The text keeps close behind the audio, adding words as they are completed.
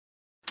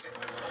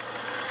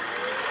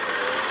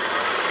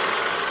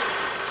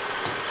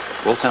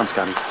All sounds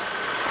Scotty.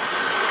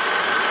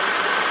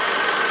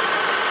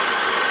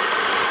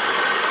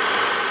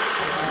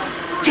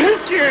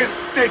 Take your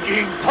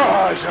stinking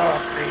paws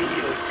off me,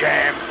 you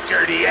damn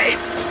dirty ape!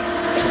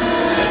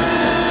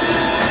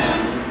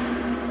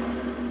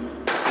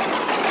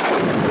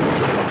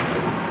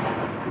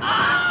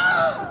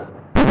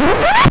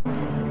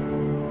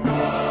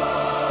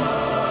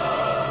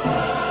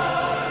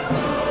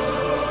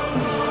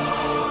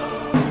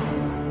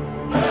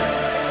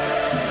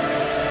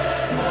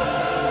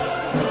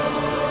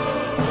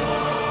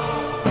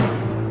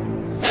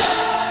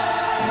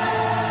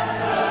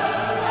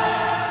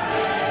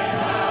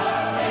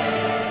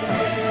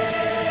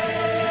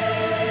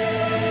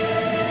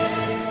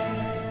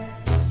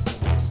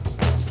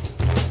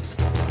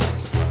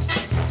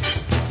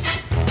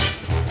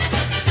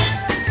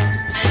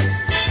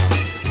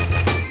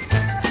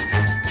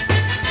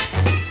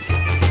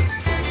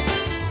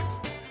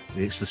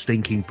 It's the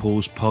Stinking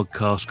Paws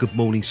podcast. Good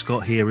morning,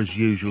 Scott here as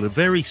usual. A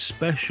very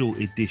special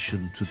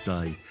edition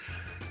today.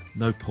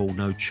 No Paul,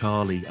 no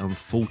Charlie,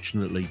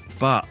 unfortunately.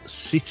 But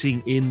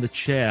sitting in the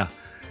chair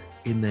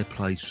in their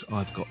place,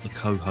 I've got the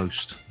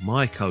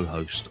my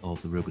co-host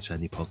of the Real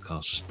Britannia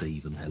podcast,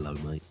 Stephen. Hello,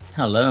 mate.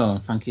 Hello,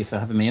 thank you for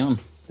having me on.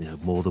 Yeah,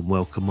 more than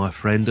welcome, my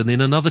friend. And in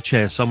another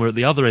chair, somewhere at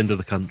the other end of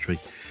the country,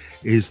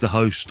 is the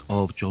host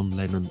of is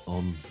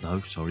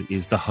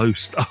the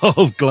host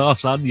of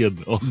Glass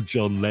Onion on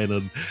John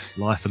Lennon,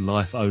 Life and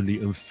Life Only,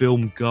 and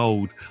Film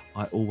Gold.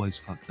 I always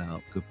fuck that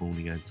up. Good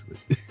morning, Anthony.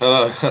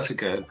 Hello, how's it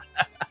going?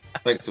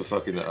 Thanks for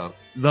fucking that up.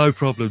 No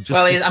problem.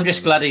 I'm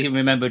just glad he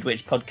remembered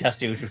which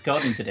podcast he was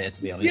recording today,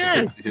 to be honest.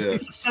 Yeah.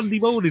 It's a Sunday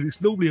morning.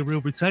 It's normally a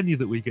Real Britannia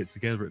that we get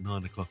together at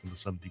 9 o'clock on a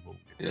Sunday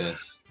morning.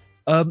 Yes.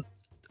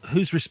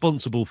 Who's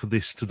responsible for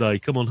this today?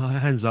 Come on,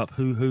 hands up.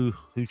 Who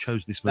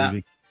chose this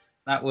movie?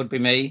 That would be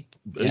me.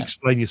 Yeah.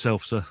 Explain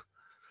yourself, sir.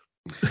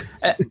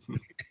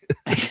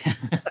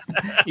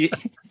 You'd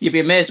be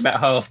amazed about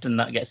how often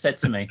that gets said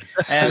to me.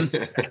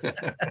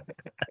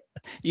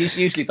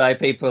 Usually by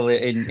people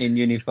in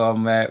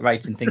uniform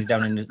writing things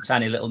down in a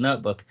tiny little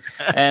notebook.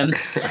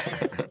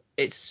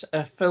 It's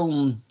a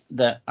film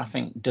that I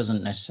think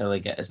doesn't necessarily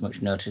get as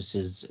much notice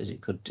as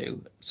it could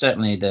do.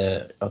 Certainly,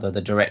 although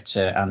the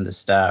director and the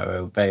star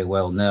are very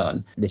well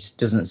known, this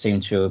doesn't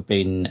seem to have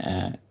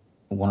been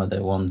one of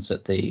the ones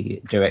that the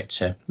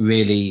director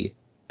really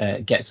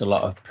gets a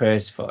lot of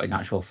praise for. In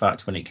actual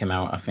fact, when it came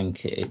out, I think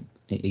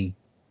he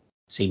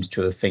seems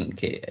to have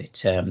think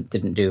it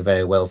didn't do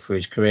very well for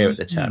his career at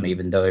the time,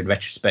 even though in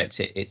retrospect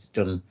it's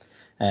done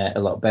a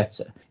lot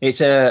better. It's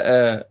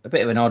a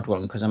bit of an odd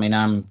one because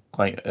I'm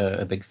quite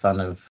a big fan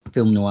of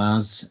film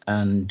noirs,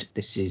 and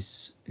this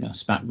is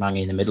smack bang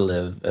in the middle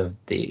of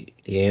the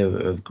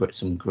era of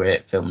some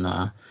great film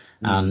noir.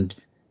 And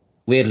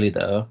weirdly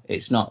though,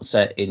 it's not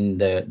set in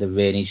the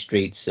rainy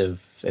streets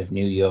of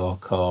New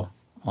York or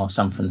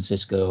San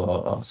Francisco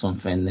or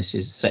something. This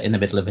is set in the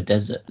middle of a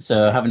desert.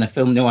 So having a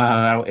film noir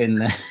out in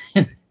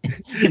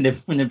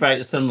the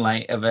bright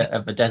sunlight of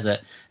a desert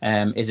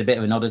is a bit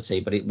of an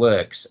oddity, but it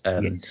works.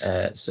 And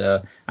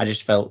so I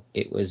just felt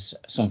it was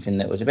something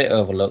that was a bit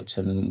overlooked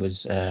and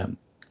was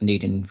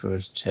needing for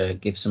us to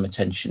give some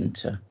attention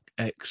to.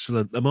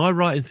 Excellent. Am I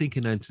right in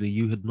thinking, Anthony,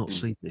 you had not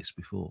seen this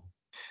before?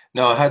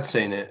 No, I had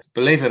seen it.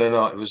 Believe it or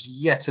not, it was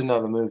yet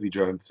another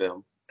Moviedrome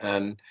film.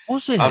 And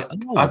was it?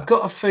 I've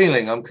got a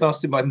feeling, I'm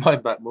casting my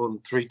mind back more than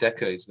 3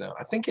 decades now.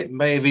 I think it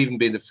may have even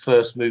been the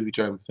first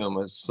Moviedrome film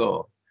I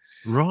saw.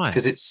 Right.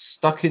 Because it's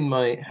stuck in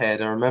my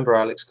head. I remember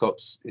Alex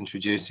Cox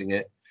introducing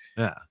it.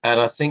 Yeah. And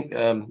I think,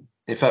 in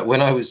fact,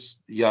 when I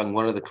was young,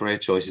 one of the career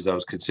choices I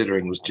was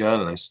considering was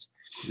journalist.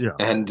 Yeah.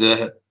 And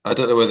I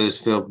don't know whether this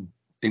film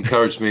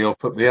encouraged me or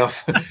put me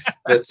off.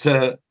 But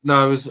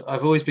no,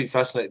 I've always been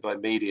fascinated by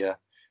media.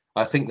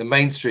 I think the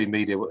mainstream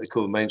media, what they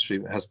call the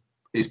mainstream,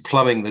 is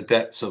plumbing the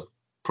depths of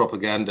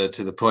propaganda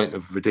to the point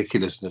of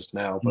ridiculousness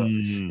now. But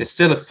it's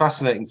still a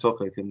fascinating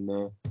topic. And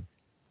no,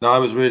 I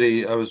was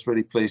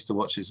really pleased to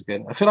watch this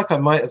again. I feel like I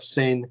might have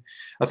seen.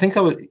 I don't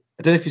know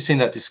if you've seen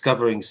that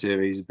Discovering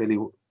series,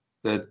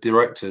 the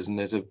directors, and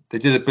they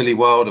did a Billy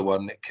Wilder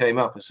one. And it came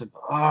up. I said,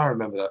 I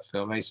remember that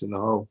film, Ace in the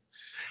Hole.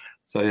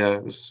 So yeah,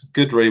 it was a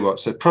good rewatch.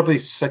 So probably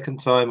second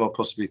time or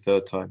possibly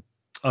third time.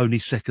 Only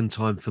second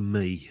time for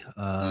me.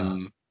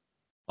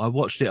 I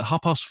watched it at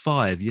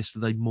 5:30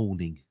 yesterday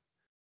morning.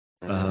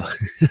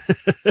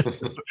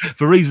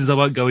 For reasons I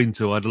won't go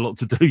into, I had a lot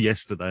to do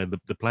yesterday, and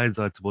the plans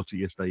I had to watch it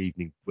yesterday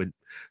evening went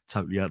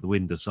totally out the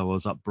window. So I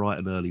was up bright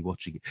and early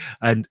watching it,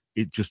 and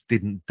it just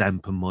didn't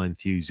dampen my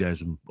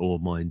enthusiasm or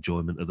my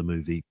enjoyment of the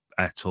movie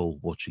at all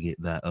watching it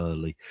that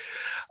early.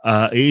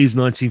 It is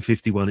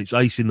 1951. It's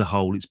Ace in the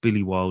Hole. It's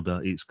Billy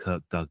Wilder. It's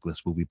Kirk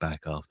Douglas. We'll be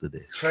back after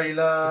this.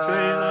 Trailer!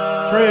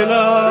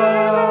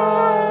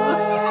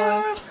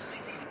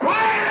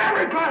 Quiet,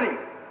 everybody!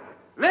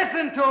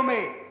 Listen to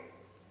me!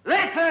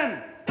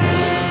 Listen!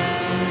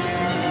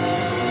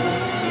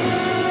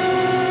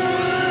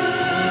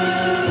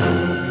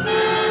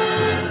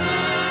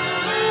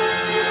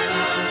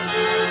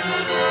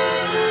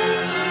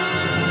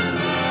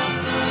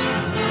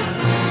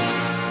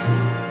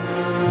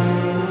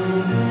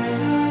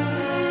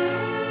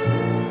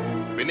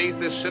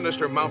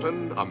 sinister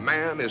mountain, a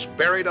man is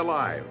buried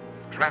alive,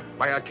 trapped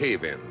by a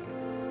cave-in.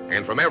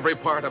 And from every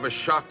part of a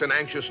shocked and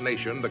anxious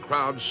nation, the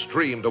crowds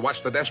stream to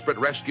watch the desperate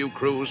rescue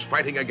crews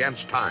fighting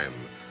against time,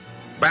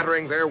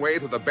 battering their way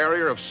to the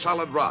barrier of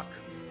solid rock,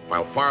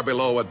 while far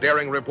below, a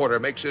daring reporter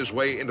makes his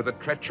way into the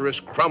treacherous,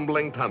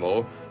 crumbling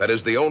tunnel that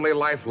is the only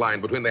lifeline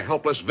between the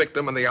helpless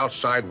victim and the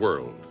outside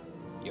world.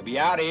 You'll be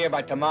out of here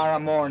by tomorrow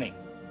morning.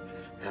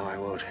 No, I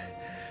won't.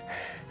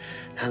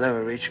 They'll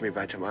never reach me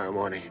by tomorrow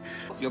morning.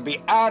 You'll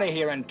be out of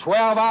here in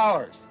 12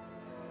 hours.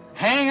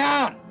 Hang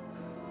on.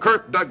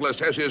 Kirk Douglas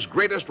has his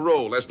greatest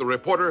role as the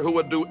reporter who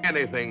would do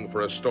anything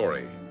for a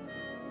story.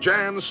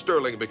 Jan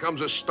Sterling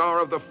becomes a star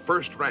of the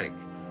first rank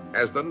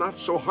as the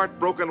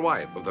not-so-heartbroken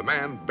wife of the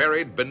man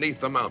buried beneath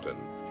the mountain.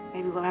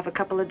 Maybe we'll have a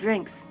couple of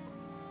drinks.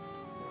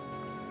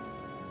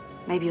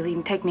 Maybe you'll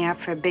even take me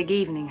out for a big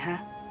evening, huh?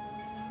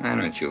 Why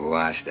don't you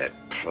wash that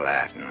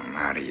platinum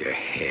out of your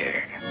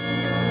hair?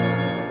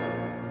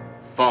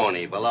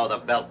 Phony,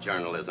 below-the-belt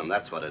journalism,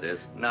 that's what it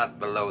is. Not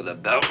below the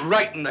belt,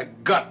 right in the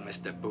gut,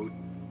 Mr. Booth.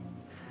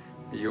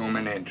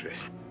 Human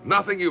interest.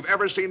 Nothing you've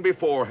ever seen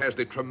before has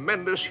the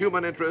tremendous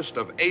human interest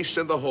of Ace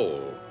in the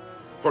Hole.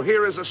 For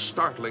here is a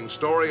startling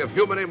story of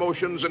human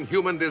emotions and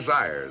human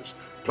desires,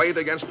 played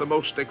against the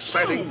most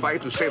exciting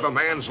fight to save a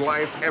man's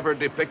life ever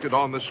depicted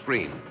on the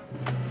screen.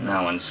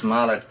 Now, when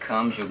Smollett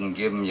comes, you can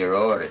give him your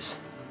orders.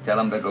 Tell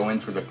him to go in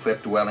through the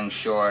cliff dwelling,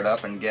 shore it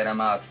up, and get him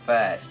out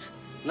fast.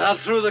 Not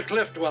through the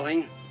cliff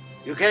dwelling.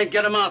 You can't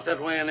get him out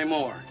that way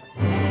anymore.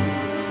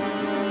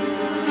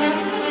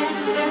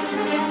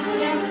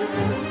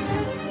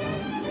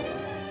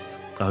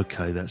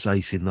 Okay, that's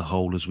Ace in the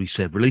Hole, as we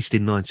said. Released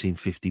in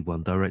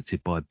 1951,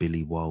 directed by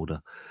Billy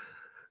Wilder.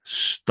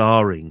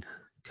 Starring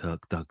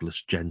Kirk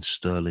Douglas, Jan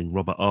Sterling,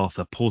 Robert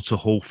Arthur, Porter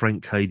Hall,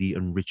 Frank Cady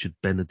and Richard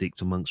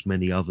Benedict, amongst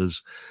many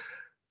others.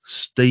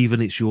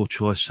 Stephen, it's your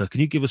choice, sir. Can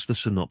you give us the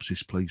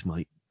synopsis, please,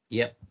 mate?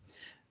 Yep.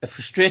 A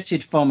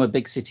frustrated former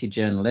big city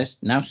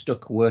journalist, now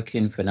stuck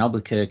working for an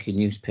Albuquerque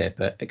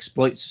newspaper,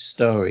 exploits a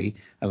story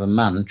of a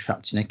man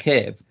trapped in a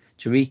cave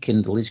to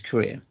rekindle his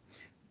career.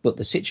 But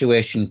the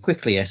situation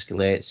quickly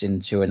escalates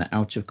into an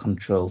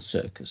out-of-control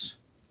circus.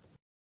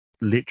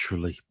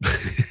 Literally.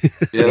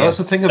 Yeah, that's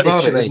the thing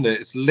about Literally. it, isn't it?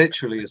 It's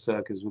literally a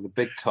circus with a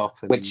big top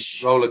and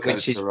roller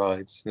coaster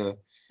rides. Yeah.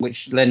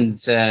 Which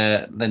lends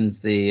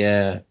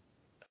the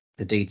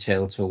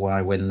detail to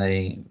why when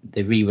they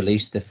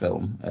re-released the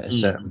film at a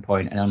certain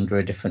point and under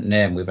a different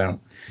name without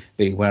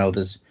Billy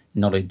Wilder's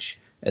knowledge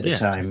at the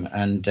time,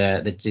 and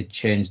they did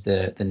change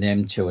the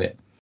name to it.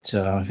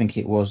 So I think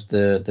it was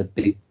the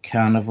Big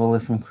Carnival,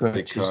 if I'm correct.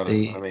 Big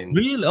Carnival. I mean,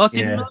 really? I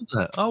didn't know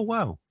that. Oh,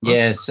 wow.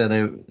 Yeah, so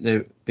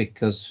they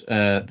because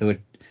there were a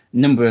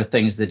number of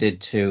things they did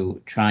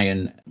to try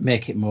and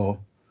make it more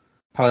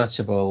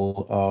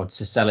palatable or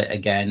to sell it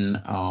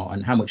again,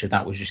 and how much of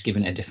that was just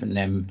giving it a different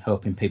name,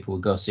 hoping people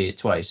would go see it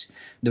twice.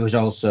 There was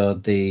also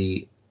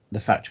the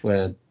fact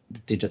where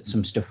they did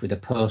some stuff with the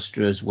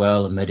poster as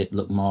well and made it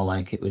look more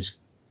like it was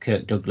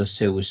Kirk Douglas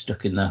who was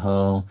stuck in the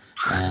hole.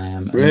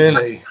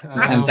 Really?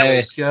 And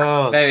various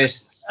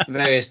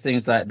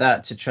things like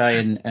that to try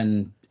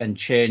and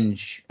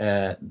change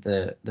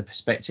the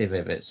perspective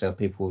of it, so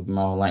people would be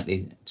more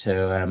likely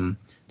to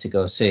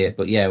go see it.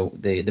 But yeah,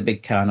 the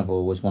Big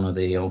Carnival was one of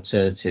the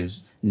alternative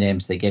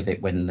names they gave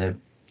it when they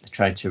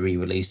tried to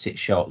re-release it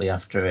shortly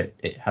after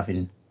it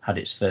having had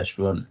its first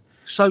run.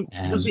 So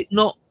was it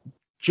not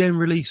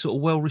generally sort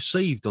of well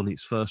received on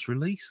its first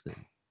release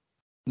then?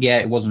 Yeah,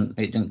 it wasn't.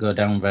 It didn't go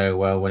down very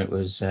well when it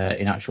was.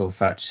 In actual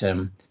fact,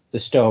 the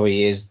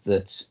story is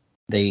that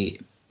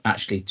they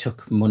actually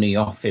took money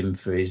off him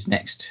for his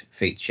next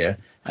feature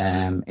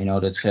in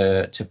order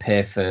to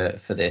pay for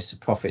this. The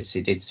profits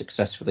he did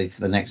successfully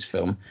for the next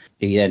film.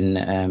 He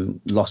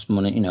then lost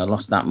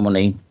that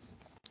money,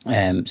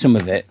 some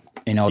of it,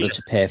 in order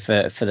to pay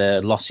for the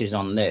losses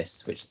on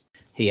this, which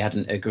he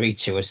hadn't agreed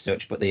to as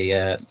such, but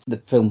the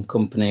film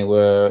company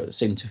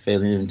seemed to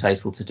feel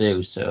entitled to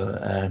do.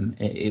 So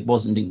it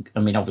wasn't. I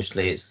mean,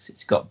 obviously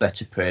it's got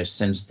better praise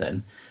since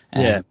then.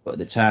 But at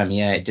the time,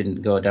 it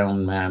didn't go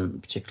down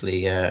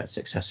particularly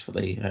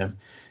successfully,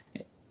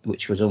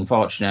 which was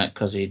unfortunate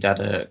because he'd had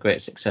a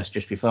great success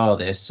just before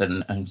this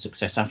and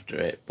success after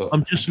it. But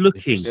I'm just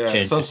looking.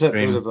 Sunset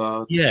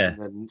Boulevard. Yeah. And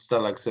then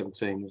Stalag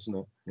 17, wasn't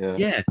it? Yeah.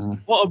 Yeah.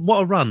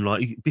 What a run.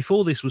 Like,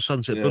 before this was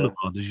Sunset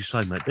Boulevard, as you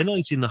say, mate. Then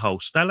Ace in the Hole,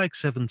 Stalag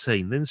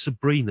 17, then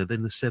Sabrina,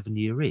 then The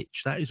 7-Year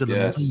Itch. That is an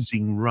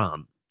amazing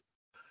run.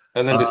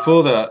 And then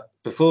before that,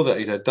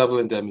 he's had Double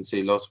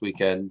Indemnity, Lost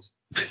Weekend.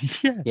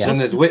 Yeah. Then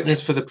there's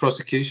Witness for the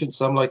Prosecution,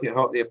 Some Like It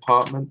Hot, The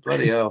Apartment.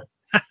 Bloody hell.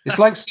 It's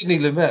like Sidney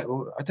Lumet.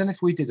 Well, I don't know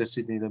if we did a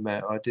Sidney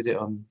Lumet or I did it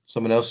on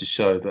someone else's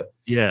show, but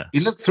you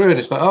look through and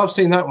it's like, oh, I've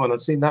seen that one, I've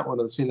seen that one,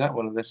 I've seen that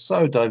one, and they're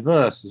so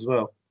diverse as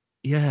well.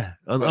 Yeah,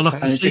 and I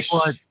can see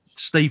why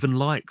Stephen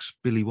likes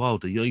Billy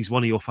Wilder. He's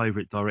one of your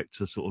favourite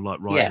directors, sort of like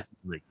writers,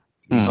 isn't he?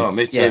 Oh,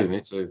 me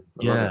too.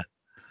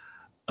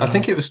 I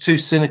think it was too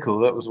cynical.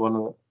 That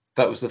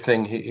was the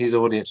thing. His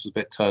audience was a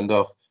bit turned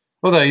off.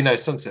 Although,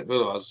 Sunset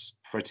Boulevard was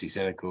pretty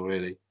cynical,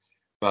 really.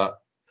 But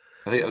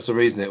I think that's the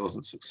reason it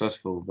wasn't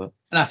successful. But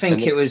And I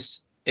think it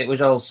was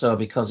also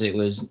because it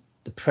was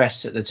the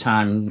press at the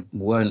time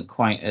weren't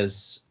quite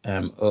as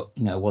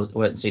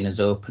weren't seen as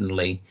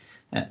openly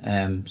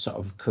sort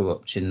of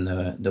corrupt in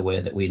the way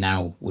that we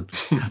now would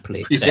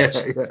happily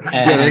accept.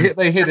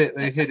 They hid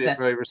it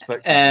very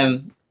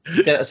respectfully.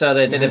 So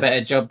they did a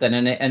better job then,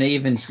 and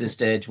even to the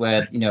stage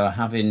where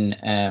having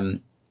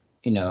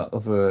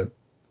other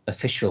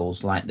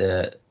officials like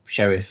the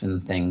sheriff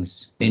and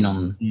things in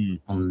on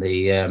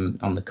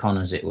the con,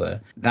 as it were,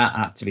 that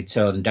had to be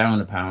toned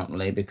down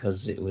apparently,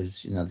 because it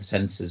was the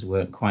censors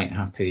weren't quite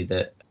happy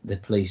that the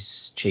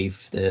police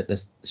chief,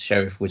 the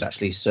sheriff, was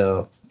actually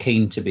so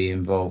keen to be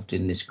involved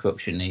in this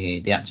corruption.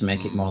 They had to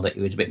make it more that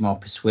he was a bit more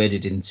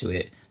persuaded into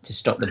it to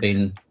stop there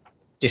being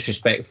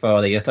disrespect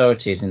for the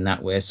authorities in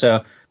that way.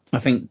 So I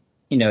think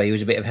he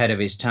was a bit ahead of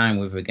his time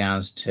with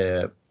regards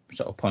to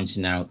sort of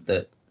pointing out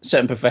that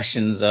certain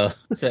professions or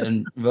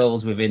certain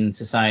roles within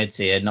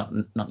society are not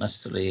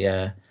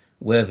necessarily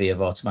worthy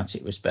of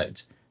automatic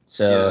respect.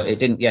 So it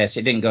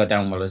didn't go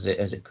down well as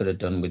it could have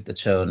done with the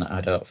tone,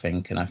 I don't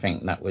think. And I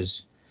think that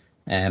was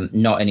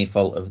not any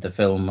fault of the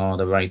film or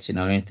the writing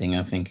or anything.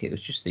 I think it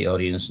was just the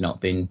audience not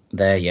being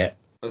there yet.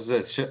 As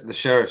I said, the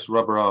sheriff's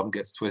rubber arm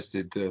gets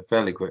twisted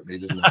fairly quickly,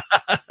 doesn't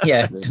it?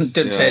 Yeah,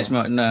 doesn't take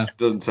much. No,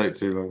 doesn't take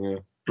too long. Yeah.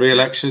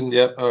 Re-election,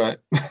 yep, all right.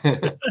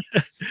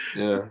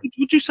 Yeah.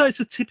 Would you say it's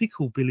a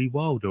typical Billy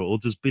Wilder, or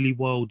does Billy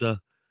Wilder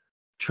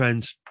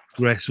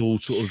transgress all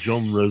sort of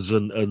genres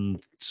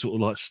and sort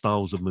of like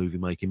styles of movie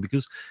making?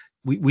 Because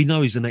we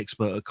know he's an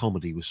expert at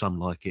comedy with Some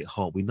Like It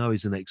Hot. We know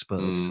he's an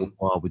expert at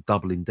noir with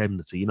Double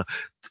Indemnity.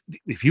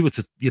 If you were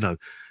to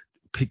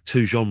pick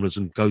two genres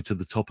and go to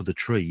the top of the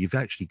tree, you've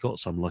actually got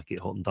Some Like It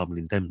Hot and Double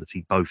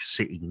Indemnity both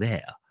sitting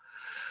there.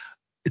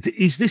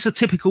 Is this a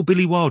typical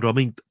Billy Wilder? I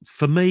mean,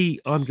 for me,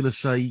 I'm going to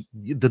say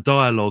the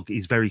dialogue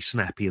is very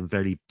snappy and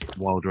very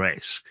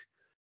Wilder-esque.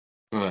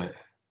 Right.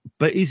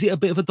 But is it a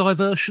bit of a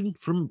diversion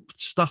from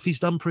stuff he's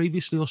done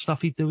previously or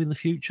stuff he'd do in the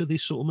future,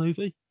 this sort of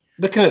movie?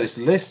 Looking at this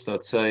list,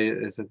 I'd say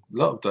there's a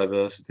lot of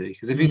diversity.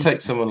 Because if you take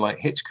someone like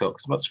Hitchcock,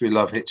 as much as we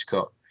love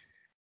Hitchcock,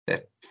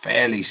 they're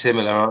fairly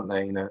similar, aren't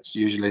they? It's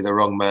usually the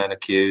wrong man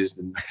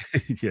accused. And,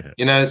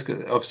 it's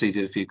obviously he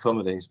did a few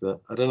comedies, but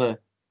I don't know.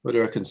 What do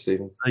you reckon,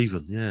 Stephen?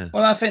 Yeah.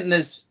 Well, I think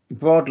there's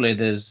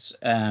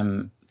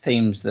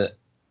themes that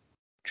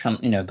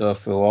go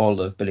through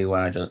all of Billy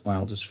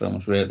Wilder's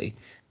films, really.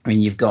 I mean,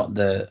 you've got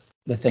the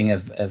thing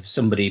of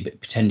somebody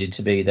pretending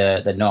to be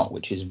they're not,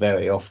 which is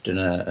very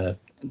often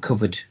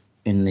covered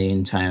in the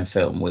entire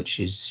film, which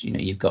is,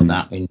 you've got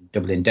that in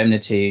Double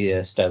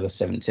Indemnity, Stairway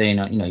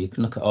 17, you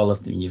can look at all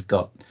of them. You've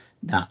got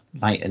that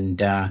light and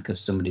dark of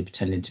somebody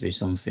pretending to be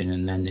something,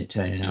 and then it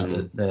turning out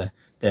that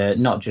they're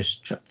not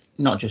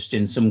just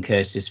in some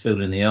cases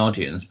fooling the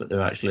audience, but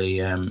they're actually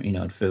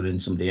fooling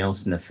somebody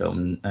else in the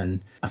film. And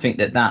I think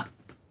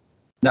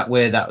that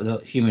way that the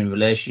human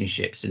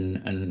relationships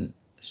and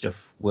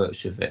stuff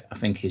works with it, I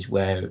think, is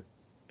where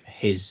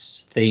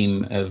his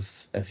theme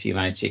of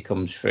humanity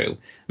comes through.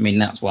 I mean,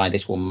 that's why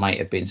this one might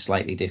have been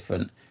slightly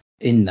different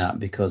in that,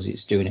 because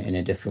it's doing it in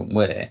a different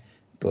way.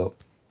 But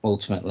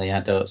ultimately,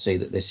 I don't see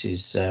that this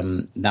is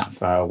that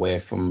far away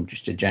from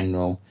just a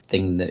general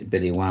thing that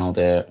Billy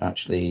Wilder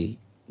actually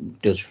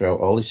does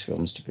throughout all his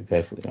films, to be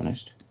perfectly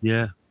honest.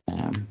 Yeah.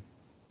 I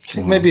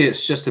think maybe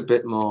it's just a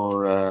bit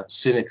more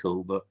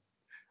cynical, but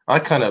I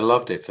kind of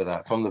loved it for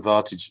that, from the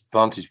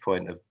vantage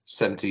point of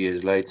 70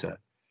 years later.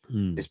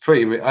 It's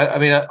pretty. I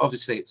mean,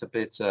 obviously, it's a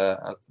bit.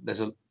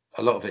 There's a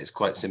lot of it is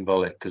quite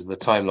symbolic, because the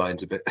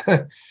timeline's a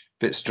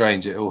bit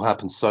strange. It all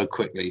happens so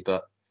quickly.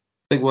 But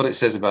I think what it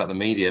says about the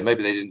media,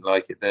 maybe they didn't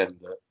like it then,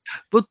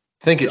 but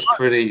I think it's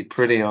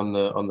pretty on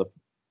the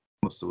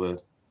what's the word?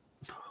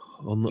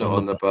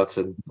 On the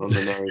button, on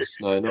the nose.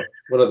 No, not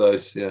one of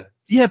those. Yeah.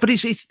 Yeah, but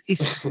it's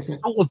sort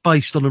of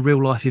based on a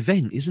real life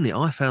event, isn't it?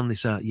 I found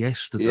this out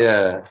yesterday.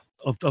 Yeah.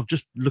 I'm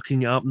just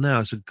looking it up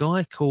now. It's a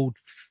guy called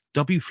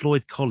W.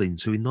 Floyd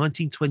Collins, who in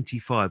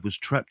 1925 was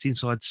trapped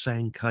inside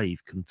Sand Cave,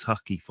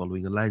 Kentucky,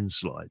 following a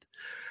landslide.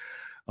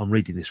 I'm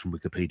reading this from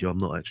Wikipedia. I'm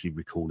not actually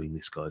recalling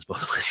this, guys, by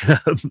the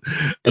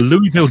way. A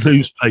Louisville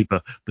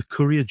newspaper, the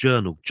Courier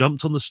Journal,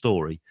 jumped on the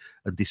story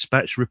and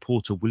dispatched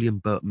reporter William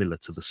Burt Miller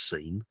to the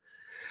scene.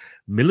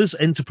 Miller's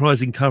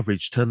enterprising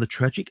coverage turned the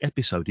tragic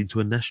episode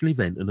into a national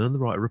event and earned the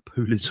writer a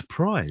Pulitzer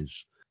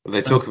Prize. Well,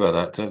 they talk about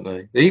that, don't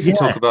they? They even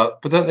talk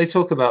about, but don't they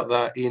talk about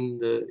that in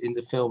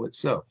the film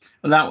itself?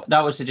 Well,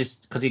 that was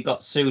just because he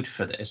got sued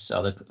for this,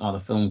 or the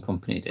film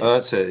company did. Oh,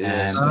 that's it.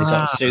 Yeah.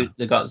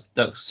 They got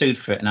sued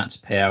for it and had to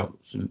pay out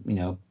some,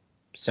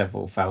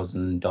 several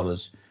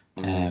 $1,000s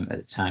at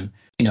the time.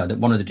 That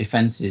one of the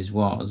defences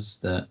was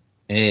that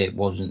it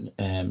wasn't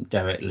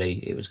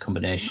directly, it was a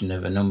combination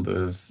of a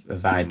number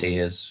of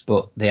ideas,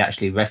 but they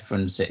actually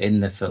reference it in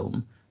the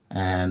film.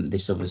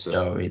 This other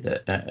story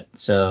that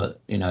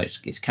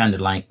it's kind of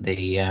like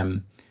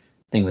the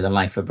thing with The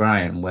Life of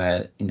Brian,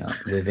 where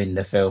within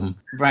the film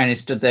Brian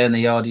is stood there in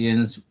the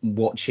audience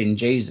watching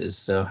Jesus.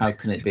 So how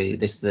can it be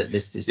this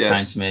is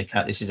trying to make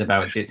out this is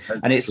about it?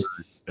 And it's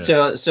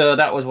So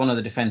that was one of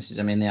the defences.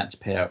 I mean, they had to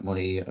pay out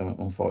money,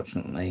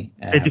 unfortunately.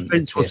 Their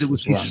defence was case it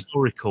was won.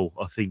 historical,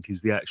 I think,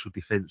 is the actual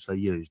defence they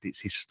used. It's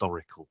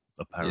historical,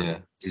 apparently,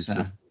 is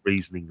the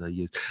reasoning they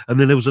used. And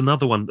then there was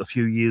another one a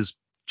few years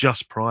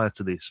just prior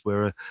to this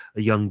where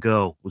a young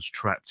girl was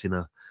trapped in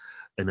a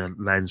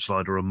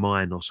landslide or a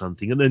mine or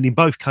something. And then in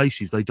both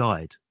cases, they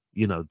died.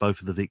 You know,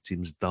 both of the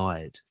victims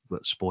died.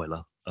 But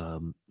spoiler,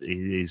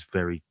 it is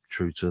very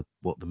true to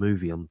what the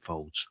movie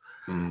unfolds.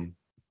 Mm.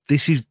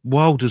 This is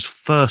Wilder's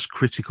first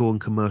critical and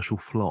commercial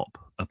flop,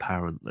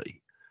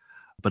 apparently.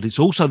 But it's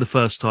also the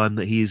first time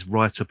that he is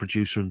writer,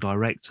 producer, and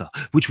director,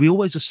 which we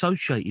always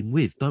associate him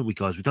with, don't we,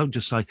 guys? We don't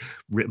just say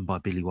written by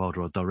Billy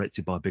Wilder or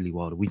directed by Billy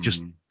Wilder. We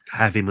just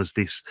have him as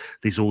this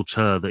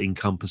auteur that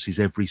encompasses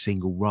every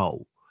single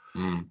role.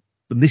 Mm.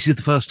 And this is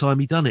the first time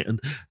he done it. And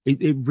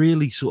it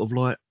really sort of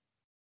like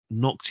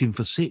knocked him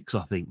for six,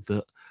 I think,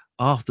 that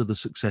after the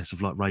success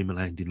of like Rayman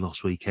Land in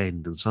Lost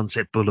Weekend and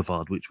Sunset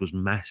Boulevard, which was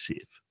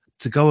massive,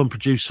 to go and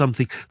produce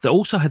something that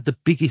also had the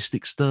biggest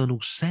external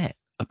set,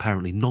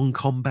 apparently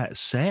non-combat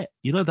set.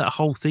 You know, that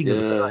whole thing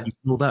of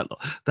all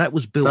that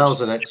was built.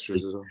 1,000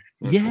 extras as well.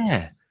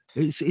 Yeah.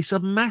 It's a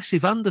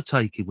massive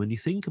undertaking when you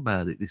think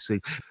about it. This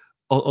thing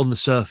on the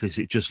surface,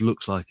 it just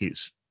looks like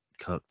it's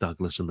Kirk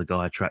Douglas and the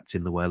guy trapped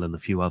in the well and a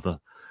few other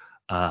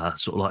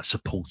sort of like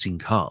supporting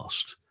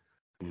cast.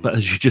 But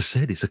as you just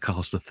said, it's a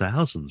cast of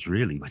thousands,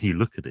 really. When you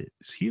look at it,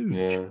 it's huge.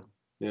 Yeah.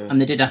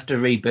 And they did have to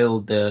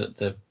rebuild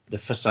the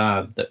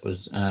facade that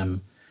was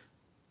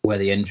where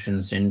the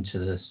entrance into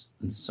this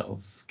sort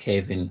of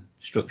cave-in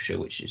structure,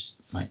 which is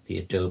like the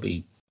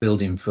adobe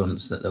building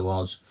fronts that there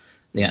was.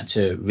 They had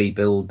to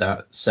rebuild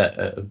that set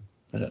at,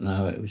 I don't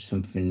know, it was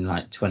something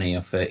like $20,000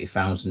 or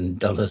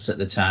 $30,000 at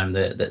the time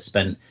that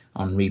spent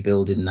on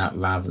rebuilding that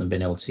rather than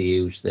being able to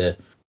use the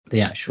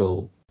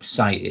actual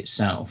site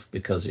itself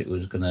because it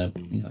was going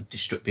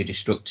to be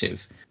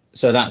destructive.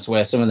 So that's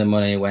where some of the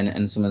money went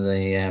and some of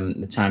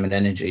the time and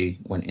energy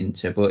went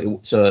into. But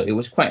it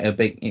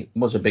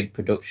was a big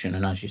production,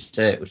 and as you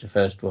say, it was the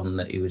first one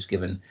that he was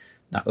given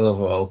that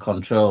overall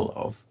control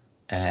of,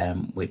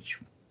 which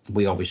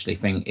we obviously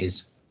think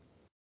is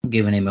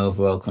giving him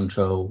overall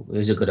control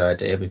is a good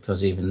idea,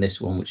 because even this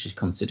one, which is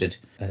considered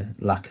a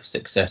lack of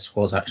success,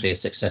 was actually a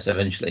success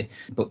eventually.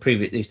 But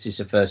previously, this is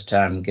the first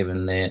time,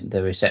 given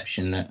the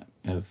reception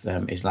of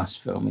his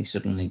last film, he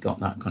suddenly got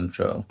that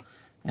control.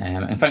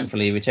 And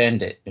thankfully, he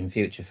retained it in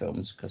future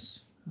films,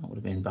 because that would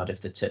have been bad if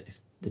they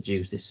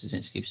used this as an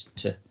excuse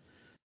to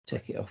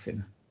take it off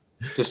him.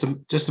 Just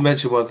to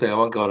mention one thing, I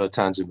won't go on a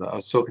tangent, but I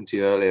was talking to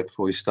you earlier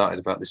before we started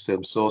about this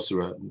film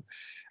Sorcerer. And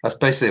that's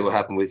basically what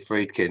happened with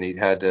Friedkin. He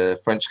had a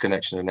French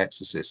Connection and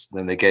Exorcist, and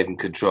then they gave him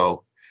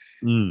control.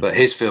 But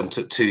his film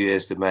took 2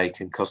 years to make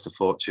and cost a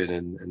fortune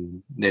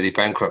and nearly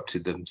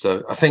bankrupted them.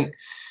 So I think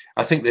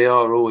they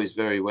are always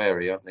very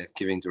wary, aren't they, of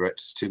giving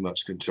directors too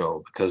much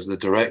control, because the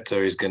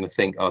director is going to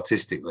think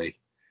artistically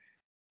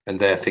and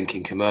they're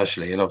thinking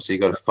commercially, and obviously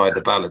you've got to find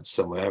a balance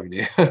somewhere, haven't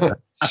you?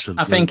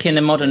 I think in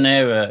the modern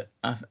era,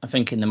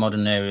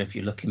 if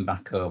you're looking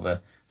back over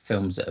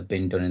films that have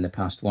been done in the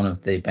past, one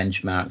of the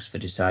benchmarks for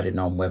deciding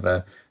on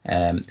whether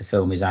the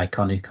film is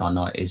iconic or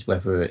not is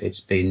whether it's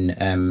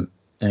been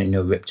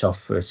ripped off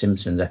for a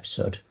Simpsons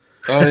episode.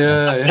 Oh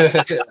yeah,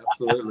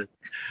 absolutely.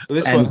 Well,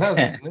 this one has,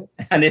 hasn't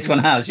it? And this one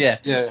has, yeah.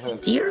 Yeah, it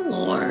has. Dear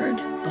Lord,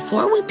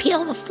 before we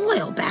peel the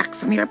foil back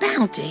from your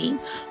bounty,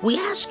 we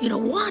ask you to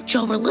watch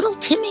over little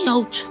Timmy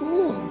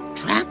O'Toole,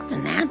 trapped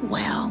in that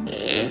well.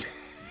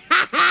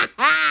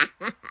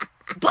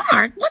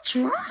 Bart, what's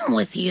wrong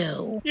with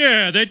you?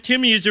 Yeah, that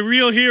Timmy is a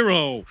real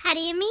hero. How do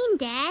you mean,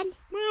 Dad?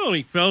 Well,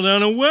 he fell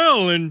down a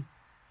well and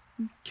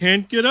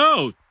can't get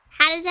out.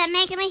 How does that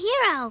make him a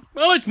hero?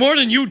 Well, it's more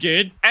than you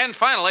did. And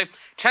finally,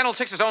 Channel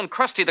 6's own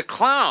Krusty the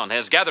Clown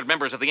has gathered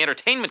members of the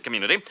entertainment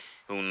community,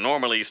 who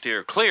normally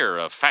steer clear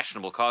of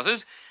fashionable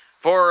causes,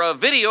 for a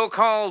video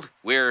called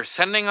We're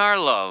Sending Our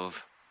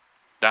Love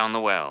Down the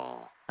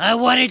Well. I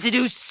wanted to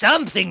do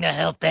something to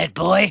help that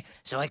boy,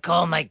 so I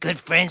called my good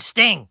friend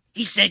Sting.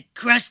 He said,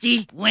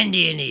 Krusty, when do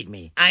you need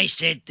me? I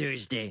said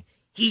Thursday.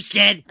 He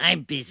said,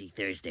 I'm busy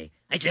Thursday.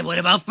 I said, what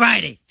about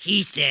Friday?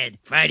 He said,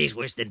 Friday's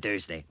worse than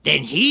Thursday.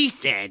 Then he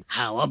said,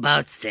 how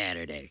about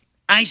Saturday?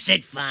 I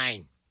said,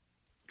 fine.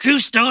 True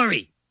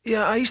story.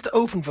 Yeah, I used to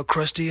open for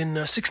Krusty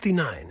in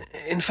 '69.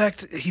 In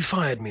fact, he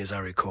fired me, as I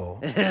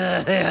recall.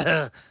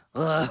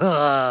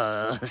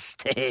 Oh,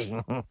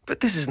 Sting. But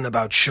this isn't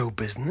about show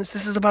business.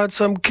 This is about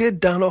some kid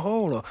down a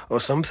hole or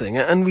something,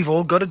 and we've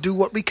all got to do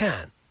what we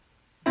can.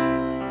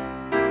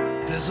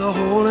 There's a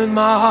hole in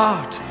my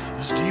heart,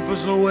 as deep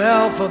as a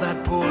well, for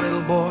that poor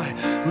little boy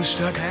who's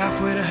stuck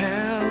halfway to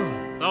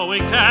hell. Though we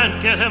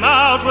can't get him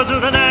out, we'll do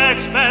the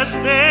next best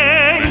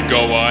thing. We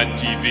go on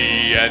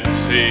TV and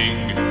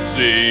sing,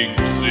 sing,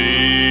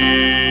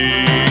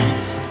 sing.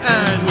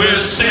 And we're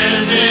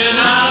sending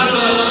our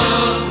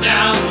love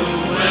down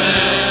the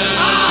well.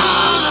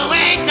 All the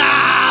way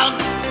down.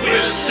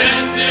 We're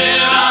sending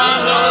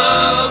our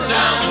love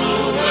down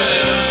the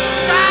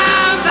well.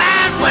 Down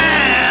that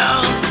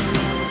well.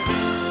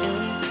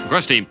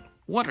 Krusty,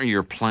 what are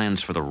your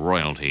plans for the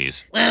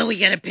royalties? Well, we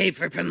gotta pay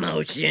for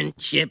promotion,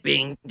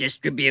 shipping,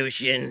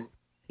 distribution.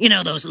 You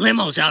know, those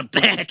limos out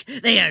back,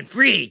 they aren't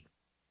free.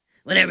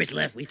 Whatever's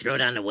left, we throw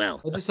down the well.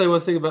 I'll just say one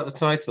thing about the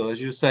title.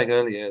 As you were saying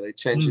earlier, they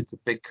changed it to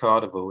Big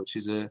Carnival, which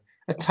is a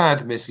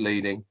tad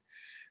misleading.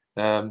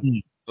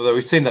 Although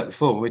we've seen that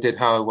before when we did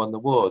How I Won the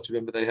War. Do you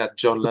remember they had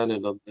John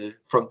Lennon on the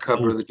front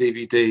cover of the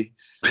DVD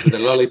with a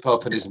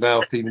lollipop in his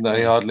mouth, even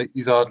though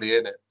he's hardly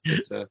in it.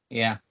 But,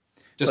 yeah.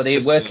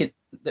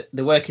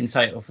 The working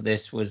title for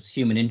this was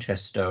Human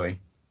Interest Story.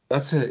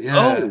 That's it. Yeah.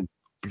 Oh,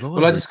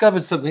 well, I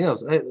discovered something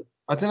else.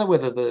 I don't know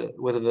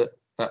whether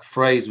that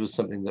phrase was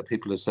something that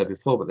people have said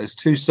before, but there's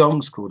 2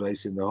 songs called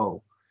Ace in the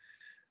Hole.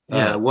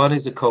 One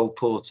is a Cole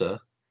Porter.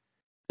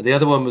 And the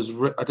other one was,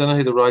 I don't know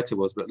who the writer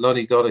was, but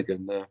Lonnie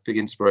Donegan, big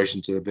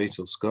inspiration to the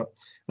Beatles, Scott.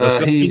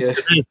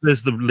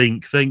 There's the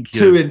link, thank you.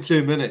 2 in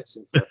 2 minutes,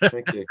 in fact,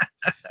 thank you.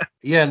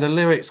 Yeah, and the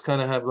lyrics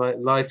kind of have like,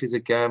 life is a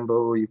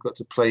gamble, you've got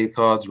to play your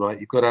cards right,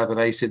 you've got to have an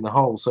ace in the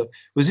hole. So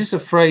was this a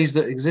phrase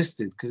that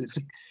existed? Because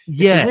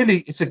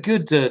it's a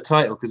good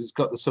title because it's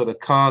got the sort of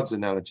cards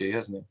analogy,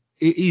 hasn't it?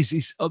 It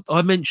is.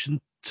 I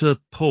mentioned to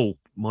Paul,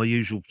 my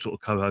usual sort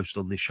of co-host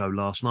on this show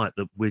last night,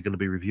 that we're going to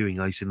be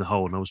reviewing Ace in the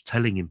Hole, and I was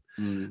telling him,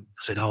 I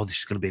said, this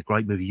is going to be a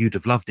great movie. You'd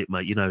have loved it,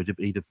 mate. You know,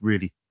 he'd have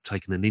really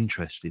taken an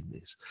interest in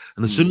this.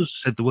 And as soon as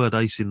I said the word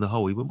Ace in the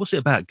Hole, he went, what's it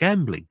about?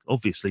 Gambling,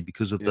 obviously,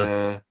 because of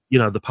the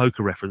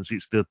poker reference.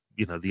 It's the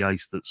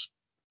ace that's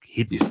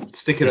hidden. You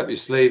stick it up your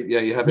sleeve. Yeah,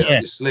 you have it up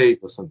your sleeve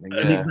or something.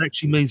 And it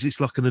actually means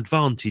it's like an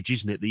advantage,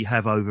 isn't it, that you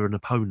have over an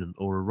opponent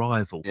or a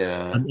rival.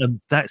 Yeah.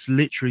 And that's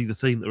literally the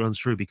theme that runs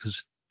through,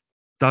 because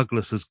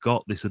Douglas has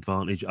got this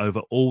advantage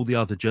over all the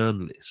other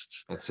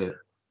journalists. That's it.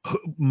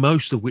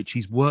 Most of which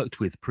he's worked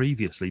with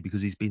previously,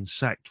 because he's been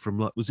sacked from,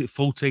 like, was it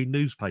 14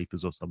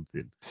 newspapers or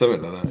something?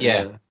 Something like that.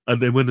 Yeah.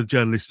 And then when the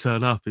journalists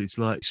turn up, it's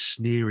like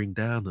sneering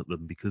down at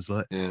them because,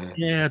 like,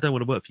 I don't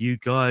want to work for you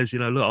guys. You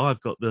know, look,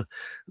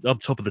 I'm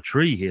top of the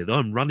tree here.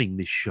 I'm running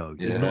this show.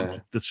 Yeah.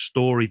 Not the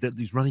story that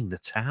he's running the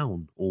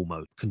town,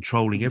 almost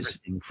controlling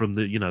everything from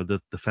the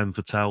femme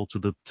fatale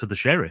to the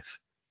sheriff.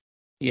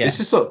 Yeah.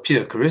 This is sort of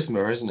pure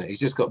charisma, isn't it? He's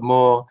just got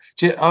more.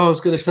 I was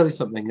going to tell you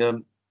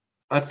something.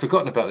 I'd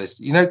forgotten about this.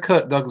 You know,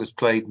 Kirk Douglas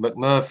played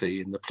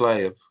McMurphy in the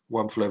play of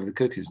One Flew Over the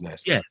Cuckoo's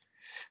Nest. Yeah.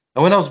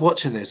 And when I was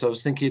watching this, I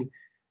was thinking,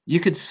 you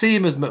could see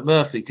him as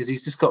McMurphy because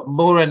he's just got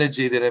more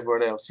energy than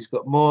everyone else. He's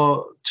got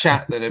more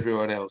chat than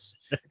everyone else.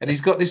 And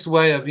he's got this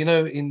way of,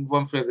 in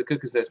One Flew Over the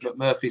Cuckoo's Nest,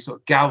 McMurphy sort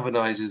of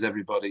galvanizes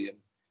everybody and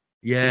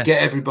can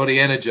get everybody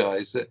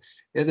energized.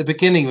 At the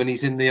beginning, when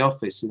he's in the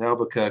office in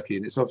Albuquerque,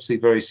 and it's obviously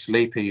very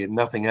sleepy and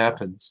nothing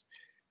happens,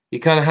 he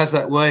kind of has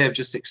that way of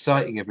just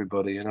exciting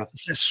everybody, and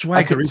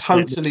I could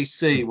totally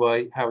see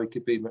how he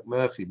could be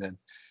McMurphy then,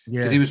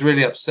 because he was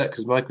really upset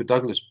because Michael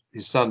Douglas,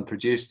 his son,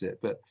 produced it,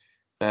 but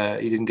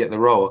he didn't get the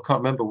role. I can't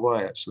remember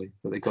why actually,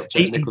 but they got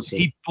Jack Nicholson.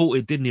 He bought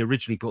it, didn't he?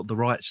 Originally bought the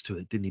rights to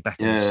it, didn't he? Back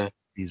in the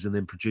 60s, and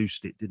then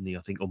produced it, didn't he?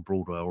 I think on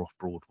Broadway or off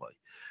Broadway.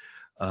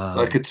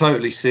 I could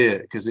totally see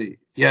it because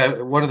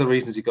one of the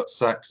reasons he got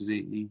sacked is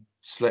he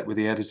slept with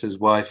the editor's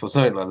wife or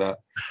something like that,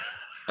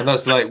 and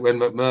that's like when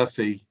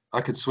McMurphy. I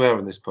could swear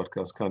on this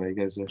podcast, can't I? He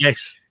goes,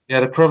 yes.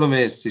 Yeah, the problem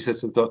is, he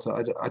says to the doctor,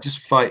 I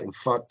just fight and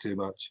fuck too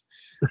much.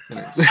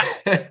 And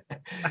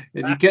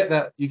you get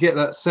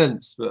that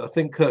sense. But I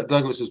think Kirk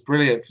Douglas was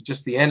brilliant for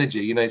just the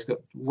energy. He's got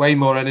way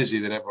more energy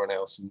than everyone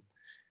else, and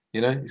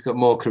he's got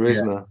more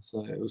charisma. Yeah.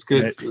 So it was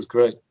good. Yeah. It was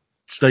great.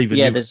 Stephen.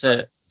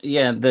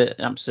 Yeah,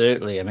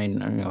 absolutely. I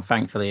mean,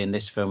 thankfully in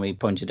this film, he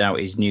pointed out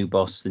his new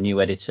boss, the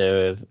new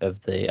editor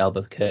of the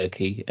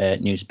Albuquerque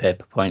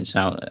newspaper, points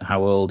out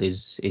how old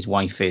his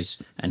wife is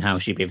and how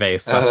she'd be very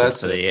flattered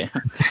for the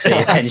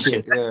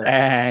attention.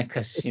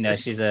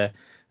 Because she's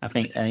I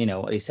think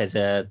what he says,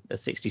 a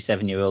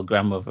 67-year-old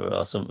grandmother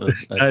or something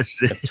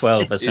of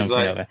 12 or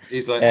something.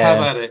 He's like, have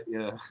at it,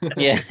 yeah.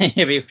 Yeah,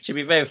 she'd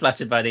be very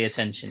flattered by the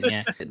attention.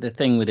 Yeah. The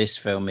thing with this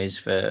film is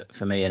for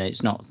me, and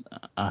it's not.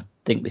 I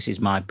think this is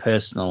my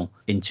personal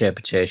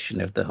interpretation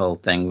of the whole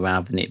thing,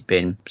 rather than it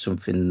being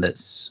something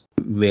that's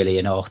really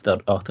an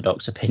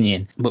orthodox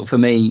opinion. But for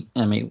me,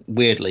 I mean,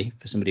 weirdly,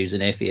 for somebody who's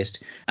an atheist,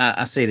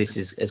 I see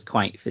this as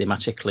quite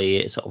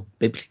thematically sort of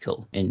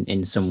biblical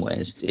in some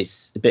ways.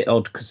 It's a bit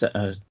odd because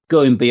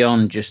going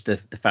beyond just the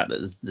fact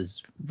that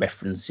there's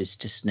references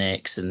to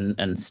snakes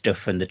and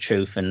stuff and the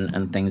truth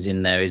and things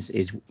in there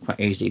is quite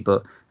easy,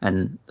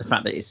 and the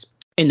fact that it's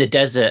in the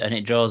desert and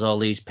it draws all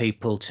these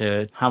people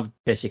to have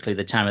basically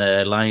the time of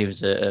their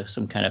lives,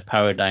 some kind of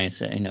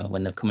paradise,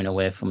 when they're coming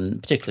away from,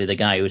 particularly the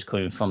guy who's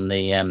coming from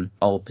the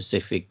All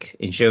Pacific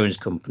Insurance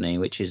Company,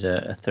 which is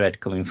a thread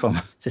coming from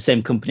it's the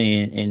same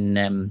company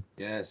in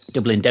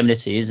Double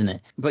Indemnity, isn't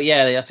it? But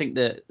yeah, I think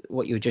that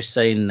what you were just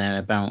saying there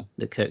about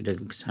the Kirk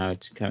Douglas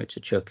character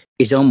Chuck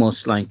is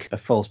almost like a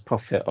false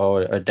prophet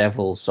or a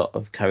devil sort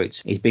of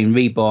character. He's been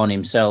reborn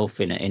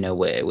himself in a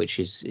way which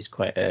is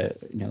quite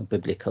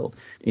biblical.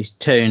 He's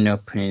turning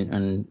up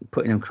and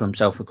putting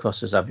himself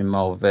across as having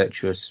more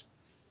virtuous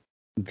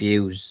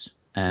views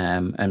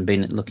and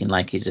looking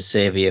like he's a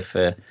saviour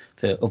for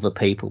other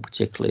people,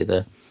 particularly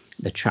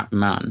the trapped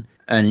man,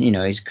 and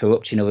he's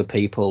corrupting other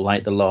people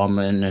like the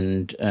lawman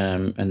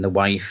and the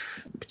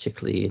wife,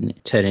 particularly, in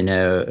turning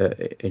her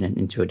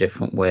into a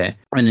different way,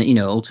 and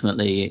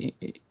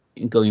ultimately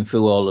going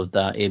through all of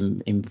that,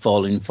 in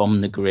falling from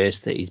the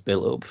grace that he's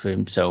built up for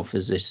himself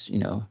as this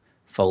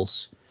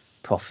false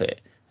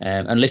prophet.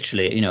 And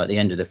literally, at the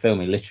end of the film,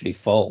 he literally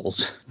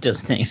falls,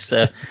 doesn't he?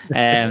 So,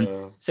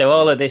 so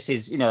all of this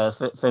is,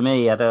 for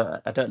me, I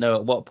don't know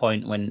at what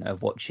point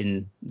of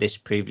watching this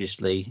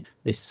previously,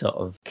 this sort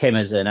of came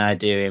as an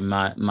idea in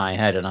my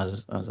head. And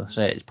as I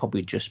say, it's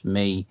probably just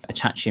me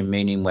attaching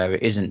meaning where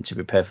it isn't, to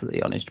be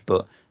perfectly honest.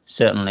 But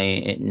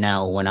certainly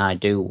now, when I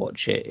do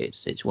watch it,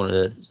 it's one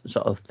of the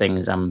sort of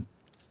things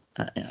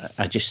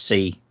I just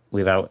see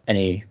without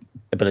any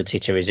ability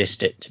to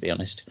resist it, to be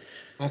honest.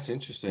 That's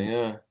interesting,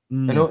 yeah.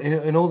 And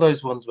in all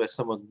those ones where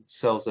someone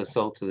sells their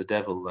soul to the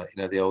devil, like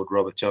the old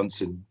Robert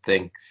Johnson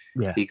thing,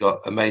 he got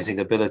amazing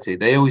ability.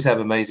 They always have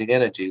amazing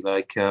energy.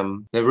 Like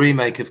the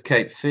remake of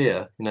Cape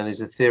Fear,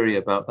 there's a theory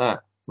about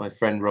that. My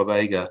friend Rob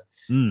Ager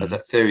has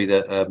that theory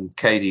that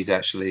Cady's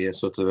actually a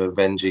sort of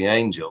avenging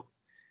angel,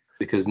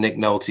 because Nick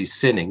Nolte's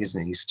sinning,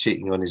 isn't he? He's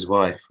cheating on his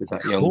wife with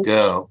that young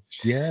girl.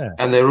 Yeah.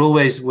 And they're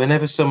always,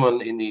 whenever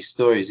someone in these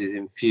stories is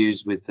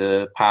infused with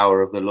the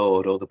power of the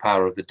Lord or the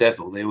power of the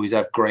devil, they always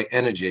have great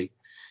energy.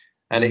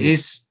 And it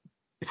is,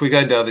 if we're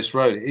going down this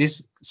road, it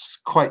is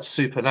quite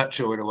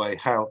supernatural in a way,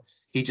 how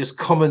he just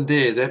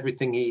commandeers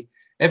everything.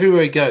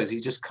 Everywhere he goes,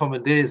 he just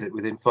commandeers it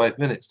within 5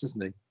 minutes,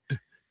 doesn't he?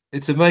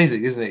 It's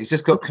amazing, isn't it? He's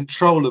just got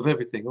control of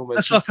everything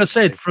almost. That's like I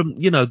said, from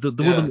the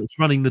woman that's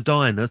running the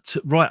diner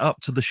right up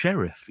to the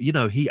sheriff.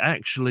 He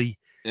actually,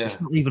 it's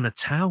not even a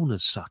town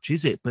as such,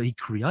 is it? But he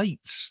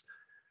creates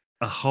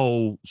a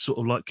whole sort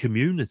of like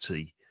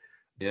community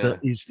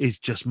that is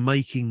just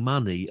making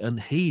money, and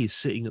he is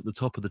sitting at the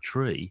top of the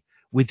tree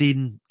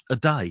within a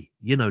day,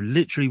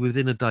 literally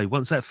within a day.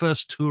 Once that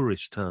first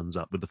tourist turns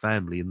up with the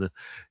family in the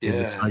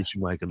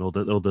station wagon or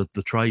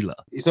the trailer,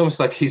 it's almost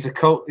like he's a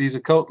cult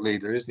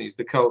leader, isn't he? He's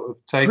the cult of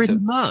Tatum. Pretty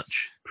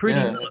much.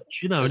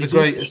 There's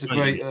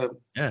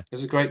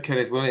a great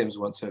Kenneth Williams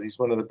once said he's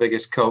one of the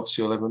biggest cults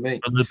you'll ever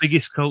meet. And the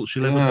biggest cults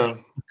you'll ever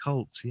meet.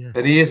 Cults, yeah.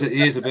 And he is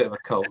a bit of a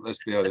cult,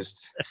 let's be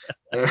honest.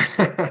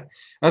 I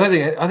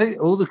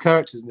think all the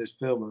characters in this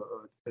film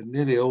are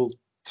nearly all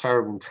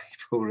terrible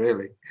people,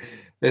 really.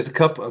 There's a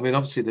couple. I mean,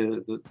 obviously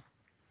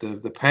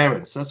the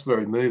parents. That's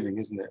very moving,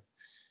 isn't it?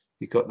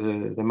 You've got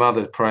the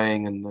mother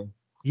praying and the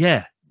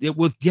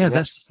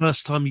that's the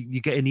first time you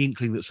get any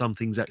inkling that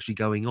something's actually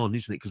going on,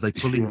 isn't it? Because they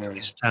pull into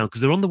this town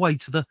because they're on the way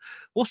to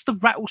what's the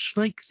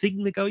rattlesnake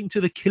thing they're going to?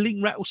 They're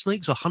killing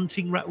rattlesnakes or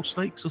hunting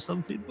rattlesnakes or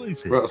something. What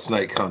is it?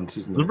 Rattlesnake hunt,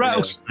 isn't it? The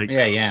rattlesnake.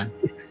 Yeah.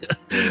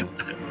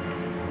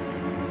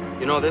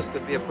 This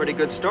could be a pretty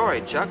good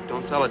story, Chuck.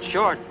 Don't sell it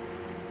short.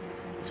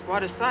 It's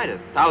quite a sight.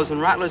 1,000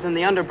 rattlers in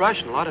the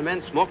underbrush and a lot of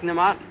men smoking them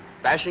out and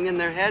bashing in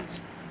their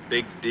heads.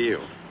 Big deal.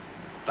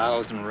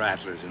 1,000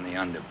 rattlers in the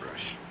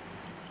underbrush.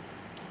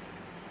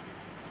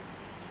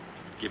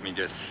 Give me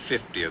just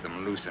 50 of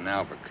them loose in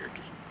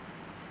Albuquerque.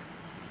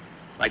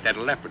 Like that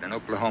leopard in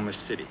Oklahoma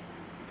City.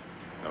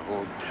 The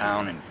whole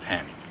town in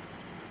panic.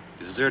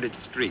 Deserted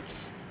streets.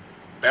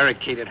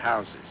 Barricaded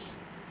houses.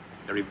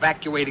 They're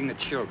evacuating the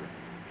children.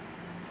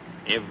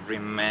 Every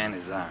man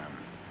is armed.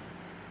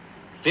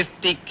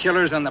 50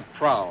 killers on the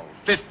prowl.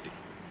 50.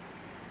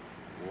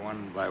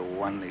 One by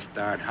one, they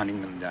start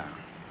hunting them down.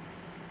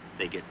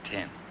 They get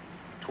 10,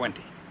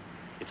 20.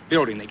 It's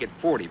building. They get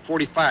 40,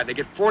 45. They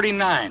get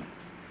 49.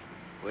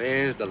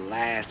 Where's the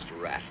last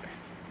rattler?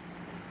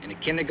 In a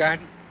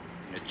kindergarten?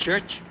 In a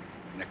church?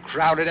 In a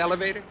crowded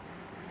elevator?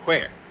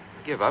 Where?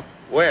 Give up.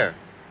 Where?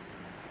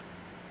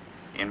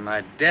 In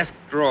my desk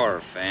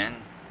drawer, Fan.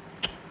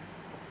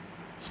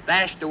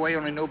 Stashed away,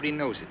 only nobody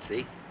knows it,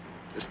 see?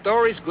 The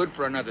story's good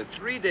for another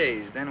 3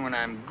 days. Then when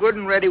I'm good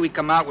and ready, we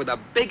come out with a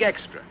big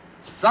extra.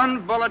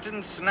 Sun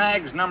Bulletin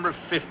snags number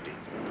 50.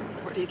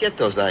 Where do you get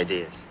those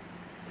ideas?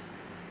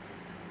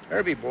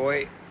 Herbie,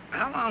 boy,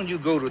 how long did you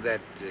go to that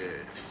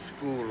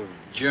school of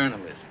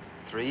journalism?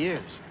 3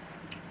 years.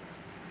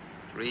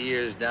 3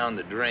 years down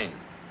the drain.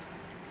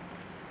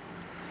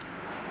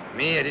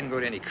 Me, I didn't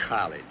go to any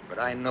college, but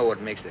I know what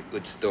makes a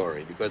good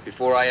story, because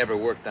before I ever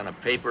worked on a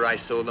paper, I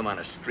sold them on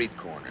a street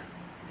corner.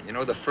 And you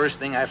know the first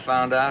thing I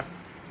found out?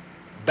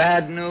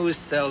 Bad news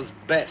sells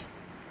best.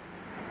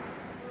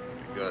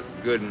 Because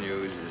good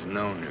news is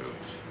no news.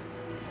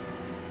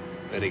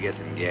 Better get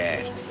some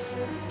gas.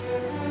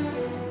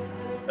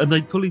 And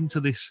they pull into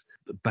this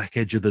back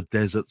edge of the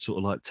desert sort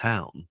of like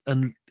town,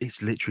 and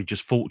it's literally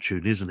just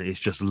fortune, isn't it? It's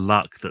just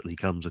luck that he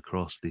comes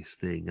across this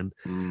thing. And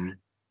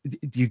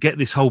you get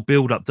this whole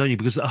build up, don't you?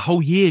 Because a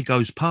whole year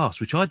goes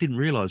past, which I didn't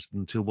realise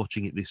until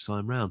watching it this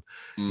time round.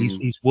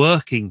 He's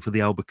working for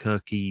the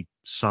Albuquerque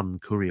Sun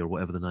Courier, or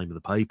whatever the name of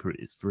the paper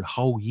is, for a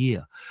whole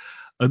year.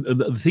 And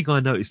the thing I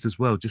noticed as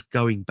well, just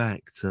going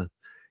back to,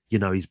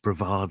 his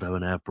bravado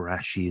and how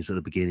brash he is at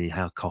the beginning,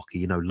 how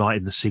cocky,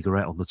 lighting the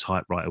cigarette on the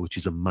typewriter, which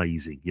is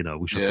amazing. I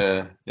wish I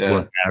could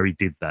work out how he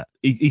did that.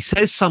 He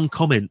says some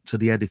comment to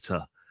the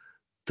editor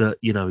that,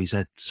 you know, he's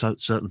had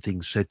certain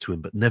things said to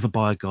him, but never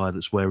by a guy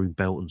that's wearing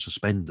belt and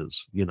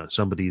suspenders, you know,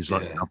 somebody who's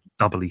like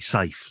doubly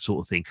safe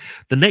sort of thing.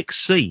 The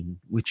next scene,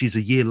 which is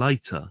a year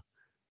later,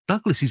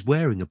 Douglas is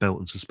wearing a belt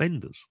and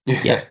suspenders.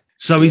 Yeah.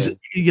 So he's,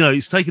 you know,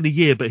 it's taken a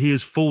year, but he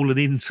has fallen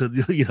into,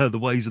 you know, the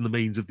ways and the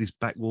means of this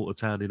backwater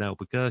town in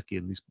Albuquerque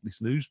and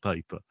this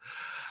newspaper.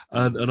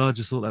 And I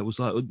just thought that was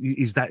like,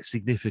 is that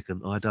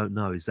significant? I don't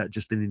know. Is that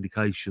just an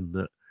indication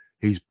that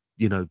he's,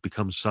 you know,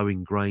 become so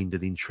ingrained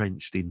and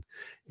entrenched in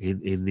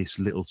this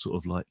little sort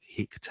of like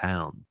hick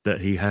town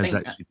that he has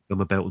actually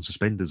become a belt and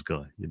suspenders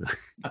guy, you know?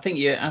 I think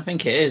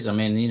it is. I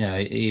mean, you know,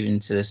 even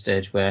to the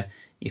stage where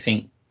you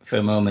think for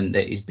a moment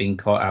that he's been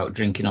caught out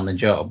drinking on the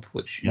job,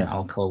 which you know,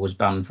 alcohol was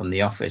banned from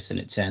the office, and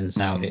it turns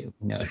out it,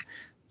 you know,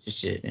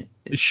 just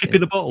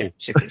shipping a bottle,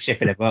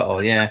 shipping a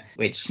bottle, yeah.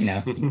 Which, you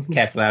know,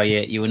 careful how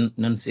you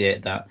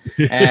enunciate that.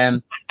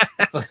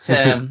 But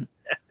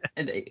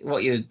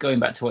what you're going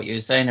back to what you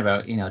were saying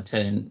about, you know,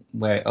 turning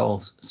where it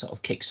all sort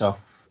of kicks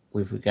off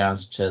with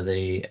regards to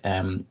the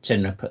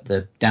turning up at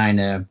the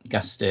diner,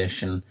 gas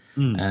station,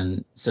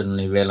 and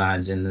suddenly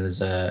realizing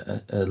there's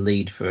a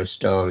lead for a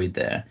story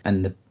there,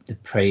 and the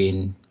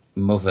praying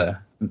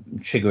mother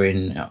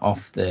triggering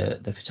off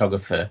the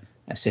photographer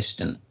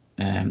assistant,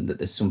 that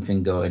there's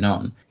something going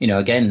on. You know,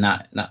 again,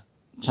 that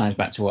ties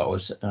back to what I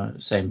was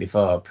saying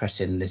before,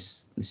 pressing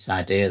this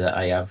idea that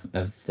I have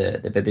of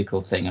the biblical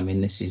thing. I mean,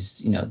 this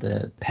is, you know,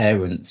 the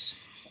parents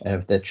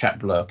of the trap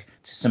bloke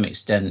to some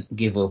extent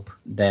give up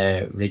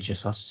their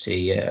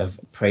religiosity of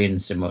praying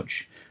so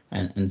much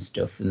and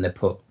stuff, and they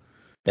put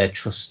their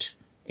trust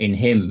in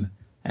him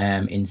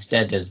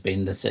instead as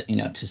being the, you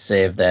know, to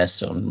save their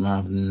son,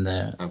 rather than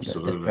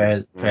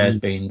the prayers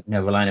being, you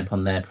know, relying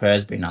upon their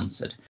prayers being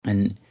answered.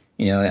 And,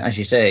 you know, as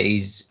you say,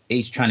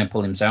 he's trying to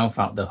pull himself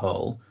out the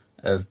hole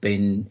of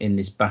being in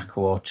this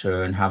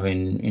backwater and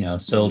having, you know,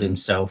 sold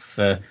himself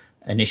for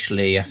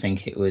initially, I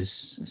think it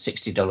was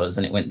 $60,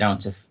 and it went down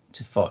to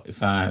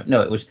 $45.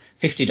 No, it was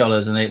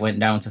 $50, and then it went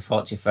down to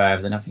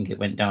 $45. Then I think it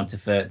went down to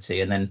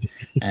 $30, and then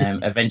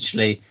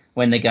eventually,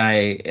 when the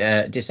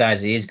guy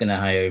decides he is going to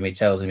hire him, he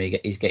tells him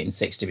he's getting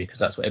 $60 because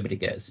that's what everybody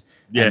gets.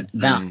 Yeah.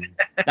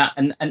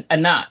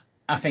 And that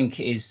I think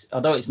is,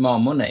 although it's more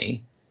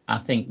money, I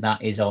think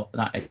that is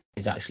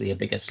actually a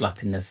bigger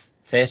slap in the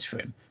face for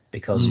him,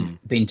 because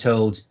being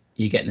told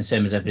you're getting the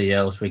same as everybody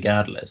else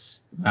regardless,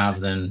 rather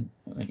than,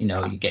 you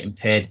know, you're getting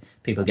paid,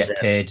 people get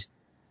paid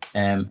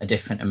a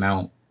different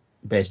amount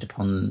based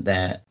upon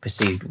their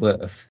perceived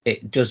worth.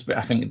 It does, I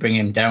think, bring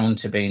him down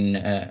to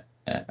being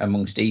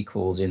amongst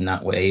equals in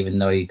that way, even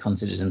though he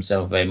considers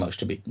himself very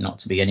much not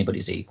to be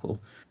anybody's equal.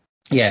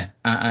 Yeah,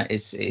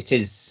 it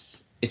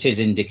is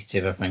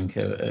indicative, I think,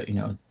 you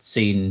know,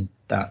 seeing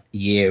that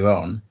year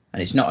on,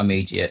 and it's not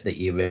immediate that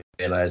you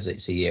realise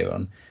it's a year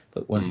on,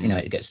 but when you know,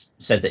 it gets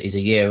said that he's a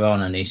year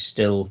on and he's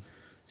still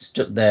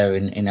stuck there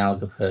in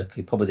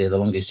Albuquerque, probably the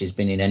longest he's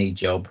been in any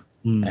job.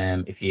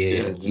 If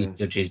you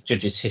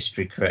judge his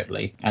history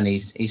correctly, and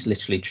he's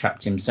literally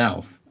trapped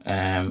himself.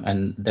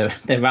 And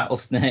the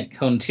rattlesnake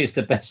hunt is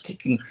the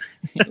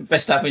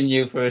best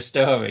avenue for a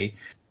story.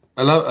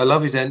 I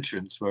love his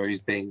entrance where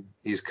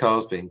his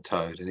car's being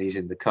towed and he's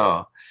in the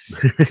car,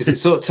 because it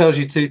sort of tells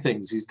you two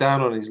things. He's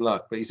down on his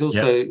luck, but he's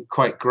also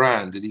quite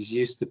grand, and he's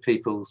used to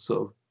people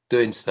sort of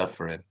doing stuff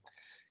for him.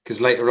 Because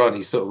later on,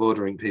 he's sort of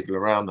ordering people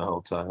around the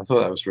whole time. I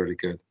thought that was really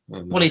good.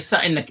 Well, he's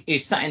sat in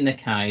the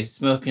car, he's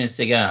smoking a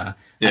cigar,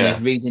 and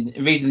he's reading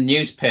the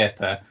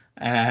newspaper,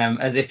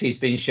 as if he's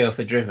been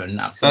chauffeur driven.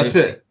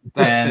 Absolutely.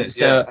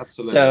 That's it.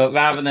 Absolutely. So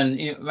rather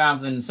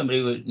than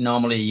somebody who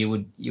normally you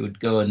would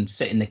go and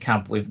sit in the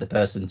cab with the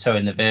person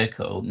towing the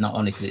vehicle, not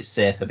only because it's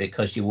safer,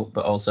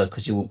 but also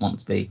because you wouldn't want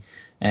to be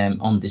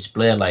on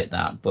display like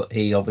that. But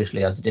he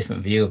obviously has a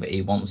different view of it.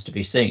 He wants to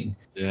be seen.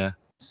 Yeah.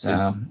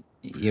 So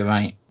you're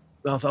right.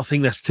 I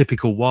think that's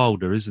typical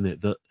Wilder, isn't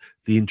it? That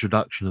the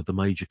introduction of the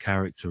major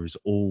character is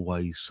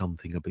always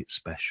something a bit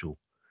special.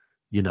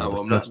 You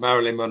know,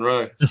 Marilyn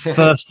Monroe. The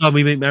first time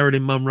we meet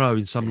Marilyn Monroe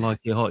in Some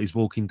Like It Hot, he's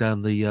walking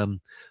down the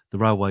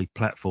railway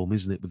platform,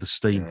 isn't it, with the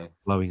steam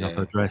blowing up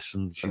her dress,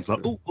 and she's like,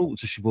 oh,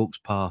 so she walks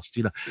past.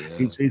 You know,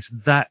 it's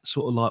that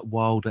sort of like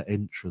Wilder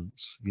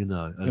entrance. You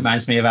know,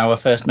 reminds me of how I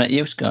first met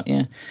you, Scott.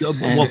 Yeah,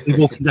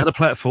 walking down a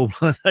platform,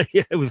 with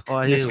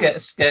high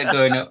heels, skirt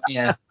going up.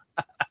 Yeah.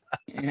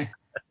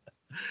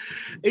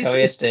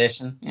 Victoria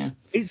Station. Yeah,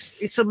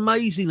 it's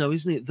amazing though,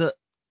 isn't it, that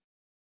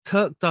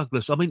Kirk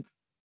Douglas, I mean,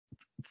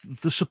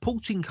 the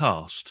supporting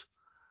cast,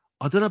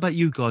 I don't know about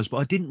you guys, but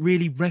I didn't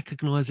really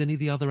recognise any of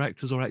the other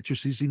actors or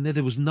actresses in there.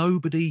 There was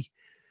nobody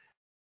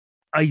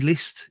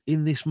A-list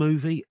in this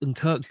movie, and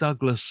Kirk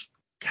Douglas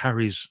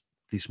carries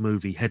this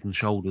movie head and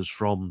shoulders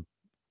from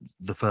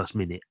the first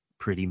minute,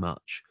 pretty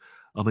much.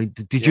 I mean,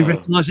 did you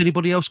recognise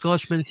anybody else,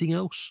 guys, from anything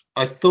else?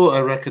 I thought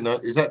I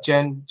recognised. Is that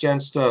Jan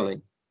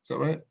Sterling? Is that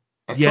right?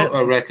 I thought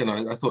I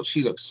recognised. I thought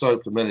she looked so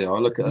familiar. I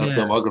look at her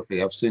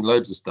filmography. I've seen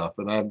loads of stuff,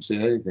 and I haven't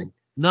seen anything.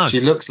 No,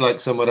 she looks like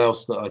someone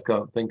else that I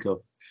can't think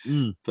of.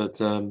 But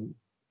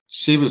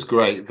she was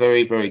great,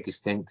 very, very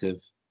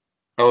distinctive.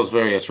 I was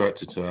very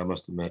attracted to her, I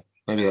must admit.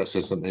 Maybe that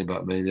says something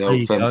about me. The There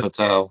old you femme go.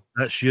 fatale.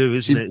 That's you,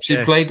 isn't it? She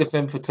Yeah. played the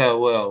femme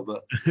fatale well,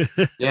 but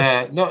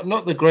yeah,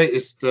 not the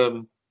greatest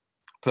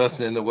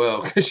person in the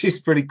world, because she's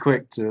pretty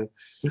quick to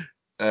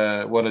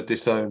want to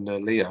disown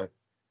Leo.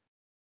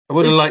 I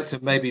would have liked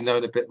to maybe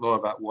known a bit more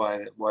about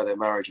why their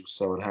marriage was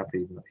so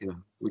unhappy. But,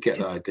 we get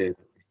the idea.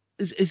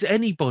 Is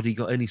anybody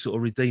got any sort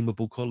of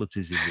redeemable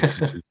qualities in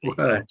this movie?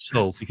 Well, At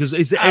all? Because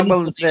is there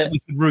anybody that we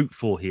could root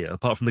for here,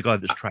 apart from the guy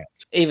that's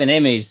trapped? Even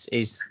him is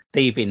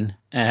thieving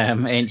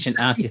ancient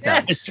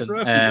artifacts.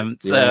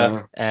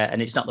 Yeah,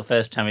 And it's not the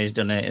first time he's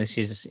done it.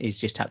 He's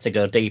just had to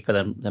go deeper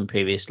than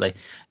previously.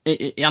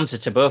 The answer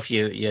to both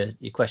your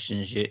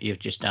questions you've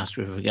just asked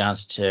with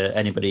regards to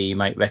anybody you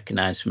might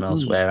recognise from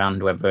elsewhere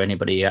and whether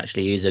anybody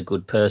actually is a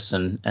good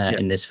person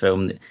in this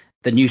film.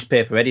 The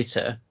newspaper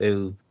editor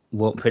who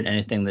won't print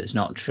anything that's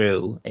not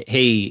true.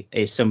 He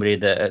is somebody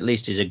that at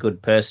least is a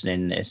good person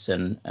in this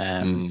and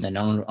an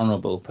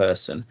honourable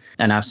person.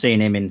 And I've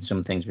seen him in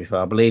some things before.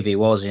 I believe he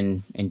was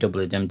in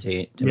Double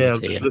Indemnity. Well,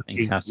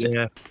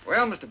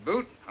 Mr.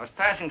 Boot, I was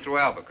passing through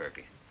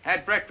Albuquerque.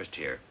 Had breakfast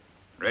here.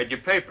 Read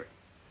your paper.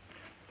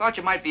 Thought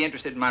you might be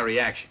interested in my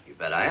reaction. You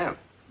bet I am.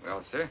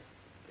 Well, sir,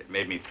 it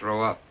made me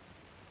throw up.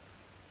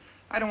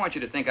 I don't want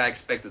you to think I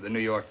expected the New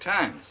York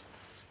Times.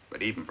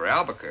 But even for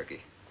Albuquerque,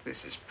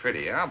 this is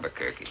pretty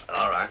Albuquerque.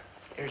 All right.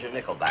 Here's your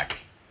nickel back.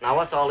 Now,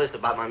 what's all this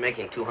about my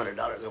making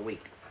 $200 a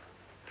week?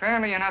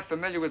 Apparently you're not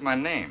familiar with my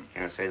name.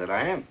 Can't say that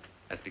I am.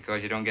 That's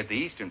because you don't get the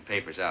Eastern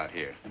papers out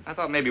here. I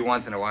thought maybe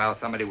once in a while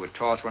somebody would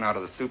toss one out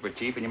of the super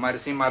chief and you might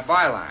have seen my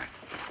byline.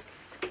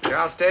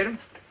 Charles Tatum?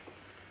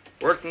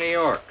 Worked in New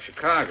York,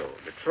 Chicago,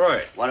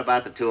 Detroit. What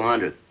about the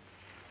 200?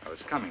 I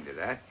was coming to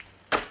that.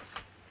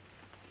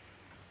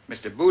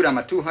 Mr. Boot, I'm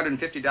a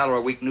 $250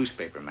 a week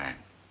newspaper man.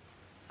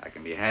 I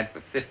can be had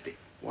for $50.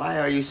 Why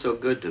are you so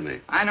good to me?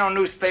 I know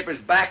newspapers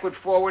backward,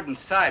 forward, and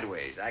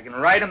sideways. I can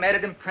write them,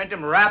 edit them, print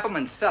them, wrap them,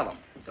 and sell them.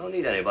 Don't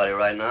need anybody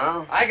right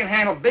now. I can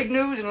handle big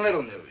news and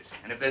little news.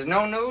 And if there's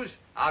no news,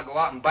 I'll go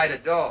out and bite a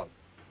dog.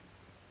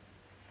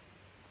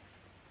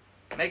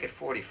 Make it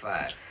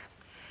 45.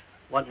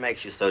 What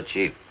makes you so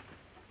cheap?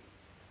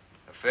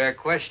 A fair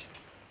question,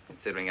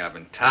 considering I've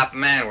been top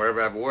man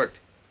wherever I've worked.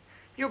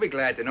 You'll be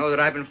glad to know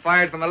that I've been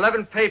fired from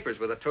 11 papers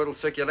with a total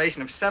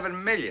circulation of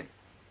 7 million.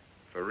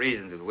 For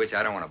reasons with which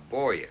I don't want to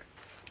bore you.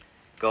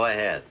 Go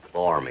ahead,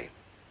 bore me.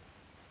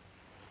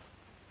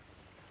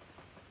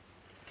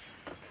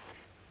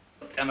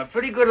 I'm a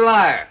pretty good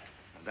liar.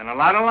 I've done a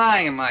lot of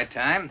lying in my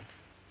time.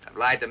 I've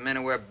lied to men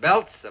who wear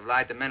belts. I've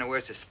lied to men who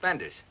wear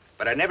suspenders.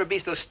 But I'd never be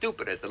so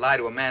stupid as to lie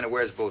to a man who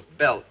wears both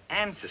belt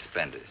and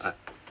suspenders.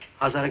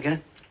 How's that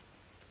again?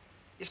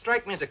 You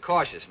strike me as a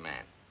cautious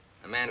man.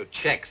 A man who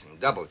checks and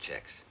double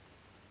checks.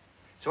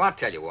 So I'll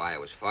tell you why I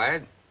was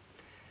fired.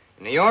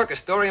 In New York, a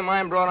story of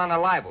mine brought on a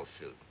libel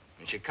suit.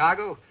 In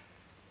Chicago,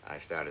 I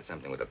started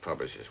something with a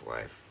publisher's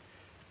wife.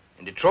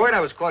 In Detroit,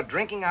 I was caught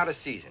drinking out of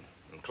season.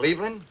 In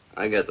Cleveland,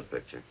 I get the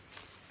picture.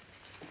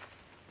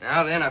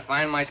 Now then, I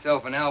find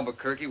myself in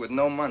Albuquerque with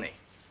no money.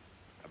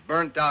 A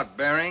burnt-out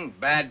bearing,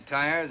 bad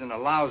tires, and a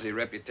lousy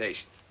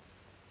reputation.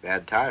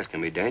 Bad tires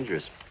can be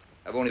dangerous.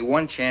 I've only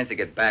one chance to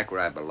get back where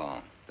I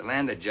belong. To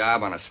land a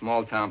job on a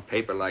small-town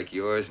paper like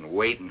yours and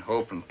wait and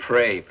hope and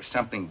pray for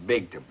something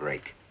big to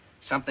break.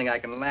 Something I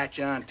can latch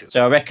on to.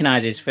 So I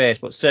recognise his face,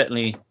 but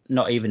certainly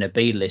not even a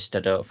B-list, I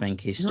don't think.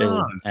 He's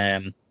still,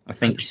 I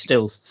think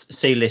still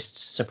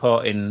C-list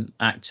supporting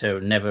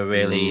actor, never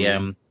really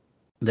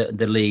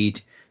the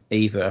lead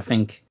either. I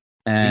think...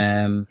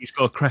 He's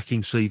got a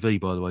cracking CV,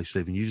 by the way,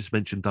 Stephen. You just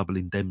mentioned Double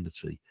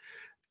Indemnity.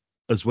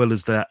 As well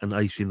as that and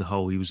Ace in the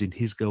Hole, he was in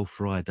His Girl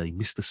Friday,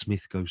 Mr.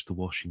 Smith Goes to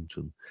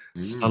Washington,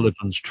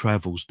 Sullivan's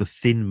Travels, The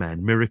Thin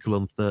Man, Miracle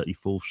on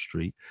 34th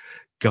Street,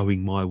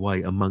 Going My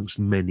Way, amongst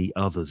many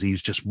others.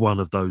 He's just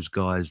one of those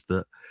guys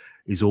that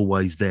is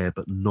always there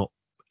but not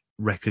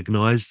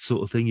recognised,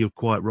 sort of thing. You're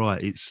quite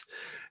right.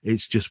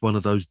 It's just one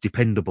of those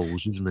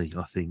dependables, isn't he?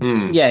 I think.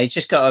 Yeah, he's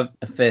just got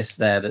a face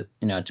there that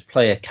to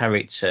play a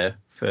character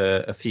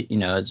for a few,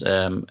 as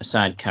a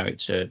side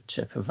character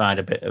to provide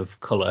a bit of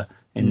colour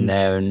in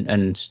there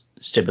and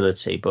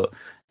stability. But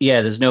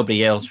yeah, there's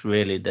nobody else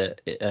really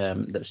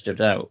that stood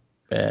out.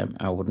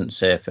 I wouldn't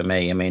say for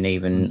me. I mean,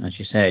 even as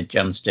you said,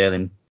 John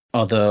Sterling,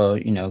 although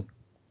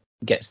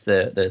gets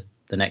the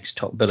next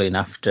top billing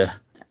after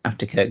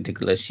Kirk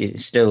Douglas, she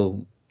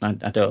still I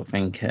don't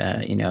think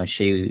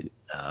she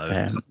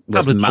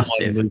was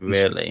massive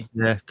really.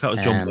 Yeah, a couple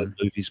of John Wayne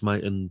movies,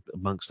 mate, and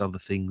amongst other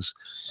things.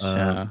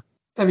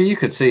 I mean, you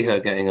could see her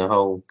getting a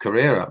whole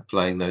career out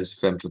playing those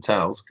femme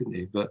fatales, couldn't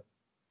you? But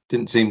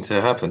didn't seem to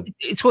happen.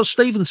 It's what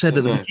Stephen said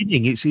at the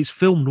beginning. It's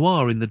film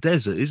noir in the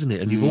desert, isn't it?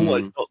 And you've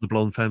always got the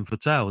blonde femme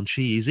fatale, and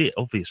she is it.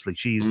 Obviously,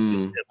 she is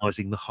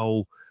legitimizing the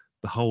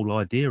whole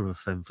idea of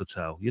femme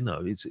fatale.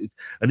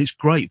 It's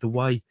great the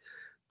way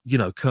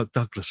Kirk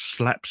Douglas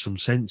slaps some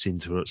sense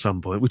into her at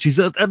some point, which is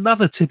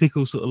another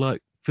typical sort of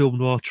like film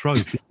noir trope,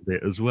 isn't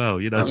it, as well?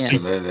 You know,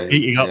 Absolutely.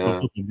 heating up the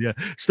woman. Yeah,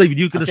 Stephen,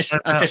 you're going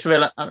to. I just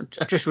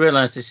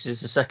realised this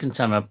is the second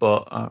time I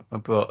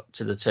brought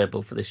to the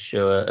table for this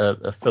show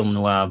a film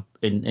noir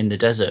in the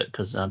desert,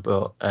 because I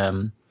brought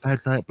Bad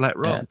Day at Black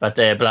Rock. Bad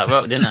Day at Black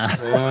Rock, didn't I?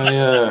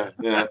 Oh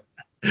yeah.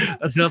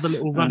 Another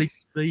little running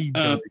theme.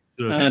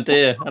 Oh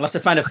dear, I'll have to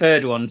find a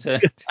third one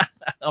to.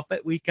 I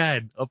bet we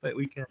can. What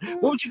were you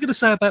going to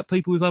say about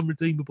people with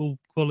unredeemable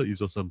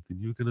qualities or something?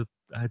 You were going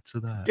to add to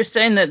that? Just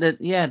saying that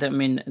I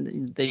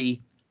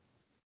mean,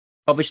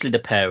 obviously the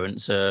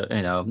parents are,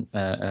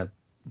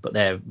 but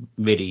they're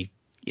really,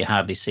 you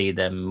hardly see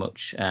them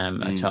much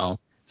at all.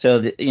 So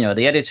the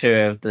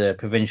editor of the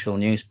provincial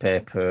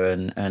newspaper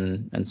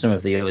and some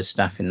of the other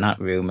staff in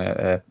that room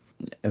are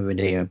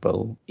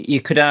redeemable.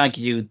 You could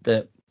argue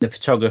that the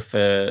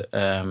photographer,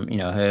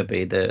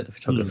 Herbie, the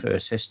photographer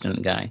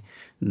assistant guy,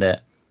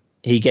 that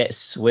he gets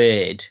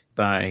swayed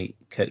by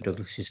Kirk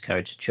Douglas's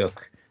character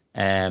Chuck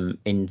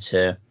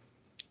into,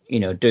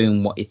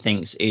 doing what he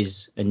thinks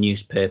is a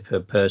newspaper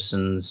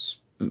person's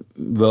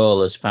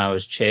role as far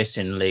as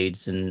chasing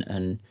leads,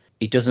 and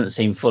he doesn't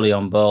seem fully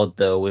on board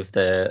though with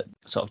the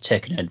sort of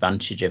taking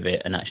advantage of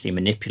it and actually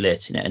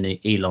manipulating it and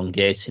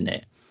elongating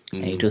it.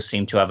 And he does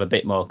seem to have a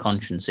bit more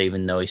conscience,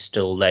 even though he's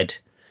still led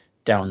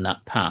down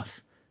that path.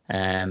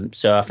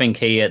 So I think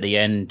he at the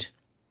end,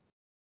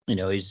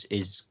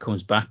 is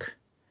comes back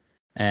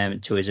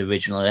to his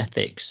original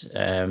ethics,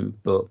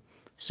 but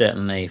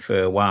certainly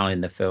for a while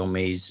in the film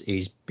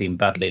he's been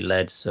badly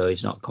led, so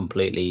he's not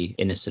completely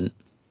innocent.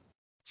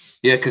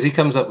 Yeah, because he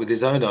comes up with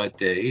his own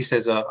idea. He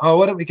says,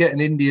 why don't we get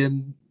an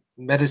Indian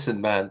medicine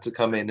man to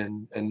come in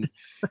and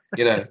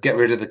get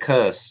rid of the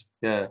curse?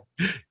 Yeah.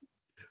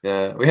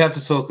 We have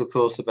to talk, of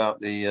course, about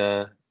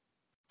the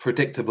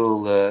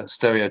predictable,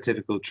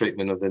 stereotypical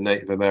treatment of the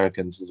Native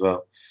Americans as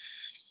well.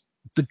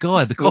 The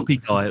copy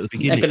guy at the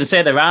beginning. I'm going to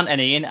say there aren't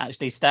any in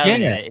actually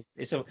starring there.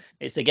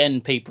 It's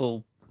again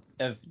people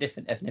of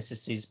different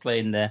ethnicities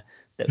playing the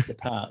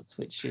parts,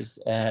 which is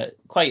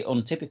quite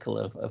untypical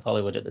of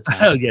Hollywood at the time.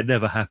 Oh yeah,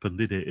 never happened,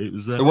 did it? It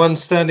was the one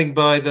standing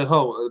by the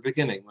hole at the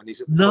beginning when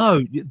he's at the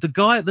top. The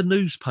guy at the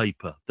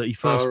newspaper that he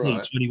first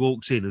meets when he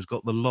walks in has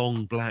got the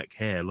long black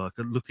hair,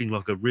 looking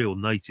like a real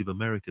Native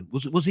American.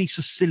 Was he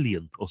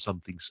Sicilian or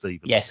something,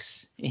 Stephen?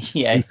 Yes.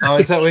 Yeah.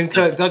 Is that when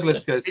Kirk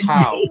Douglas goes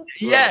how?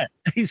 Yeah,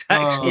 he's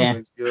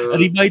actually,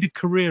 and he made a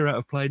career out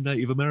of playing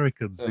Native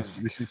Americans.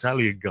 This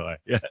Italian guy.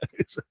 Yeah.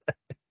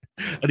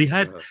 And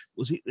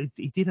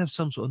he did have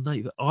some sort of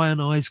native Iron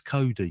Eyes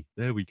Cody.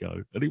 There we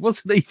go. And he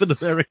wasn't even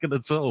American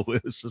at all.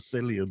 It was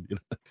Sicilian.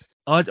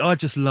 I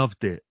just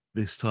loved it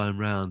this time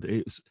round.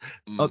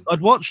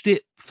 I'd watched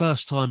it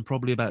first time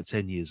probably about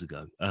 10 years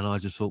ago, and I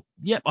just thought,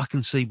 yep, I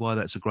can see why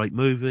that's a great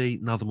movie.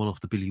 Another one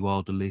off the Billy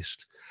Wilder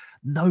list.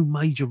 No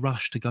major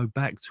rush to go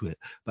back to it.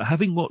 But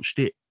having watched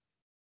it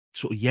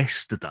sort of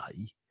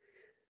yesterday,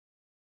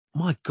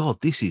 my God,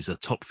 this is a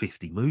top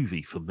 50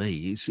 movie for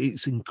me.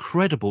 It's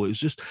incredible. It's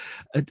just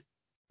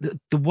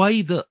the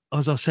way that,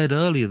 as I said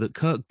earlier, that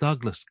Kirk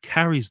Douglas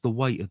carries the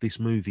weight of this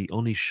movie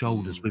on his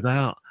shoulders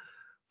without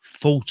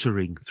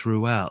faltering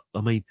throughout.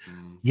 I mean,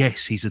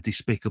 yes, he's a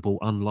despicable,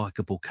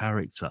 unlikable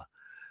character,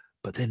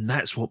 but then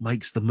that's what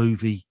makes the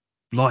movie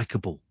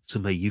likable to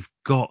me. You've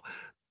got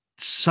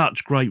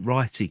such great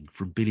writing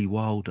from Billy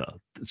Wilder.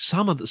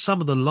 Some of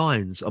the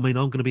lines, I mean,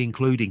 I'm going to be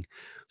including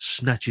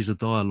snatches of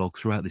dialogue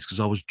throughout this because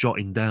I was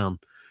jotting down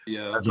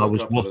as I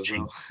was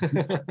watching.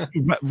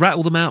 Well.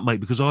 Rattle them out, mate,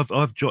 because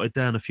I've jotted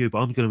down a few, but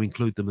I'm going to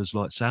include them as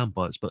like sound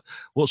bites. But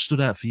what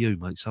stood out for you,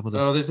 mate? Some of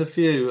them. Oh, there's a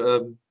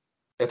few.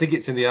 I think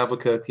it's in the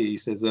Albuquerque. He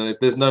says, if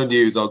there's no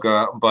news, I'll go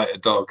out and bite a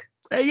dog.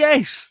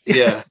 Yes.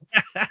 Yeah.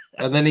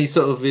 And then he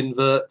sort of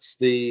inverts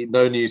the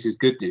no news is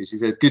good news. He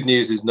says good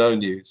news is no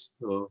news,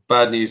 or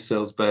bad news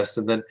sells best.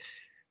 And then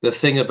the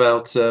thing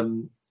about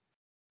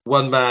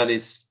one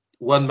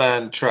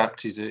man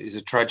trapped is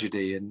a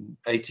tragedy, and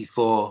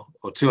 84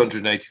 or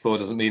 284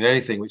 doesn't mean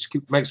anything, which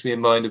makes me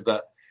in mind of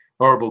that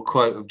horrible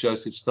quote of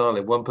Joseph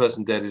Stalin: one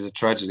person dead is a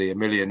tragedy, a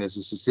million is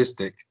a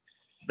statistic.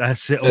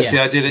 That's it. So it's the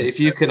idea that if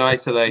you can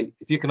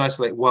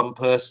isolate one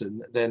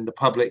person, then the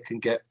public can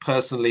get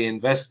personally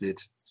invested.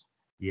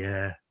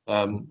 Yeah.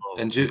 And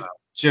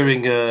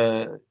during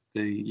the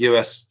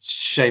US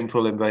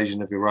shameful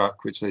invasion of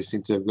Iraq, which they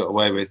seem to have got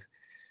away with.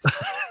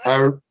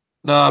 No,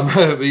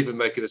 I'm even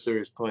making a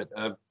serious point.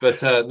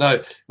 But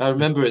I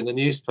remember in the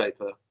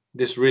newspaper,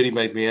 this really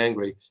made me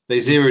angry.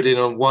 They zeroed in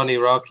on one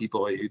Iraqi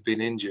boy who'd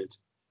been injured.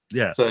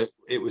 Yeah. So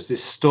it was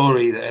this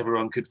story that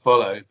everyone could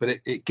follow, but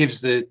it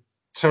gives the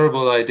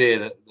terrible idea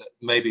that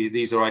maybe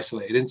these are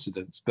isolated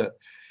incidents. But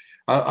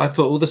I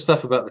thought all the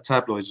stuff about the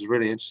tabloids was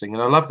really interesting,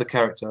 and I love the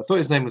character. I thought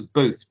his name was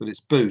Booth, but it's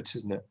Boot,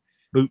 isn't it?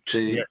 Boot,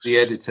 the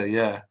editor,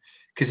 yeah,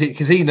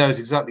 because he knows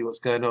exactly what's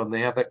going on.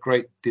 They have that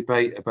great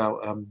debate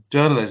about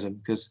journalism,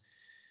 because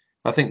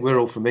I think we're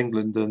all from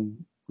England,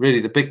 and really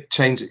the big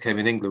change that came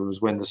in England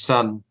was when the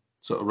Sun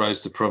sort of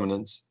rose to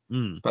prominence.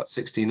 About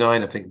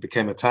 69, I think, it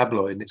became a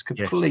tabloid, and it's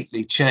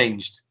completely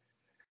changed.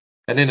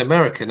 And in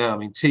America now, I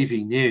mean,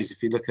 TV news,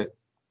 if you look at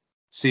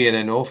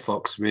CNN or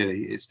Fox,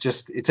 really.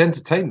 It's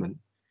entertainment.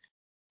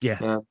 Yeah.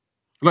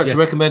 I'd like to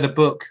recommend a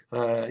book.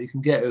 You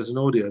can get it as an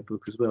audio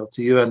book as well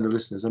to you and the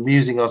listeners.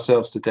 Amusing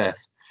Ourselves to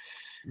Death.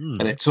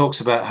 And it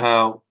talks about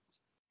how,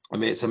 I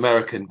mean, it's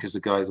American because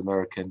the guy's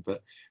American,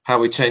 but how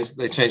they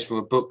changed from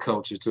a book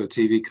culture to a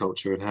TV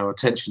culture, and how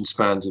attention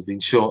spans have been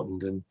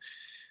shortened. And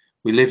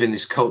we live in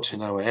this culture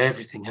now where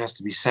everything has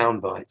to be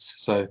sound bites.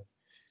 So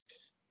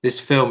this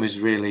film is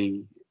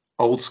really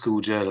old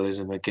school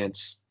journalism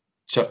against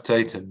Chuck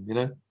Tatum, you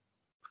know,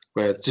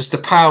 where just the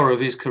power of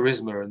his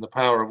charisma and the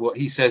power of what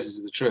he says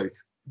is the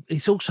truth.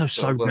 It's also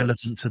so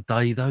relevant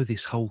today, though,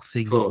 this whole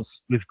thing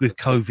with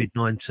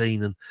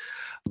COVID-19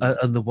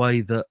 and the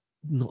way that,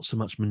 not so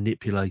much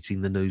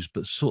manipulating the news,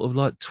 but sort of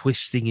like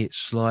twisting it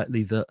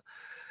slightly, that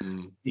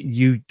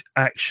you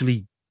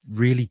actually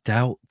really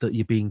doubt that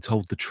you're being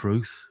told the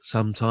truth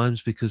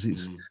sometimes, because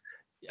it's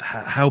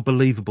how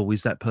believable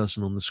is that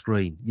person on the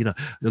screen? You know,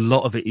 a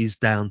lot of it is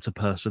down to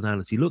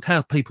personality. Look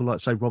how people like,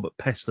 say, Robert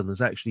Peston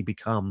has actually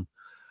become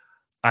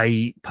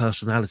a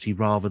personality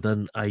rather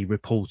than a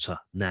reporter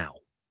now,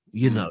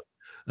 you know,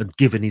 and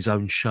given his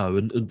own show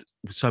and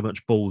so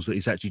much balls that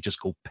he's actually just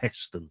called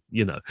Peston.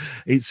 You know,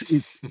 it's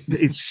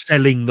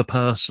selling the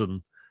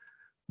person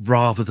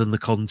rather than the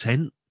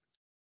content.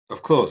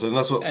 Of course, and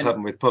that's what's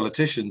happened with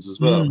politicians as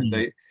well. I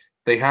mean,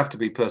 they have to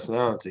be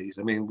personalities.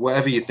 I mean,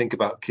 whatever you think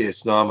about Keir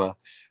Starmer,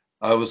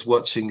 I was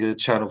watching a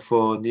Channel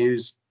 4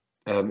 news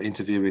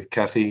interview with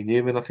Kathy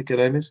Newman, I think her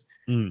name is,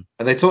 and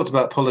they talked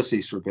about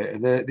policies for a bit.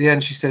 And then at the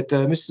end, she said, Sir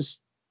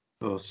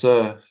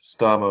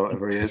Starmer,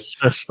 whatever he is.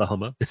 Sir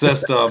Starmer. Sir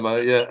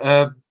Starmer,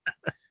 yeah.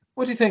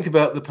 What do you think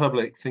about the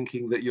public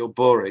thinking that you're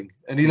boring?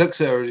 And he looks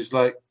at her and he's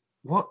like,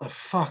 what the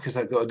fuck has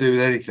that got to do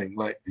with anything?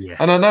 Like,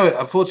 and I know it,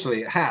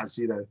 unfortunately, it has,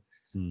 you know.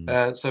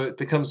 So it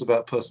becomes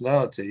about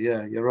personality.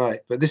 Yeah, you're right.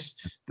 But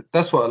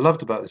that's what I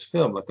loved about this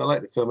film. Like, I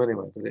like the film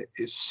anyway, but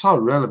it's so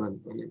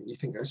relevant. I mean, you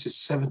think this is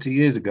 70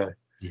 years ago.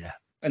 Yeah.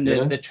 And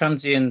the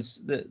transience,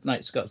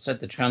 like Scott said,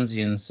 the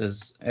transience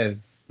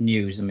of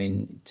news, I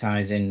mean,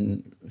 ties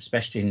in,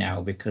 especially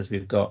now, because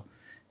we've got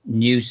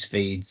news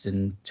feeds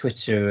and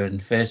Twitter and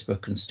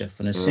Facebook and stuff.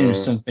 And as soon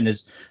as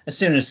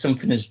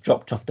something has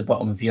dropped off the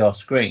bottom of your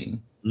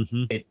screen,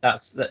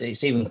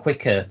 it's even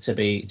quicker to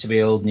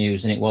be old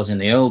news than it was in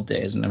the old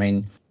days. And I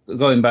mean,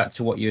 going back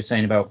to what you were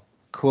saying about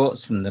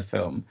quotes from the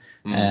film,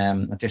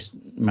 I just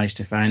managed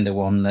to find the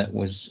one that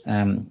was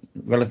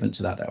relevant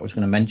to that I was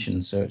going to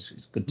mention, so it's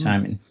good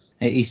timing.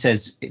 He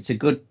says, it's a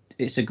good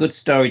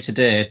story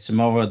today,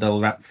 tomorrow they'll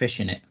wrap fish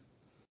in it.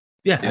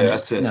 Yeah,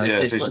 that's it.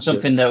 It's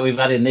something that we've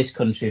had in this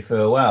country for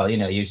a while. You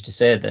know, used to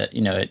say that,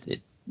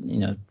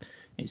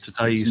 it's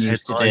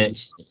news today,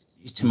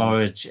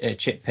 tomorrow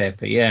chip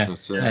paper,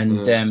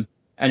 and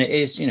it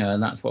is,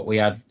 and that's what we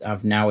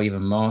have now,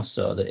 even more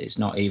so, that it's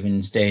not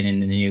even staying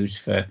in the news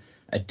for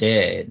a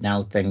day.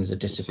 Now things are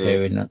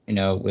disappearing,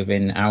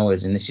 within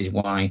hours, and this is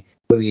why,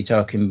 whether you're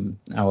talking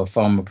our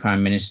former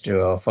prime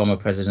minister or former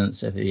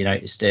presidents of the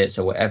United States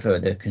or whatever,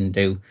 they can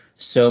do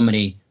so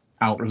many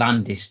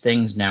outlandish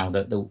things now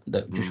that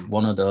just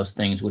one of those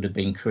things would have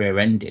been career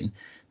ending.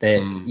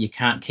 That you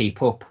can't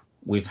keep up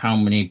with how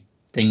many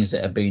things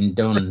that are being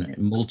done,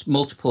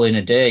 multiple in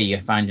a day. You're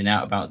finding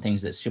out about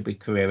things that should be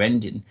career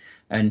ending,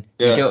 and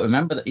you don't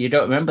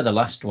remember the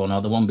last one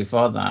or the one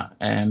before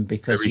that,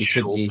 because very you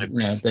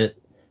took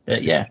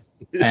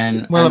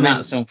and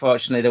that's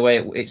unfortunately the way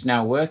it's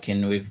now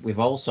working with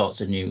all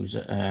sorts of news,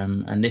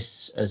 and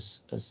this,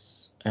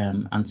 as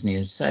Anthony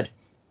has said,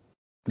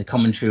 the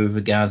commentary with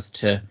regards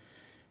to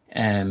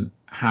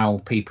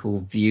how people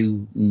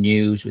view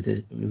news, with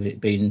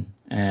it being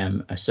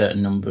a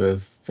certain number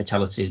of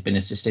fatalities being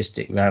a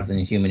statistic rather than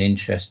a human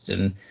interest.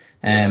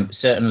 And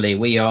certainly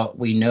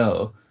we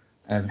know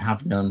and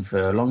have known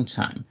for a long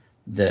time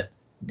that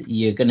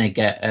you're going to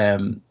get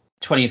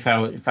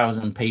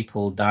 20,000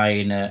 people die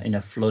in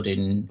a flood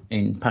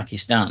in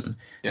Pakistan.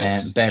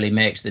 Barely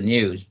makes the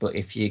news. But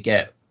if you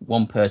get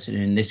one person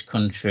in this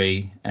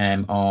country,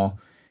 or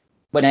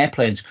when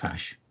airplanes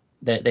crash,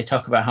 they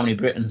talk about how many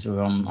Britons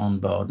were on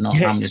board, not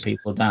how many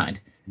people died.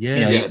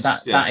 It's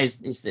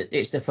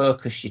the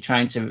focus. You're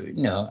trying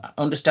to,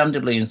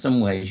 understandably in some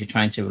ways, you're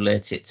trying to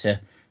relate it to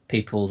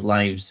people's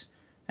lives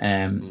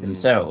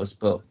themselves,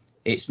 but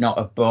it's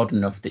not broad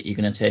enough that you're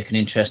going to take an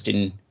interest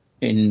in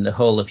the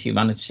whole of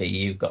humanity.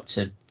 You've got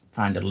to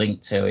find a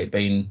link to it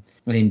being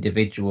an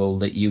individual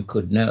that you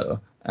could know,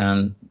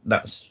 and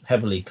that's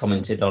heavily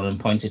commented on and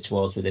pointed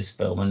towards with this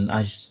film. And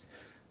as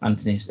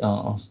Anthony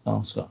or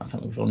Scott, I can't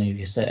remember which one of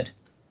you said,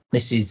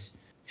 this is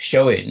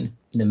showing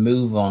the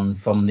move on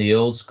from the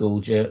old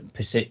school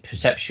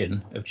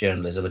perception of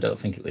journalism. I don't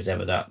think it was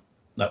ever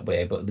that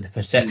way, but the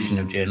perception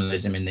of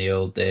journalism in the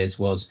old days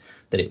was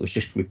that it was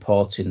just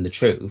reporting the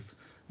truth,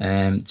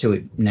 to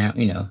it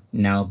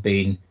now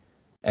being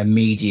a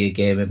media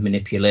game of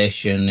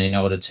manipulation in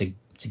order to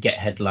get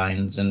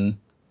headlines and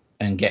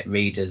get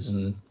readers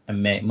and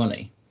make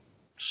money.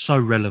 So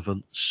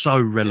relevant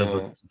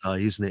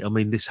today, isn't it? I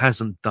mean, this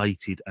hasn't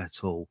dated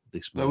at all.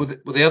 This movie.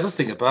 Well, the other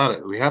thing about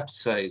it we have to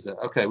say is that,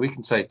 okay, we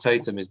can say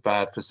Tatum is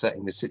bad for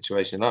setting the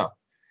situation up,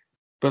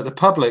 but the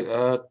public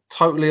are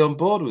totally on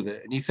board with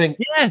it. And you think,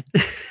 yeah.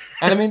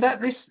 And I mean, that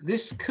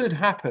this could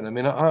happen. I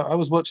mean, I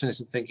was watching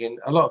this and thinking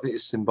a lot of it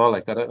is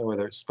symbolic. I don't know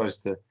whether we're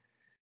supposed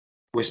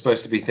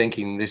to be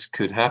thinking this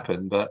could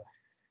happen, but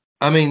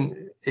I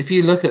mean, if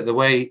you look at the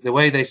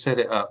way they set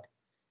it up,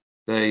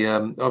 they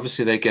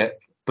obviously they get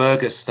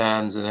burger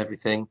stands and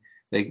everything.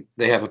 They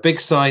have a big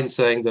sign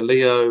saying the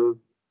Leo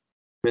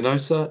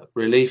Minosa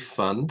Relief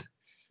Fund,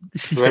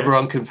 so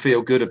everyone can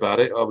feel good about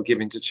it. We're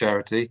giving to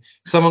charity.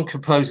 Someone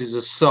composes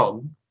a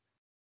song.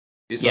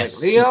 He's like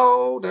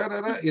Leo, da,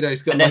 da, da.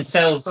 He's got. And then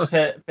sells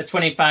for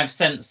 25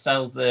 cents.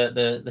 Sells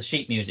the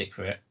sheet music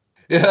for it.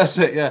 Yeah, that's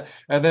it. Yeah,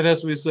 and then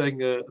as we were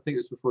saying, I think it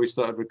was before we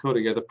started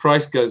recording. Yeah, the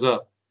price goes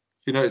up.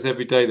 If you notice,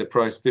 every day the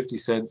price 50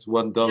 cents,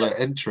 $1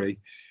 entry.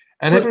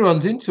 And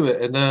everyone's into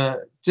it. And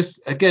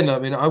just again, I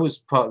mean, I was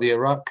part of the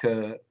Iraq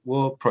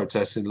war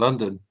protests in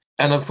London.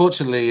 And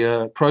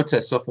unfortunately,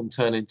 protests often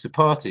turn into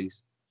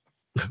parties.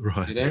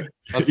 Right.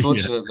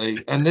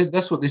 Unfortunately. And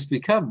that's what this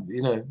become,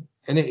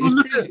 And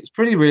it's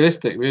pretty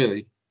realistic,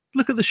 really.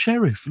 Look at the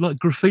sheriff, like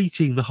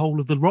graffitiing the whole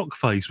of the rock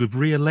face with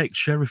re-elect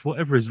sheriff,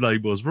 whatever his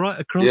name was, right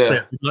across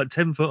there, with like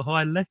 10-foot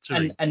high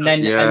lettering.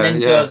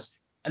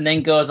 And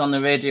then goes on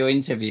the radio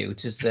interview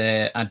to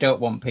say, I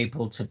don't want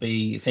people to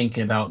be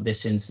thinking about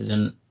this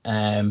incident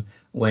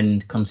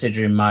when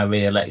considering my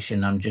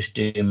re-election. I'm just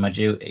doing my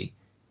duty.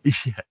 Yeah.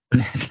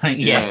 And it's like,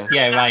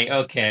 right,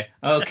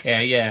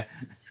 okay, yeah.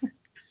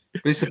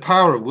 But it's the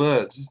power of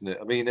words, isn't it?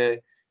 I mean,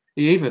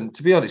 he even,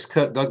 to be honest,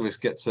 Kirk Douglas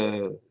gets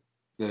the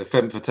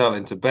femme fatale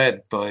into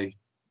bed by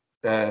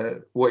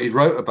what he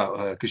wrote about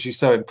her, because she's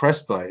so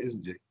impressed by it,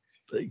 isn't she?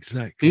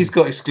 Exactly. He's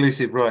got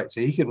exclusive rights,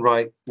 so he can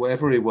write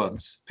whatever he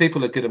wants.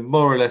 People are going to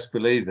more or less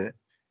believe it.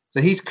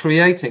 So he's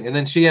creating, and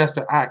then she has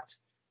to act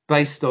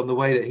based on the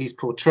way that he's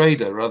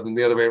portrayed her rather than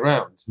the other way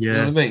around. Yeah. You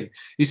know what I mean?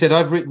 He said,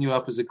 I've written you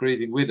up as a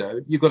grieving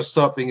widow. You've got to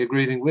start being a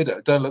grieving widow.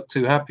 Don't look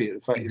too happy at the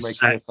fact you're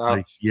making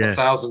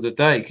 $1,000 a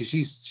day, because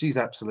she's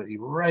absolutely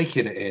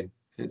raking it in.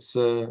 It's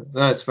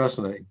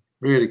fascinating.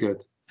 Really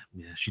good.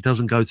 Yeah, she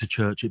doesn't go to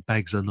church. It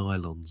bags her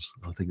nylons.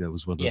 I think that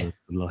was one of the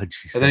lines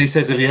she said. And then he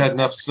says, have you had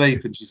enough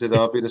sleep? And she said,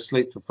 I've been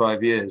asleep for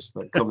 5 years,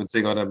 like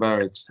commenting on her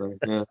marriage. So,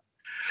 yeah.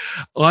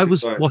 I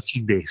was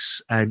watching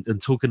this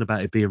and talking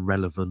about it being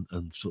relevant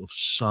and sort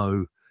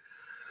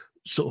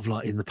of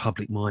like in the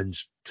public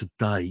minds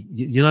today.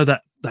 You know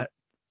that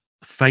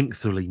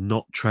thankfully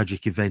not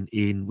tragic event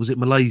in, was it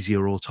Malaysia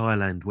or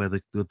Thailand, where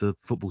the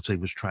football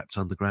team was trapped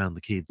underground,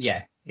 the kids?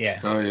 Yeah.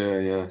 Oh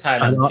yeah.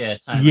 Thailand.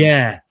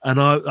 Yeah,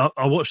 and I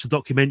watched the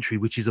documentary,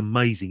 which is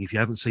amazing. If you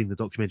haven't seen the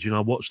documentary, and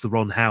I watched the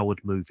Ron Howard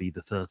movie,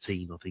 The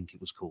 13, I think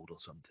it was called, or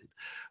something,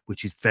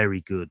 which is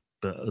very good,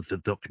 but the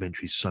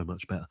documentary is so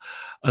much better.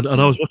 And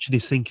I was watching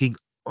this thinking,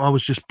 I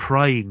was just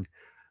praying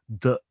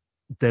that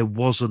there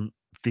wasn't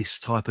this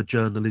type of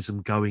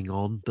journalism going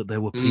on, that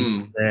there were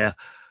people there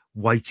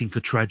waiting for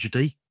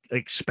tragedy,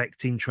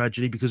 expecting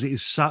tragedy, because it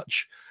is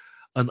such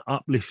an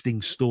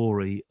uplifting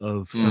story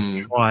of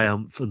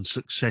triumph and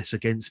success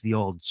against the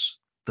odds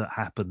that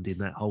happened in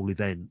that whole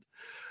event.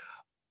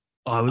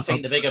 I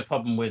think the bigger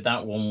problem with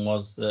that one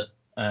was that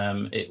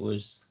it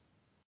was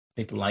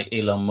people like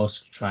Elon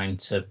Musk trying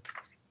to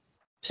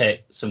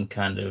take some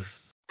kind of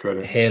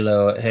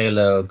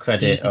halo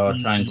credit, or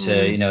trying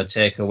to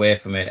take away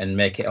from it and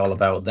make it all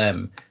about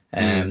them.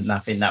 I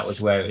think that was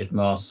where it was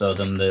more so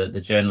than the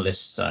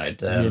journalist side.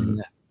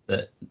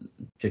 That,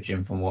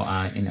 judging from what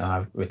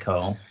I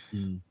recall.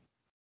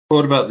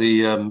 What about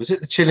was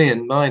it the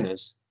Chilean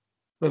miners?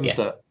 When was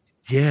that?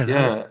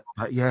 Yeah.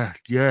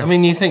 I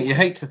mean, you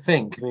hate to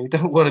think. I mean, you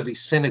don't want to be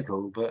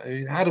cynical, but I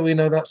mean, how do we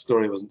know that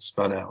story wasn't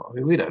spun out? I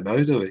mean, we don't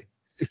know, do we?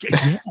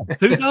 Yeah,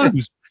 who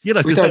knows?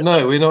 We don't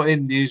know. We're not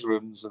in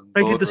newsrooms. And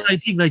they did the same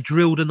thing. They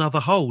drilled another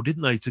hole,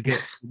 didn't they, to get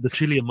the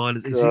Chilean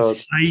miners? It's the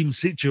same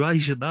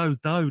situation. No,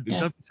 don't.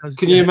 Yeah.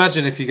 Can you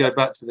imagine if you go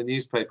back to the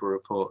newspaper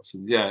reports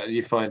and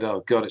you find,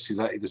 oh God, it's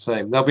exactly the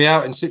same. They'll be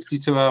out in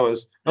 62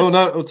 hours. Oh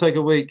no, it'll take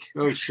a week.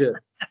 Oh shit.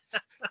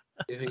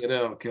 You're thinking,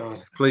 oh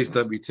God, please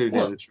don't be too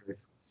near the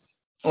truth.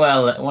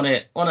 Well, one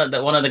of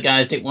the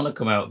guys didn't want to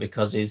come out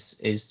because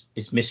his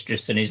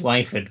mistress and his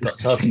wife had got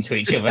talking to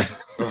each other.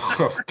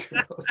 Oh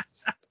God.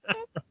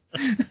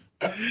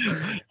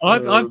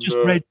 I've just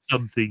read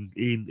something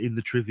in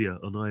the trivia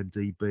on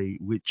IMDb,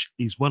 which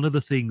is one of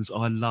the things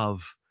I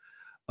love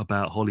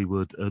about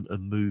Hollywood and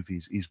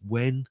movies, is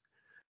when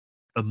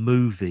a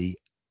movie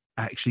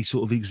actually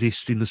sort of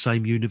exists in the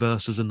same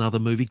universe as another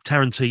movie.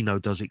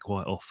 Tarantino does it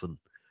quite often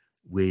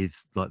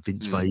with like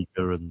Vince Vega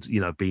and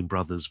being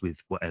brothers with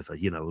whatever,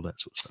 all that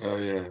sort of stuff. Oh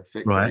yeah,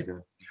 Vic right.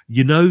 Vega.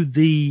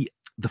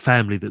 The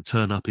family that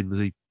turn up in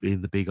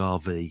the big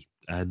RV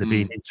and they're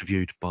being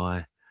interviewed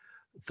by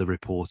the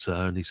reporter,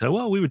 and he said,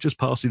 well, we were just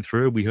passing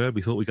through and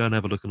we thought we'd go and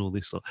have a look and all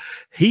this stuff.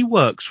 He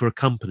works for a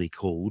company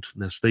called,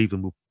 now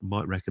Stephen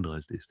might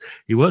recognize this,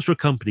 he works for a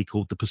company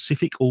called the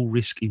Pacific All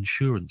Risk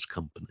Insurance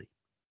Company.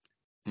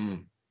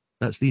 Mm.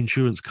 That's the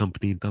insurance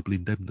company in Double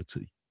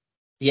Indemnity.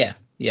 Yeah.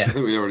 I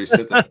think we already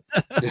said that.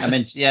 I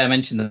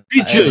mentioned that.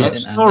 Did you? Earlier,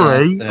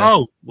 Sorry. Yeah, so,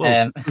 oh,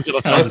 well.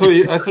 I thought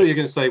you were going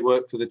to say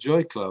work for the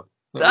Joy Club.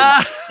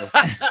 That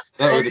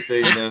would have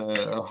been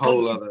a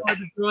whole other.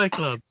 The Joy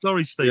Club.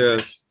 Sorry, Steve.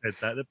 Yes. Said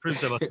that. That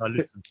proves how much I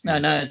listened.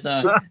 No, it's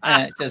not.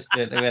 It does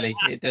good, really.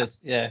 It does.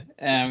 Yeah.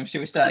 Should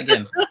we start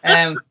again?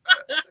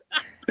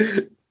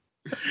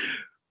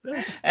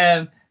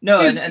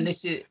 No, and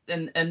this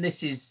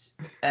is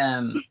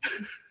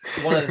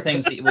one of the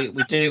things that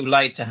we do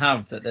like to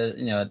have, that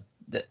the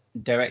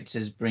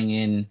directors bring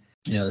in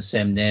the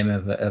same name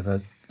of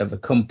a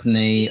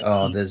company,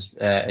 or there's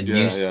a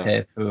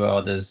newspaper,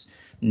 or there's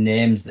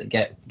names that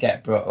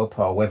get brought up,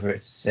 or whether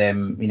it's the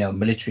same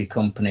military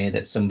company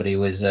that somebody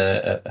was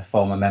a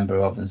former member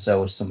of, and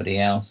so was somebody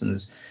else, and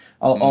there's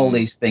all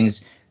these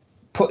things,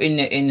 putting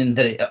it in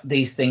that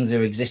these things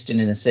are existing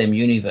in the same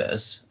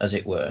universe, as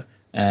it were.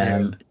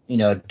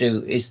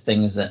 Is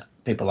things that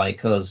people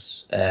like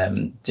us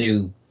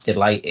do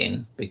delight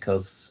in,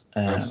 because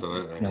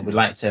absolutely, we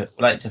like to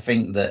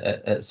think that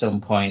at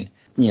some point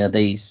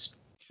these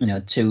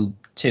two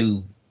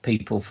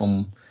people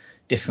from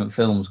different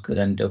films could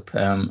end up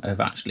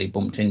have actually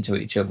bumped into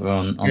each other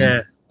on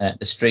the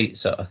street,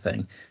 sort of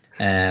thing.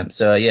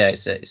 It's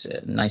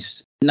a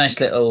nice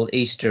little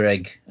Easter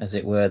egg, as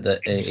it were,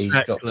 that he's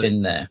dropped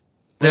in there.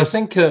 Well, I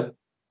think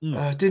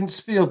didn't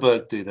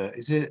Spielberg do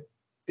that?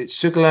 It's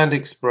Sugarland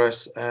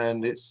Express,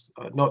 and it's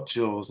not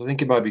Jaws. I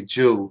think it might be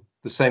Jewel.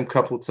 The same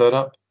couple turn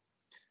up.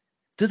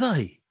 Do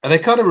they? And they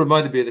kind of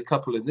reminded me of the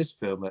couple in this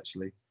film,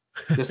 actually.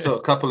 This sort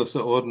of couple of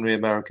sort of ordinary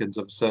Americans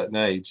of a certain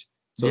age,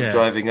 sort of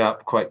driving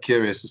up, quite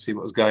curious to see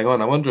what was going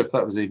on. I wonder if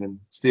that was even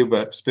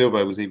Spielberg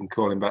was even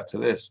calling back to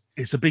this.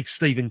 It's a big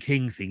Stephen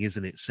King thing,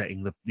 isn't it?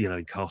 Setting the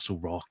in Castle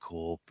Rock,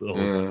 or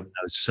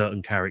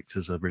certain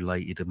characters are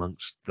related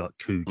amongst, like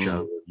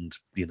Cujo and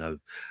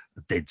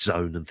the Dead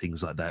Zone and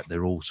things like that.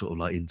 They're all sort of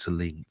like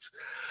interlinked.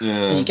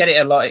 Yeah. You get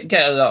a lot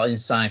in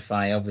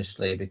sci-fi,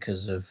 obviously,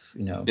 because of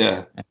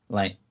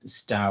like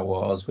Star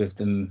Wars, with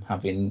them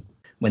having,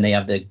 when they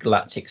have the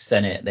Galactic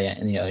Senate,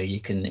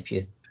 you can, if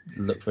you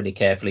look really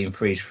carefully in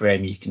freeze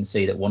frame, you can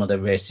see that one of the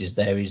races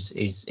there is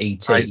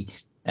E.T.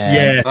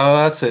 Oh,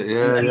 that's it.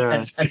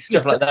 And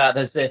stuff like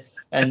that.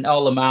 And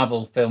all the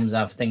Marvel films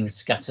have things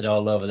scattered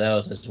all over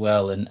those as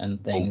well,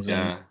 and things. Oh,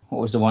 yeah. And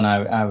what was the one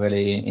I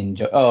really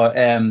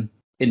enjoyed?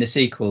 In the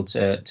sequel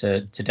to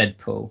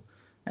Deadpool,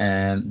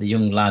 the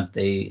young lad,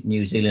 the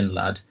New Zealand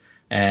lad,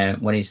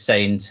 when he's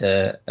saying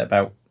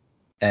about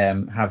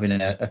having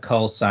a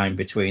call sign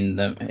between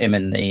him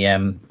and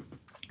the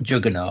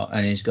Juggernaut,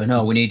 and he's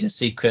going, we need a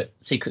secret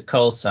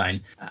call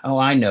sign. Oh,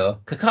 I know,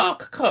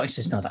 caw. He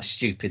says, no, that's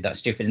stupid,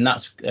 and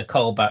that's a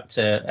callback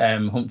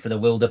to Hunt for the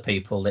Wilder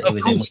People that he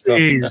was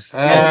in.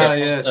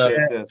 Yes.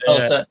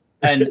 Also,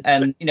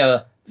 and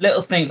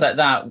little things like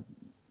that,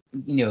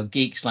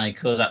 geeks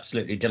like us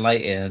absolutely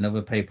delight in, and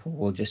other people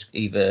will just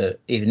either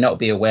not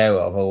be aware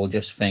of, or will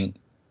just think,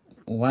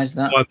 why is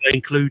that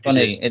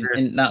funny?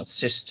 And that's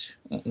just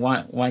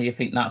why you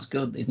think that's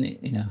good, isn't it?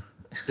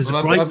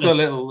 Well, I've got a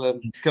little.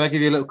 Can I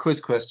give you a little quiz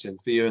question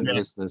for you and the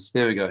listeners?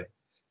 Here we go.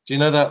 Do you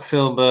know that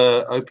film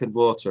Open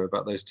Water,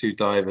 about those two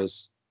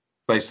divers,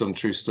 based on a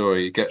true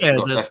story? Got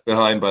left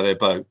behind by their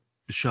boat.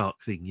 The shark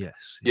thing, yes.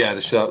 Yeah, the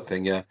shark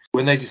thing. Yeah.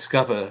 When they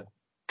discover,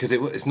 because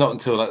it's not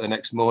until like the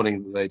next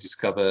morning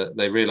that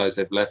they realise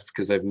they've left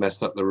because they've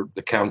messed up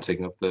the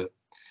counting of the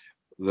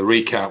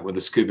recount when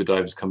the scuba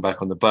divers come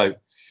back on the boat.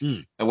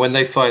 And when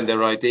they find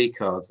their ID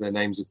cards, their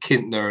names are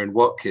Kintner and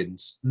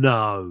Watkins.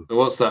 No. So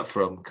what's that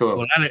from? Come on.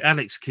 Well,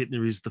 Alex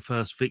Kintner is the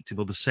first victim,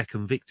 or the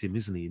second victim,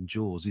 isn't he, in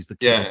Jaws? He's the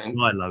kid of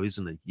Milo,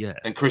 isn't he? Yeah.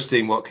 And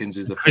Christine Watkins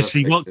is the first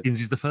victim. Christine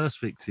Watkins is the first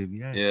victim,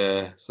 yeah.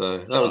 Yeah, so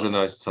that was a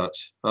nice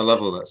touch. I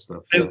love all that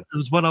stuff. It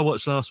was one I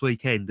watched last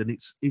weekend, and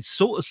it's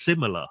sort of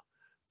similar,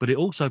 but it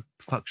also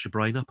fucks your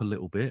brain up a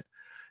little bit.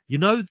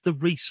 The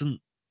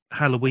recent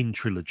Halloween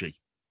trilogy,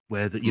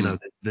 where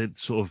they're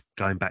sort of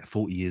going back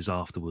 40 years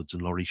afterwards,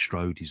 and Laurie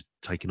Strode is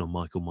taking on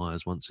Michael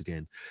Myers once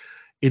again.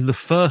 In the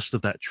first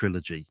of that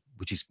trilogy,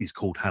 which is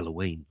called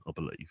Halloween, I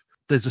believe,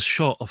 there's a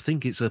shot, I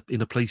think it's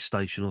in a police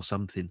station or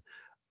something,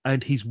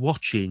 and he's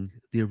watching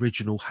the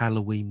original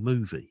Halloween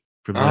movie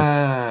from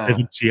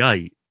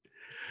 1978,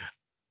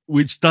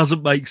 which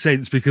doesn't make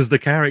sense because the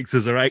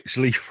characters are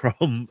actually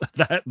from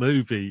that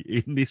movie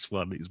in this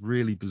one. It's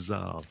really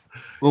bizarre.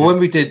 Well, when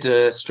we did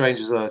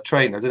Strangers on a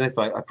Train, I don't know if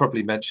I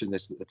probably mentioned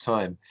this at the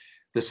time,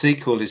 the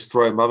sequel is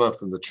Throw Mama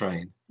from the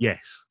Train. Yes.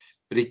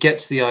 But he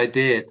gets the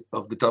idea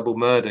of the double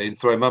murder in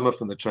Throw Mama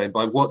from the Train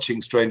by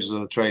watching Strangers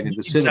on a Train in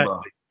the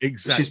cinema.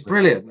 Exactly. Which is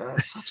brilliant.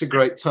 That's such a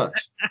great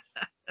touch.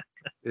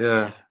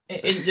 Yeah.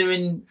 Is there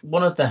in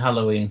one of the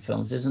Halloween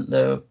films, isn't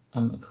there,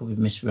 I could be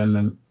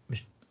misremembering,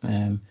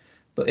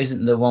 but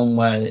isn't the one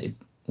where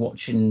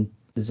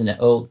there's an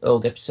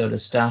old episode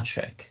of Star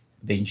Trek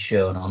being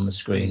shown on the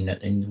screen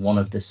in one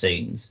of the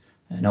scenes,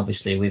 and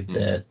obviously with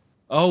the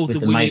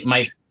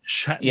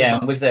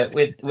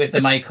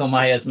Michael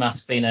Myers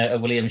mask being a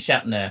William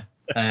Shatner,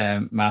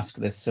 mask.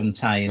 There's some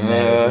tie in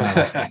there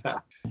as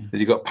well. And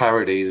you've got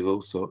parodies of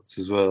all sorts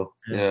as well.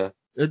 Yeah.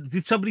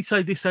 Did somebody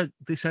say this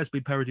has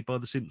been parodied by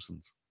The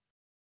Simpsons?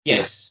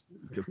 Yes.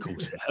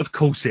 Of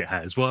course it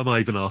has. Why am I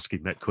even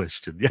asking that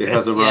question? It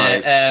has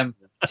arrived.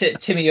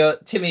 Timmy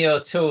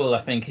O'Toole,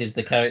 I think, is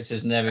the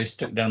character's name who's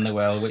stuck down the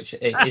well, which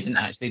it isn't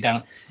actually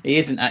down. He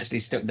isn't actually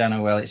stuck down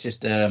a well. It's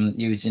just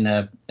using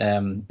a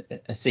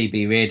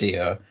CB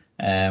radio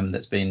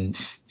that's been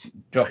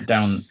dropped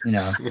down.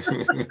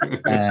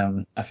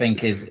 I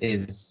think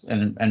is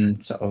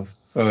and sort of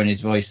throwing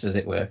his voice, as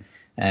it were.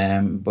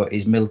 But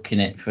he's milking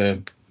it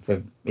for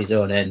his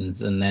own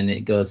ends, and then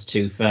it goes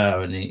too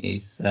far, and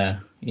he's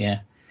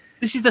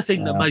This is the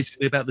thing that amazes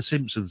me about The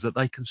Simpsons, that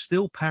they can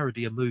still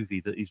parody a movie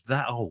that is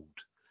that old,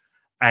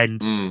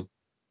 and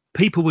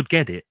people would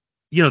get it.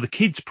 The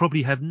kids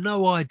probably have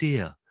no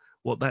idea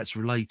what that's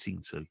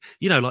relating to.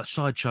 Like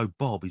Sideshow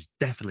Bob is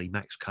definitely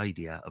Max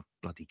Cady out of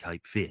bloody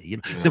Cape Fear.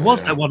 There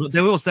was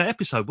that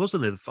episode,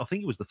 wasn't there? I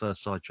think it was the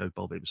first Sideshow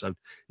Bob episode.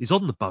 He's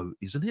on the boat,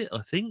 isn't it?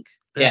 I think.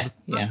 Yeah.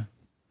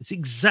 It's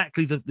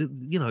exactly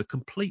the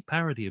complete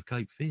parody of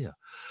Cape Fear.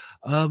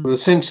 Well, The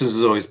Simpsons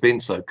has always been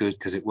so good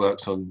because it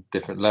works on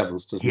different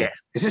levels, doesn't it?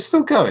 Is it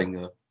still going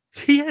though?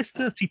 Yes,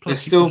 30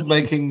 plus. They're still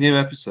making new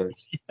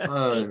episodes.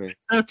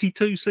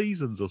 32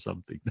 seasons or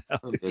something now.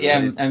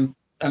 Yeah,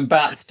 and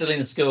Bart's still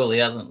in school. He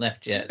hasn't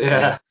left yet.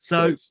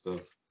 So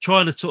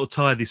trying to sort of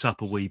tie this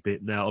up a wee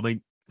bit now. I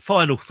mean,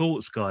 final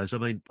thoughts, guys. I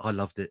mean, I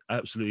loved it.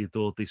 Absolutely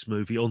adored this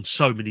movie on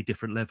so many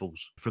different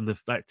levels. From the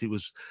fact it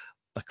was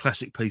a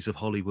classic piece of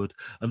Hollywood,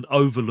 an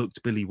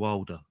overlooked Billy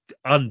Wilder,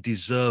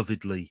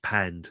 undeservedly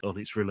panned on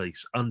its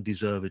release,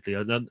 undeservedly.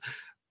 And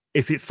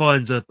if it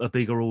finds a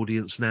bigger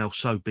audience now,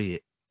 so be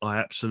it. I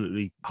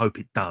absolutely hope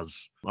it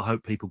does. I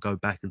hope people go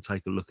back and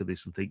take a look at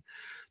this and think,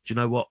 do you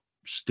know what?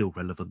 Still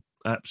relevant,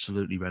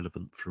 absolutely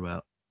relevant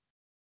throughout.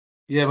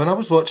 Yeah, when I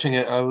was watching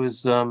it, I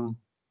was,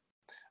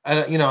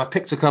 I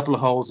picked a couple of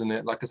holes in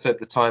it. Like I said,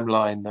 the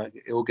timeline,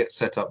 it all gets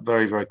set up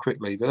very, very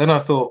quickly. But then I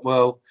thought,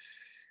 well,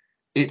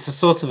 it's a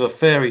sort of a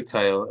fairy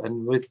tale,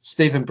 and with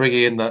Stephen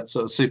bringing in that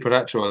sort of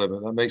supernatural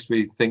element, that makes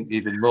me think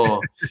even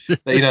more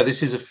that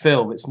this is a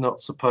film. It's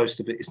not supposed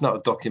to be. It's not a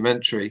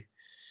documentary,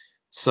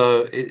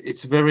 so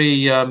it's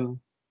very.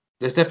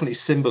 There's definitely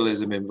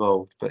symbolism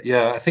involved, but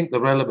I think the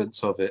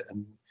relevance of it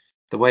and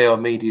the way our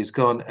media's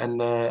gone, and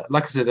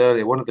like I said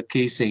earlier, one of the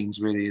key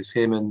scenes really is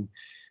him and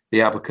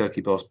the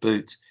Albuquerque boss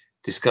Boot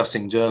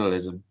discussing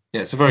journalism.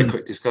 Yeah, it's a very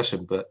quick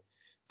discussion, but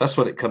that's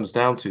what it comes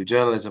down to.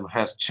 Journalism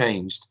has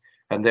changed.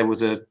 And there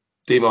was a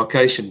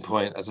demarcation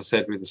point, as I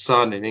said, with the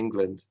Sun in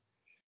England.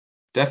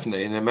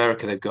 Definitely in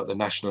America, they've got the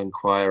National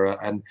Enquirer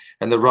and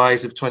the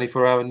rise of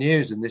 24-hour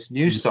news and this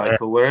news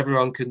cycle where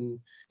everyone can,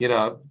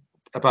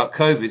 about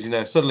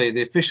COVID, suddenly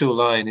the official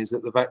line is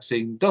that the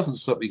vaccine doesn't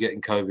stop you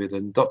getting COVID,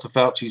 and Dr.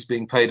 Fauci's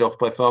being paid off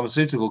by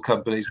pharmaceutical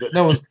companies, but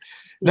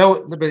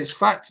but it's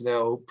fact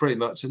now pretty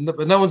much.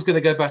 But no one's going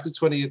to go back to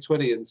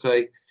 2020 and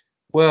say,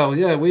 well,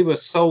 yeah, we were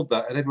sold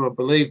that and everyone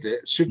believed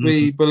it. Should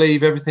we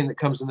believe everything that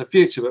comes in the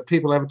future? But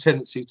people have a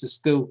tendency to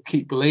still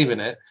keep believing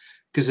it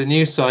because the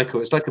news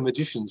cycle, it's like a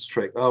magician's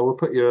trick. Oh, we'll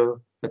put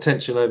your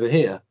attention over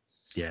here.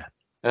 Yeah.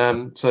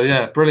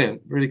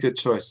 Brilliant. Really good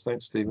choice.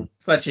 Thanks, Stephen.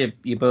 Glad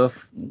you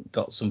both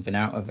got something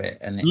out of it.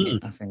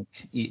 And I think,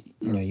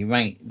 you're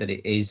right that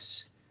it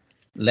is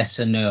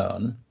lesser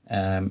known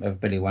of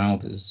Billy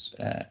Wilder's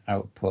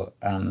output,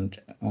 and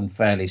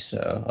unfairly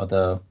so,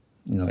 although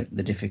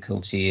the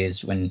difficulty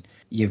is when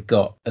you've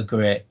got a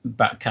great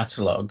back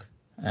catalogue,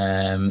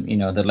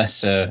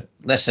 the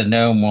lesser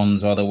known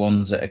ones, or the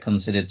ones that are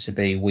considered to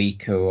be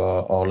weaker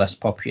or less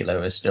popular,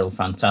 are still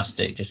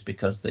fantastic just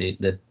because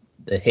the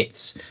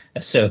hits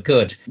are so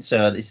good.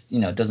 So this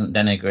doesn't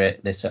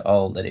denigrate this at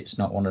all, that it's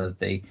not one of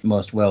the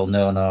most well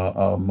known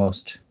or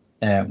most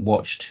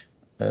watched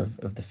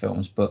of the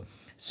films, but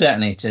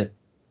certainly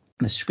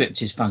the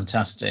script is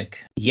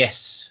fantastic.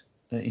 Yes,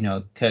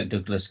 Kirk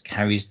Douglas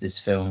carries this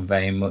film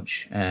very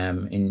much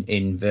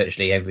in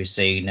virtually every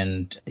scene,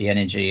 and the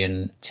energy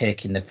and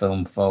taking the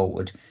film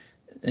forward,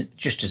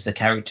 just as the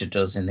character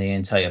does in the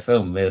entire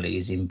film, really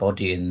is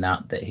embodying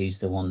that he's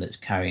the one that's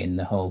carrying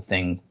the whole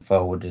thing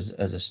forward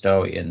as a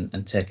story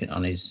and taking it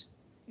on his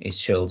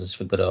shoulders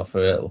for good or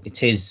for ill.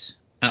 It is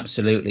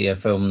absolutely a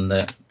film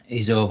that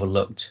is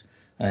overlooked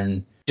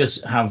and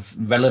does have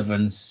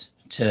relevance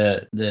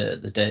to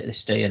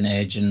this day and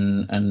age,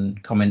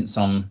 and comments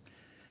on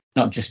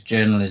not just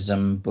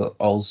journalism, but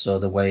also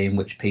the way in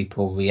which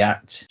people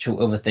react to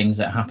other things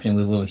that are happening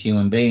with other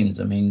human beings.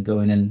 I mean,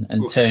 going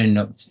and turning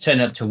up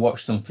to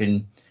watch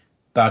something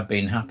bad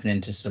happening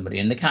to somebody,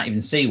 and they can't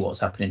even see what's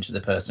happening to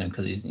the person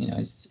because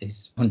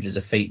he's hundreds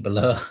of feet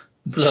below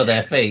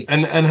their feet.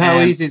 And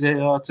how easy they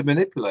are to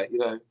manipulate.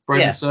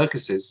 Bremen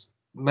circuses.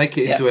 Make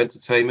it into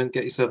entertainment.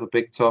 Get yourself a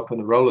big top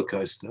and a roller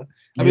coaster.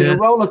 I mean, a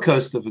roller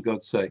coaster, for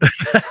God's sake.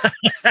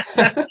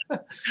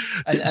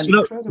 It's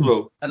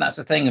incredible. And that's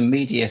the thing. A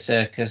media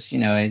circus,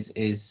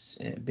 is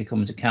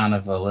becomes a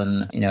carnival,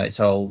 and it's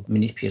all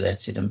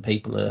manipulated, and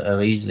people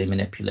are easily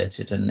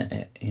manipulated,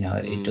 and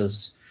it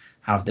does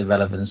have the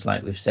relevance,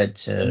 like we've said,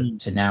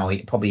 to now,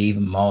 probably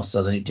even more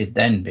so than it did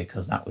then,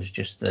 because that was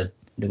just there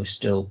was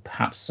still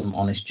perhaps some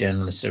honest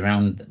journalists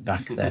around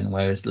back then,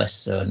 whereas less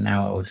so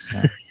now, I would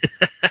say.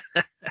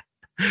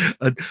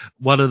 And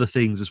one of the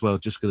things as well,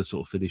 just going to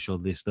sort of finish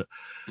on this, that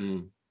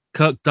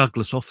Kirk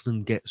Douglas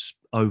often gets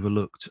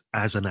overlooked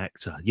as an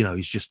actor. You know,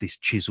 he's just this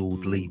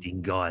chiseled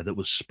leading guy that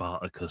was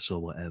Spartacus or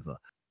whatever.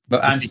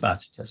 But I'm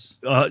Spartacus.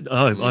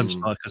 I'm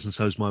Spartacus, and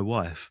so's my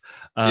wife.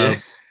 Oh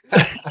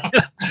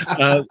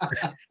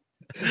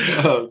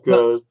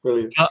God,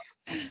 brilliant. But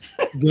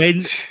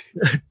when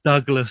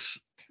Douglas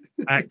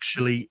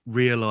actually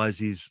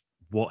realizes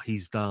what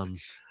he's done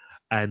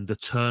and the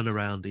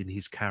turnaround in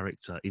his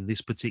character in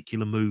this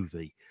particular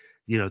movie,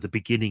 you know, the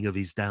beginning of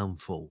his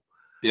downfall,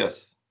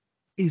 yes,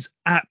 is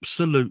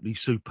absolutely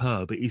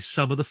superb. It is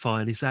some of the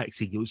finest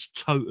acting. It was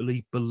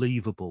totally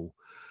believable,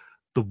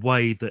 the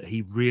way that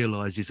he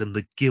realizes, and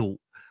the guilt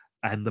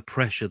and the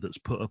pressure that's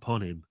put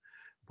upon him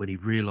when he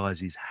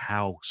realizes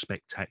how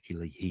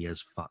spectacularly he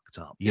has fucked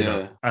up, you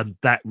know, and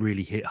that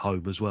really hit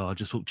home as well. I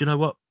just thought, do you know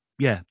what?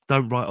 Yeah,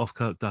 don't write off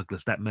Kirk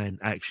Douglas. That man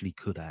actually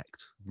could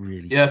act,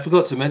 really. Yeah, I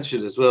forgot to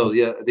mention as well,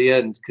 at the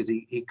end, because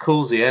he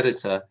calls the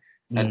editor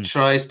and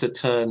tries to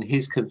turn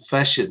his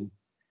confession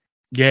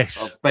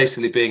of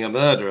basically being a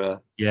murderer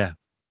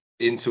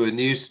into a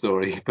news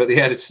story, but the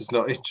editor's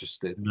not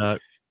interested. No.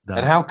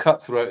 And how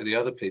cutthroat are the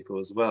other people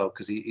as well,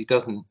 because he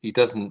doesn't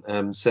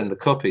send the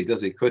copy,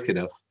 does he, quick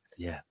enough?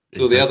 Yeah.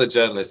 So the other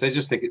journalists, they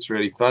just think it's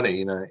really funny,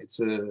 you know.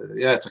 It's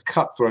a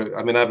cutthroat.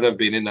 I mean, I've never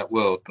been in that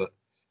world, but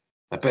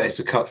I bet it's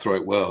a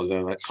cutthroat world, you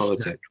know, like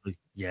politics. Exactly.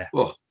 Yeah.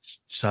 Oh.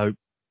 So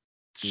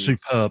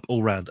superb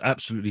all round.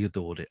 Absolutely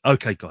adored it.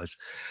 Okay, guys,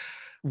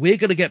 we're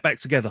going to get back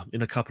together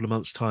in a couple of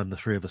months' time, the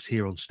three of us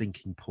here on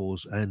Stinking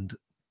Paws, and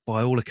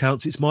by all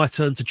accounts, it's my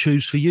turn to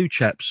choose for you,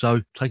 chaps.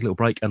 So take a little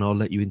break, and I'll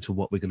let you into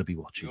what we're going to be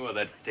watching. You're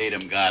that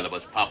Tatum guy that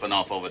was popping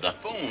off over the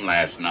phone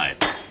last night.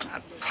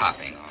 Not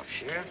popping off,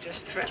 Sheriff,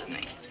 just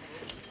threatening.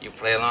 You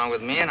play along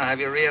with me, and I'll have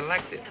you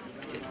reelected.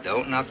 You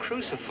don't, and I'll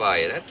crucify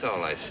you. That's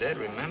all I said,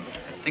 remember?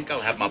 I think I'll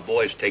have my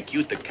boys take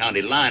you to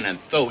county line and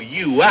throw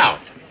you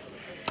out.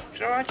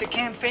 Throw out your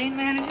campaign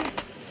manager?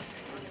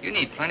 You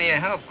need plenty of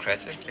help,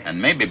 Kretzer.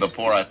 And maybe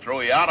before I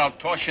throw you out, I'll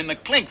toss you in the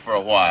clink for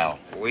a while.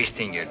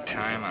 Wasting your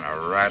time on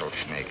a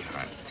rattlesnake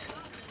hunt.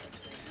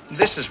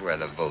 This is where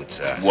the votes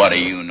are. What do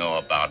you know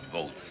about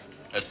votes?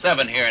 There's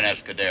 7 here in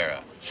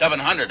Escudera.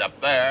 700 up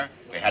there.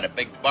 We had a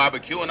big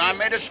barbecue, and I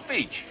made a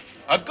speech.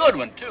 A good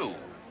one, too.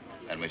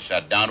 Then we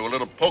sat down to a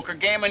little poker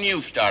game, and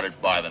you started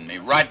bothering me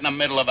right in the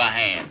middle of a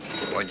hand.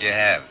 What'd you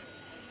have?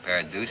 A pair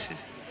of deuces?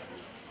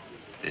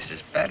 This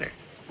is better.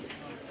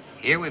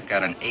 Here we've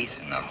got an ace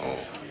in the hole.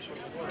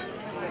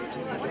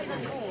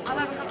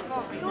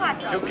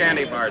 2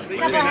 candy bars, please.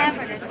 Couple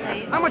hamburgers,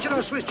 please. How much are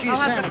those Swiss cheese I'll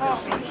have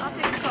sandwiches? the coffee. I'll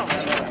take the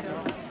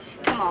coffee.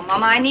 Come on,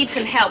 Mama. I need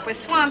some help. We're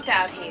swamped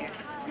out here.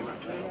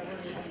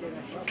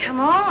 Come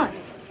on.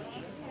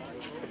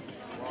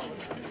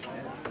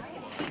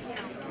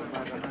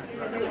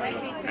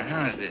 Now,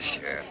 how's this,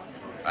 Sheriff?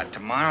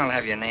 Tomorrow I'll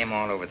have your name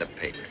all over the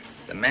paper.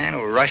 The man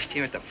who rushed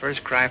here at the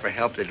first cry for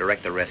help to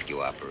direct the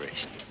rescue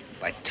operation.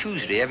 By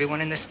Tuesday,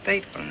 everyone in the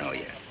state will know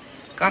you.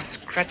 Gus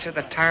Kretzer,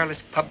 the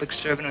tireless public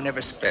servant who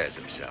never spares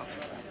himself.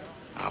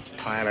 I'll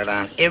pile it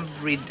on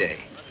every day.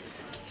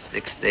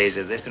 6 days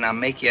of this, and I'll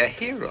make you a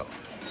hero.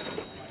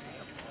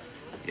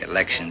 The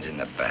election's in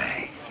the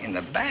bag. In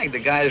the bag, the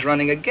guys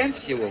running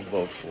against you will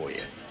vote for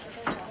you.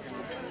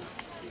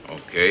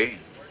 Okay,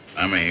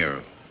 I'm a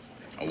hero.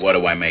 What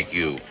do I make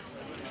you?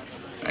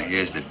 Now,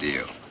 here's the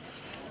deal.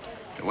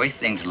 The way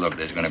things look,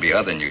 there's going to be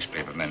other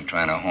newspaper men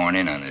trying to horn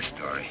in on this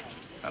story.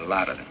 A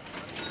lot of them.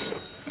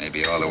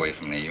 Maybe all the way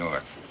from New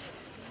York.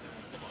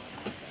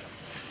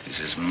 This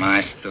is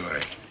my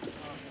story.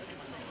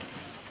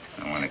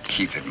 I want to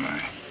keep it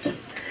mine.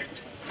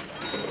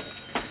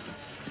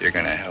 You're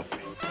going to help me.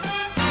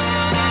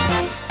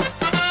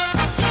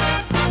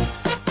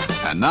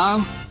 And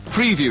now,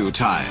 preview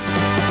time.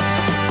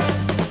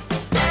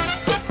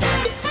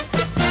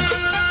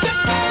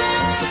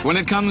 When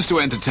it comes to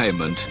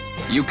entertainment,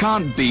 you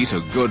can't beat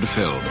a good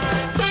film.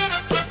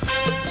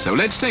 So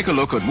let's take a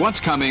look at what's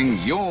coming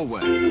your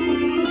way.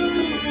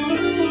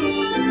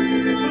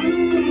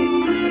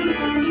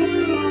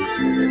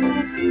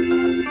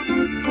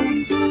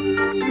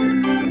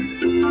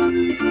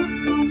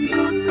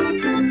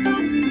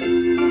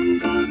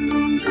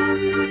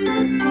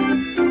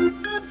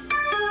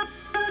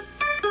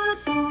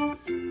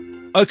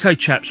 Okay,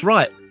 chaps,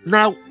 right.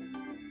 Now,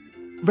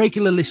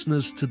 regular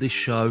listeners to this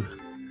show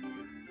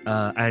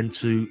and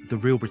to the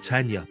Real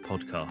Britannia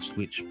podcast,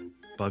 which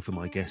both of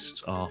my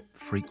guests are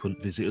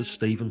frequent visitors,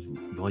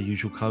 Stephen, my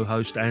usual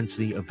co-host,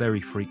 Anthony, a very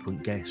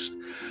frequent guest,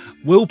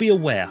 will be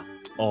aware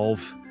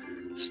of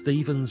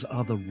Stephen's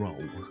other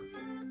role,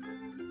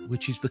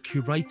 which is the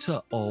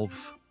curator of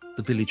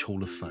the Village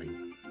Hall of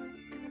Fame.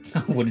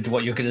 I wondered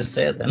what you were going to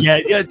say then.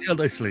 Yeah,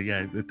 honestly,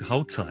 yeah.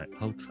 Hold tight.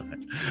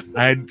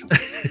 And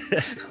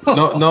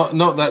not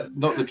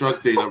the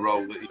drug dealer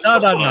role that you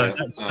no.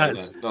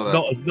 That's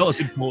not as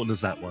important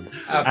as that one.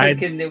 I'm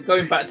thinking,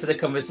 going back to the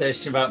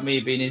conversation about me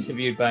being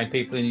interviewed by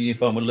people in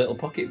uniform with little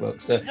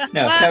pocketbooks. So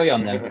no, carry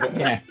on then.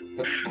 Yeah.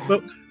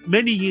 But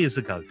many years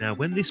ago now,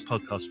 when this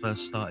podcast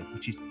first started,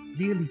 which is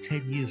nearly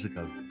 10 years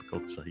ago, for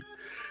God's sake,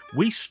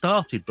 we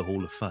started the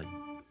Hall of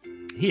Fame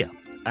here,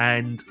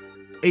 and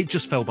it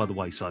just fell by the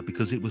wayside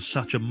because it was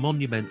such a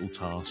monumental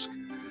task.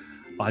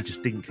 I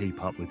just didn't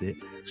keep up with it.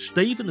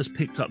 Stephen has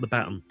picked up the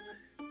baton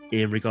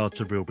in regard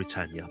to Real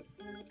Britannia,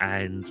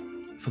 and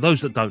for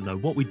those that don't know,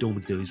 what we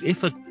normally do is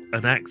if an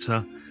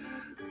actor,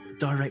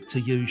 director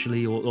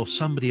usually, or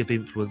somebody of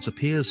influence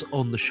appears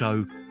on the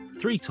show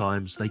 3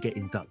 times, they get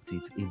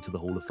inducted into the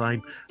Hall of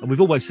Fame. And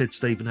we've always said,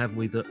 Stephen, haven't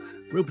we, that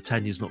Real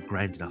Britannia is not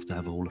grand enough to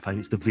have a Hall of Fame.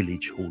 It's the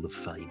Village Hall of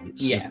Fame.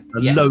 It's a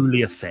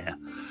lowly affair.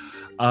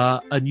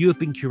 And you have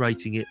been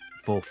curating it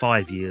for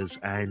 5 years,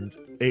 and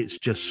it's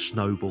just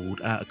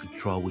snowballed out of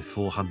control with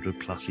 400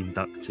 plus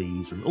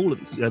inductees and all of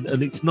this.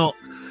 And it's not,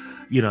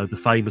 the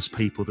famous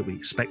people that we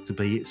expect to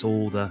be. It's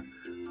all the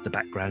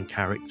background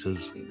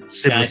characters.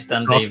 Guy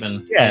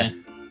Standhaven. Yeah.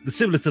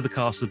 Similar to the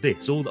cast of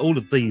this, all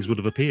of these would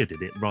have appeared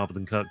in it rather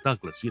than Kirk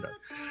Douglas,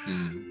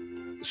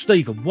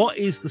 Stephen, what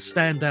is the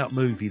standout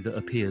movie that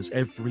appears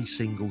every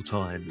single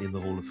time in the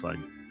Hall of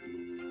Fame?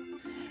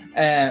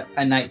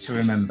 A Night to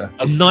Remember.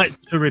 A Night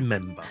to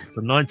Remember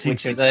from 1950.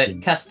 Which was a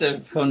cast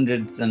of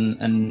hundreds,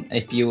 and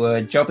if you were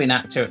a jobbing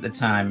actor at the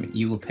time,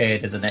 you were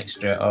paid as an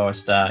extra or a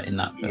star in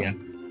that film.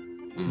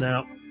 Yeah.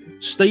 Now,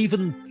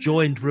 Stephen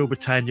joined Real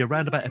Britannia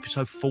around about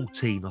episode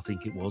 14, I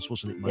think it was,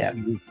 wasn't it, mate? Yeah.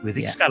 With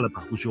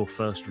Excalibur was your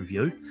first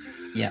review.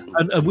 Yeah.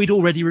 And we'd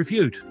already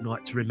reviewed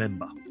Night to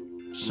Remember.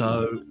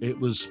 So it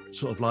was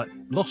sort of like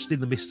lost in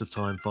the mist of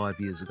time 5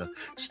 years ago.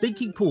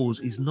 Stinking Paws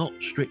is not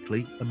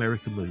strictly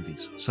American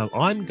movies. So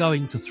I'm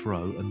going to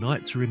throw A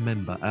Night to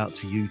Remember out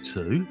to you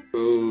two.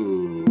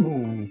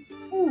 Ooh.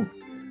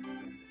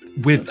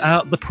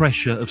 Without the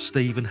pressure of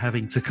Stephen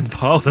having to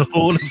compile the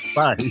Hall of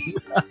Fame.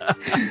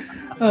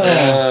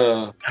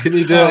 Can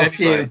you do it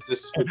anyway?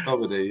 Just for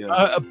comedy.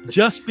 Yeah.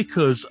 Just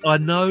because I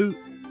know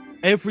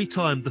every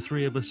time the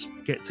three of us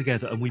get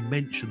together and we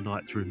mention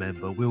Night to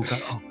Remember, we'll go,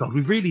 oh God,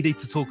 we really need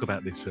to talk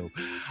about this film.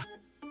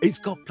 It's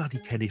got bloody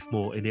Kenneth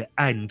More in it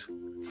and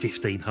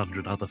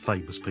 1,500 other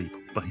famous people,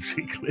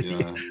 basically.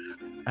 Yeah.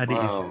 And it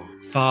is a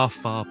far,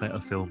 far better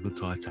film than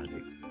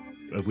Titanic.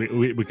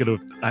 We're going to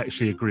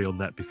actually agree on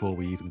that before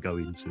we even go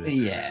into it.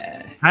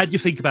 Yeah. How do you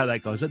think about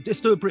that, guys?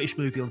 Let's do a British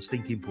movie on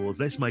Stinking Paws.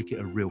 Let's make it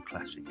a real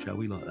classic, shall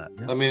we? Like that.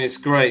 Yeah? I mean, it's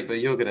great,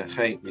 but you're going to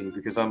hate me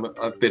because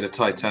I've been a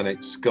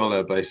Titanic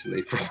scholar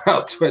basically for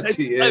about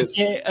 20 years.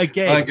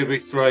 Again, I'm going to be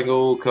throwing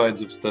all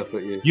kinds of stuff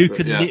at you. You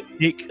can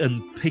nitpick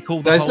and pick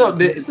all the. No, it's not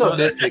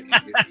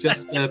nitpicking. It's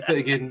just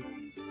putting in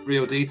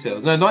real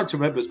details. No, Night to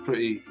Remember is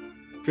pretty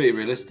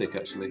realistic,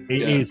 actually.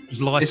 It is.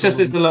 It's just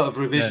there's a lot of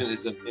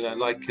revisionism,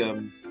 like.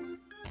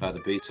 The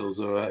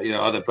Beatles or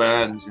other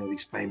bands,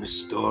 these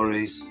famous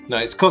stories. No,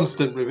 it's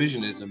constant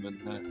revisionism,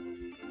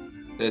 and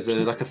there's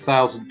like a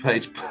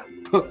 1,000-page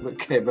book that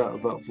came out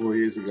about 4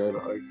 years ago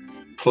that I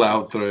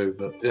ploughed through.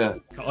 But yeah,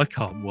 I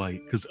can't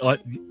wait because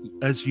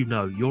as you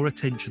know, your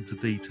attention to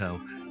detail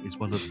is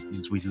one of the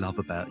things we love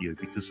about you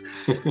because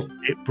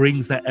it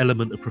brings that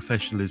element of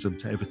professionalism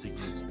to everything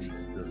you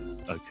do.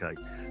 Okay,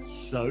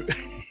 so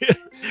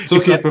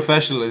talking of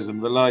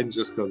professionalism, the line's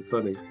just gone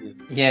funny.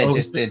 Yeah, it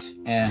just did.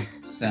 Yeah.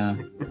 So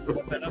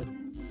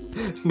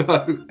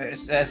no,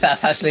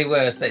 that's actually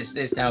worse.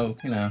 It's now,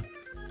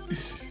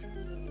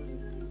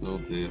 Oh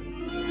dear.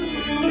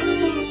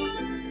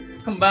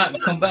 Come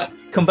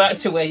back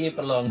to where you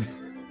belong.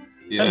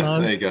 Yeah,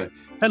 Hello. There you go.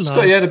 Hello.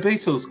 Scott, you had a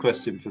Beatles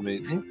question for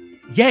me.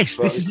 Yes,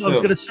 this is what I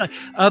was going to say.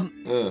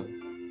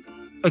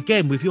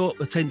 Again, with your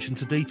attention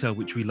to detail,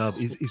 which we love,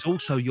 is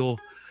also your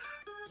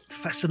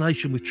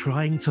fascination with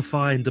trying to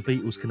find a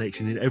Beatles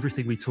connection in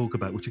everything we talk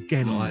about, which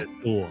again I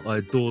adore. I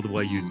adore the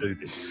way you do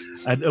this.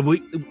 And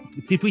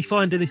did we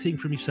find anything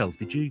from yourself?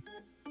 Did you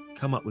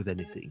come up with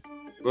anything?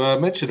 Well, I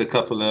mentioned a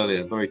couple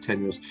earlier, very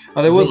tenuous.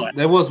 There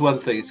was one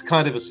thing. It's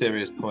kind of a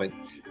serious point.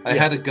 I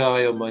had a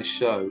guy on my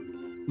show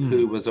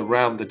who was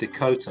around the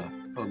Dakota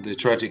on the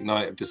tragic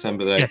night of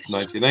December 8th,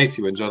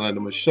 1980, when John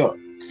Lennon was shot.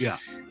 Yeah.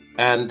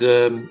 And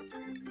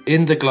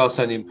in the Glass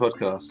Onion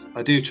podcast,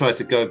 I do try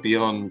to go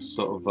beyond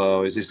sort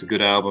of, is this a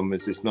good album,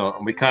 is this not?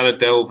 And we kind of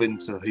delve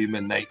into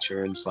human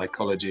nature and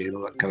psychology and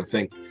all that kind of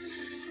thing.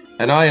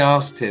 And I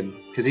asked him,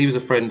 because he was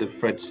a friend of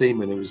Fred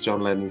Seaman, who was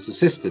John Lennon's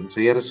assistant, so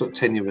he had a sort of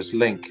tenuous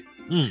link.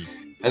 And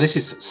this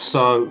is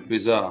so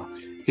bizarre.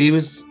 He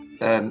was,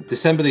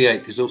 December the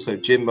 8th is also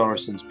Jim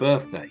Morrison's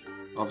birthday,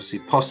 obviously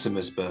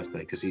posthumous birthday,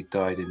 because he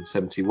died in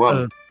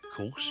 71. Of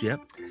course, yeah.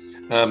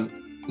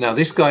 Now,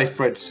 this guy,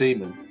 Fred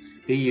Seaman,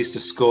 he used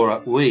to score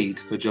up weed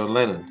for John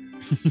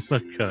Lennon.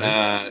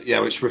 Okay.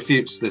 Which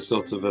refutes this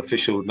sort of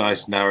official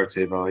nice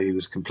narrative. Oh, he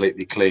was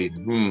completely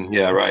clean.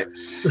 Yeah, right.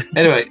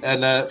 Anyway,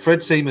 and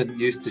Fred Seaman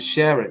used to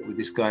share it with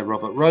this guy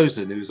Robert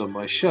Rosen, who was on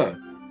my show.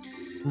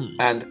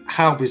 And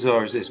how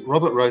bizarre is this?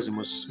 Robert Rosen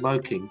was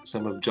smoking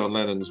some of John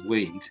Lennon's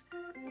weed.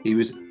 He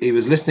was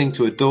listening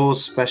to a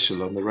Doors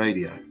special on the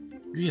radio.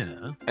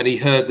 Yeah. And he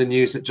heard the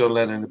news that John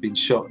Lennon had been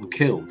shot and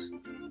killed.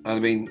 I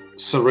mean,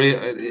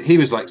 surreal. He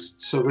was like,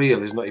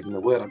 surreal is not even a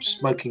word. I'm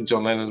smoking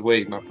John Lennon's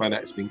weed and I find out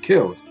he's been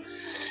killed.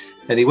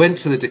 And he went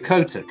to the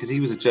Dakota because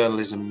he was a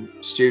journalism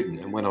student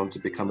and went on to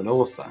become an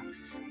author.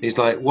 He's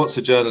like, what's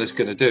a journalist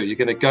going to do? You're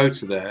going to go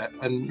to there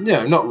and,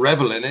 not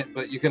revel in it,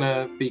 but you're going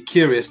to be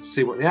curious to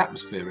see what the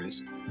atmosphere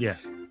is. Yeah.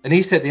 And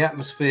he said the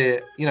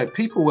atmosphere,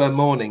 people were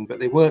mourning, but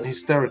they weren't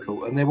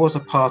hysterical. And there was a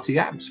party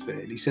atmosphere.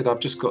 And he said, I've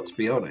just got to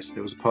be honest,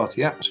 there was a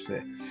party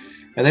atmosphere.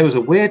 And there was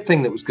a weird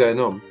thing that was going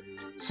on.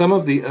 Some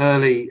of the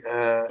early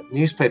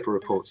newspaper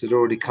reports had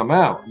already come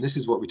out. And this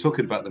is what we're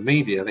talking about, the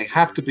media. They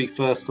have to be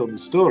first on the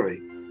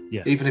story,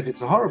 even if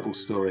it's a horrible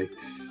story.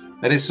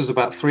 And this was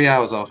about 3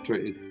 hours after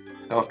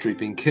he'd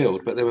been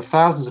killed. But there were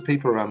thousands of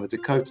people around the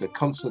Dakota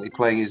constantly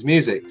playing his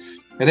music.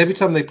 And every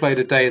time they played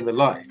A Day in the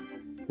Life,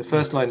 the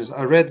first line is,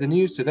 I read the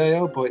news today,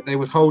 oh boy, they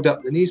would hold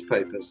up the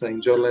newspaper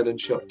saying John Lennon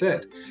shot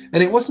dead.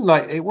 And it wasn't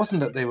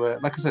that they were,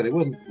 like I said, they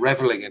wasn't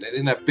reveling in it. They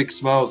didn't have big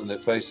smiles on their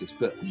faces.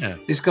 But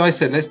this guy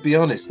said, let's be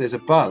honest, there's a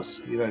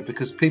buzz,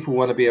 because people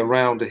want to be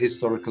around a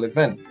historical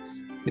event.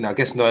 I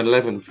guess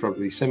 9/11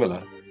 probably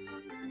similar,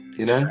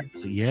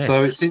 Exactly, yeah.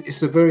 So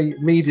it's a very,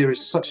 media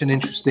is such an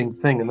interesting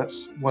thing. And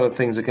that's one of the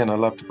things, again, I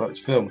loved about this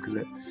film, because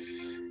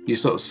you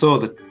sort of saw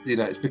that,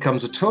 it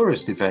becomes a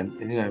tourist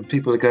event, and,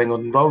 people are going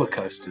on roller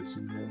coasters.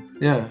 And,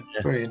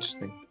 very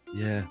interesting.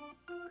 Yeah.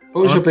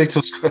 What was your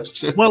Beatles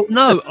question? Well,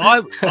 no, I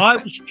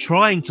was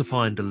trying to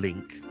find a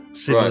link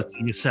similar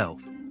to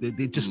yourself.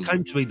 It just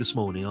came to me this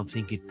morning. I'm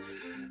thinking,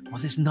 well,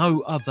 there's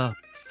no other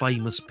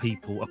famous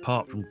people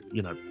apart from,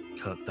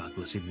 Kirk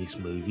Douglas in this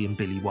movie and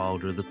Billy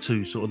Wilder are the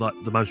two sort of like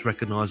the most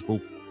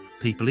recognisable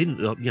people in,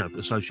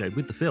 associated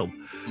with the film.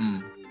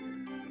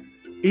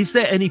 Is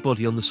there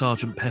anybody on the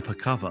Sgt. Pepper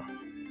cover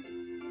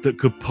that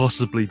could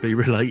possibly be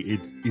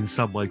related in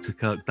some way to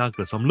Kirk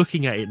Douglas? I'm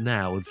looking at it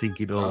now and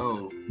thinking,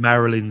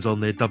 Marilyn's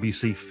on there,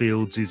 W.C.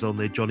 Fields is on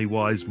there, Johnny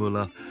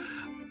Weissmuller.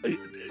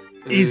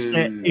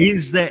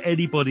 Is there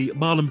anybody?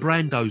 Marlon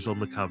Brando's on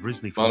the cover,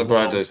 isn't he? Marlon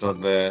Brando's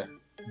on there.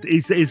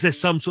 Is there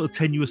some sort of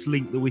tenuous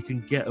link that we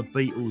can get a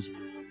Beatles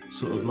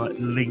sort of like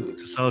link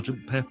to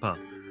Sgt. Pepper?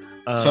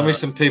 Tell me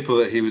some people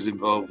that he was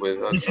involved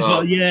with. This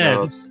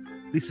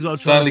is what I'm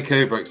Stanley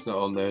Kubrick's not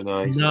on there.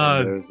 No, he's not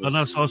on there, is he? I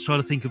know. So I was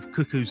trying to think of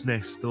Cuckoo's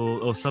Nest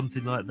or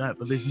something like that,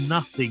 but there's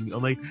nothing. I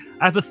mean,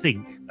 have a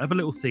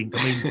little think.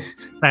 I mean,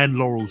 Stan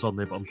Laurel's on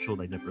there, but I'm sure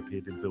they never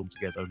appeared in film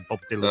together. And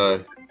Bob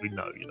Dylan, we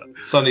know,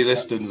 Sonny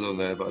Liston's on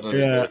there, but I don't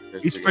know.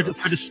 He's Fred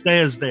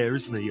Astaire's there,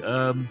 isn't he?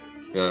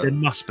 There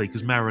must be,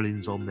 because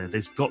Marilyn's on there.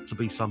 There's got to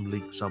be some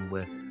link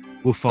somewhere.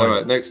 We'll find. All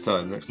right, next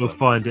time. We'll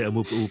find it, and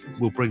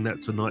we'll bring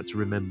that to Night to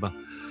Remember.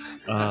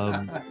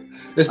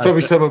 There's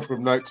probably someone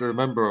from Night to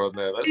Remember on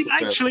there.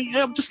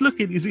 I'm just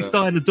looking. It's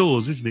Diana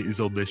Dawes, isn't it? Is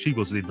on there. She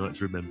wasn't in Night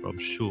to Remember, I'm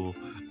sure.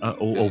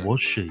 Or was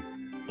she?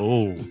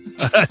 Oh.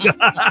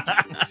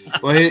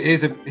 Well,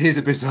 here's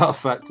a bizarre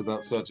fact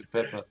about Sgt.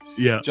 Pepper.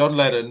 Yeah. John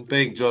Lennon,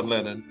 being John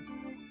Lennon,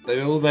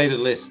 they all made a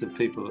list of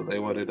people that they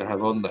wanted to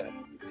have on there.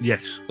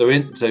 Yes.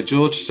 So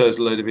George chose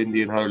a load of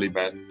Indian holy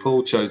men.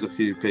 Paul chose a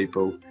few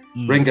people.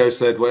 Ringo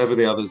said whatever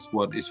the others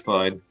want is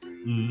fine.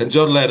 And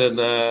John Lennon,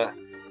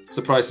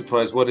 surprise,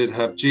 surprise, wanted to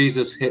have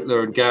Jesus,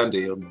 Hitler, and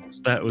Gandhi on there.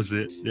 That was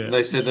it. Yeah. And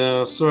they said,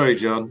 "Oh, sorry,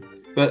 John."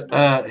 But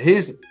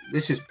this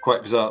is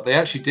quite bizarre. They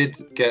actually did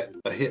get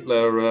a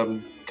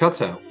Hitler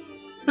cutout.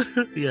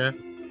 Yeah.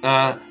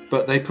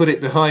 But they put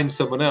it behind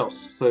someone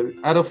else. So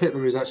Adolf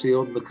Hitler is actually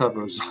on the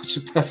cover of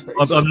Sgt. Pepper.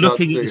 I'm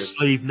looking at his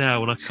sleeve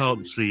now and I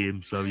can't see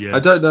him. So yeah. I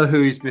don't know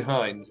who he's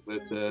behind,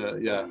 but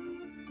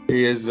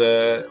he is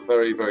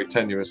very, very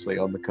tenuously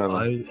on the cover.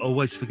 I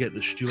always forget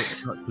that Stuart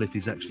Sutcliffe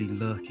is actually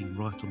lurking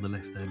right on the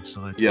left-hand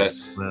side.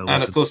 Yes,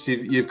 and of course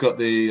you've got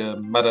the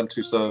Madame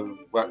Tussauds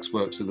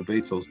waxworks of the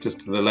Beatles just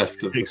to the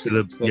left of the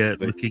 67. Yeah,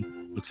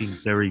 looking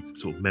very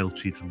sort of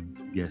melted and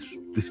yes.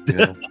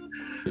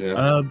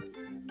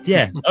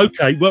 Yeah.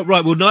 Okay. Well,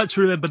 right. Well, Night to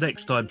Remember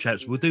next time,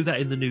 chaps. We'll do that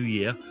in the new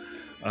year.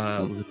 With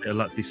a bit of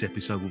luck, this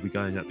episode will be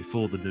going out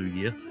before the new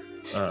year.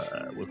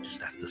 We'll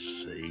just have to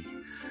see.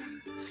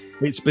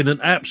 It's been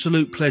an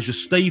absolute pleasure.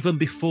 Stephen,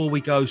 before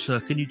we go, sir,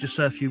 can you just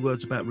say a few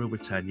words about Real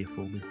Britannia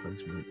for me,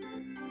 please, mate?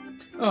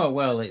 Oh,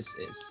 well,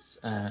 it's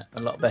a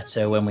lot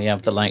better when we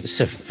have the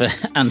likes of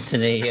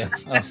Anthony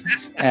or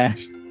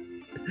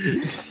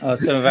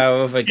some of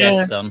our other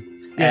guests on.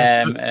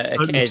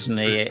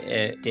 Occasionally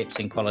it dips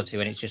in quality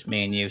when it's just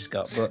me and you,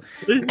 Scott. But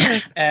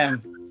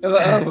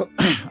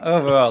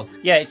overall,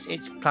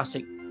 it's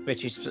classic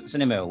British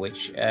cinema,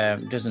 which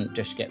doesn't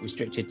just get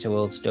restricted to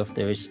old stuff.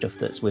 There is stuff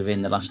that's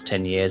within the last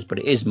 10 years, but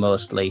it is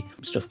mostly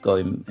stuff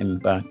going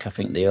back. I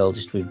think the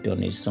oldest we've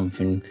done is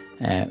something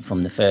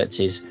from the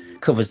 30s.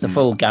 covers the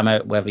full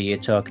gamut, whether you're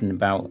talking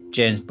about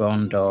James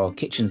Bond or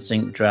kitchen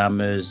sink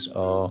dramas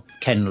or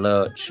Ken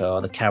Loach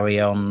or the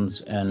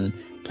Carry-Ons, and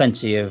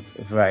plenty of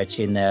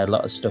variety in there. A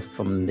lot of stuff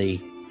from the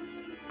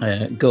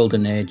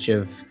golden age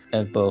of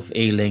both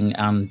Ealing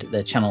and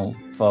the Channel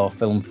 4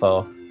 Film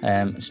 4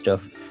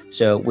 stuff.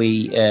 So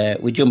we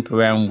jump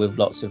around with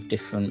lots of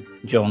different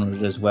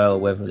genres as well,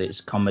 whether it's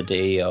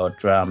comedy or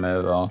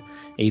drama or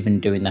even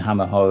doing the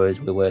Hammer horrors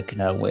we're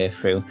working our way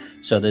through.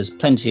 So there's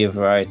plenty of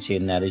variety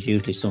in there. There's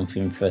usually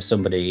something for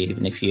somebody,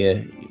 even if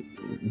you're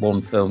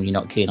one film you're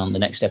not keen on, the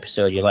next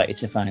episode you're likely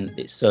to find that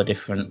it's so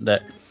different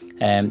that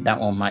that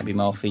one might be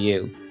more for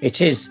you.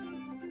 It is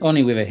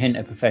only with a hint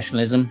of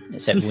professionalism,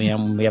 except we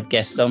have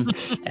guests on.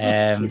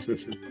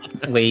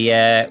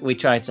 We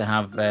try to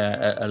have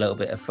a little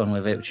bit of fun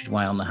with it, which is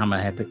why on the Hammer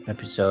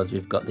episodes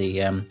we've got the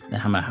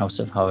Hammer House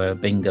of Horror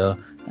bingo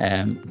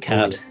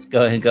card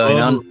going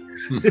on.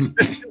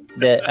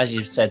 As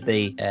you've said,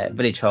 the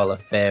Village Hall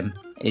of Fame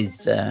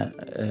is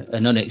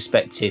an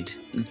unexpected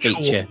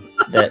feature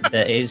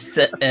that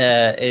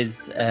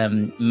is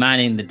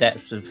mining the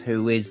depths of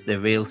who is the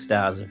real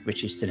stars of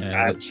British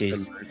cinema, which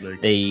is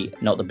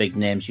not the big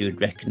names you would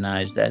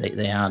recognise.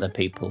 They are the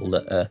people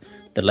that are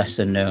the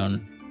lesser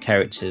known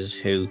characters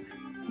who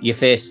your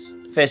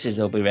faces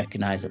will be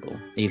recognisable,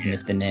 even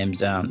if the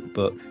names aren't.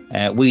 But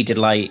we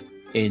delight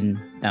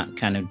in that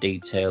kind of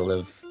detail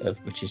of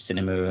British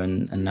cinema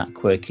and that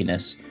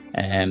quirkiness.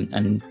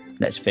 And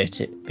let's face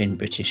it, being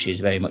British is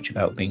very much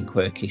about being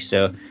quirky.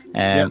 So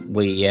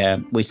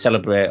we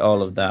celebrate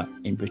all of that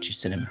in British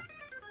cinema.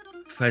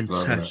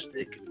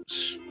 Fantastic.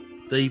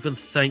 Stephen,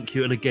 thank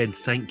you. And again,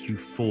 thank you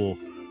for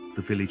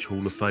the Village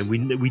Hall of Fame.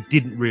 We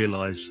didn't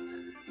realise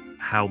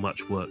how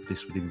much work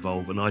this would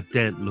involve, and I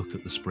daren't look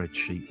at the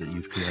spreadsheet that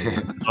you've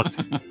created because I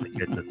couldn't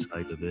get the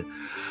tail of it.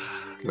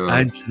 God.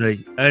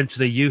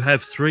 Anthony, you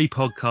have 3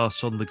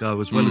 podcasts on the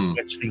go, as well as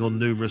guesting on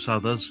numerous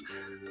others.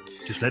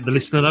 Just let the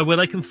listener know where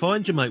they can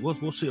find you, mate.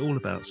 What's it all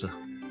about, sir?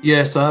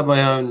 Yes, I have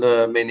my own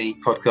mini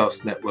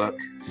podcast network.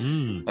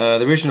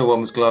 The original one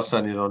was Glass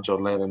Onion on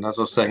John Lennon. As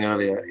I was saying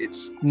earlier,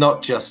 it's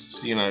not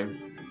just,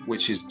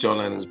 which is John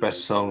Lennon's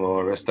best song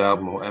or best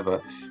album or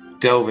whatever.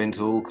 Delve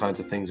into all kinds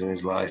of things in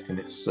his life, and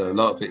it's a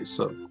lot of it's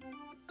sort of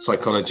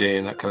psychology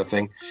and that kind of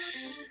thing.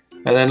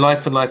 And then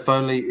Life and Life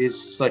Only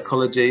is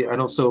psychology and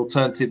also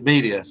alternative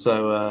media.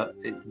 So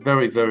it's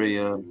very, very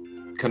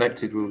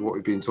connected with what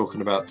we've been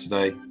talking about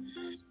today.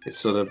 It's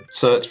sort of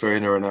search for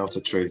inner and outer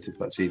truth, if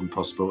that's even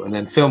possible. And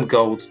then Film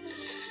Gold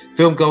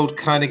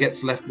kind of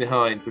gets left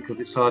behind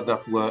because it's hard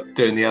enough work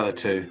doing the other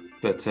 2.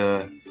 But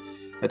I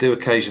do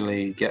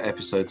occasionally get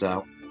episodes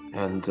out.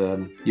 And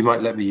you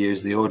might let me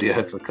use the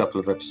audio for a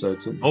couple of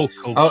episodes. Oh,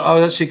 cool. I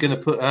was actually going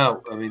to put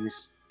out,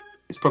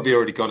 it's probably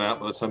already gone out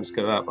by the time it's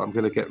going out, but I'm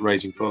going to get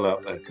Raging Bull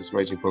out there because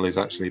Raging Bull is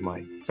actually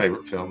my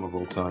favourite film of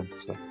all time.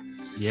 So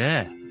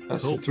yeah,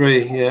 that's the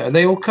 3. Yeah, and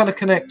they all kind of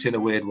connect in a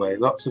weird way.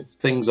 Lots of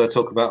things I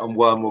talk about on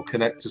one will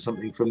connect to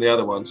something from the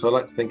other one. So I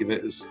like to think of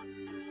it as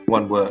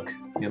one work,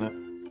 Right.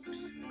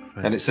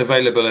 And it's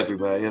available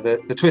everywhere. Yeah,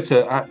 the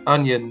Twitter at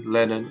Onion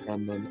Lennon,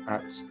 and then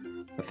at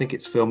I think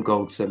it's Film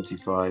Gold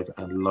 75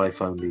 and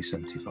Life Only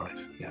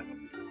 75. Yeah.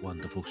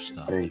 Wonderful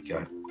stuff. There you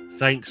go.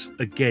 Thanks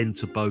again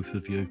to both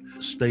of you.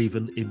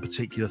 Stephen, in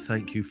particular,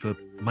 thank you for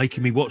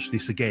making me watch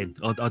this again.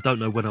 I don't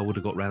know when I would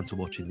have got round to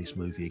watching this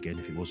movie again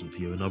if it wasn't for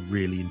you, and I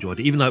really enjoyed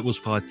it, even though it was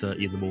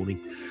 5:30 in the morning.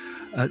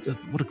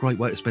 What a great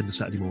way to spend a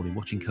Saturday morning,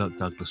 watching Kirk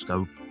Douglas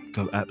go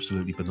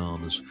absolutely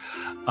bananas.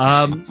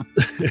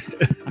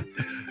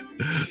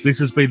 This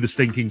has been The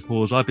Stinking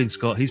Paws. I've been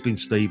Scott, he's been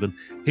Stephen,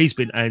 he's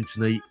been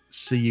Anthony.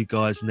 See you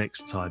guys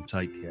next time.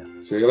 Take care.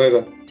 See you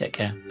later. Take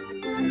care.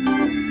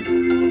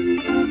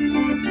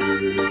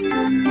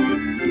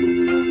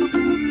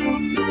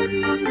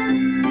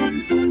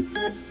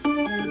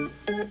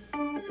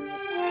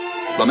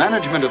 The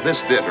management of this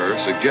theater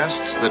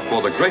suggests that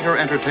for the greater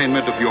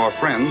entertainment of your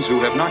friends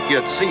who have not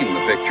yet seen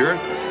the picture,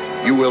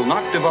 you will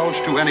not divulge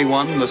to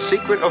anyone the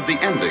secret of the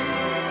ending.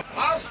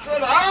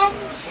 Nostradamus,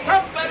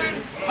 stop that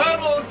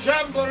infernal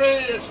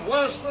jamboree. It's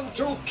worse than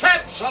 2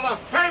 cats on a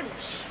fence.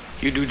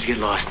 You dudes get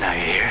lost now,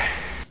 you hear?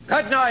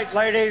 Good night,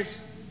 ladies.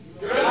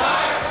 Good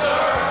night,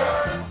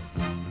 sir.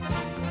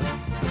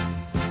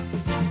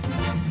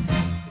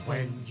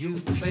 When you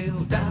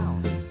feel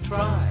down,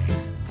 try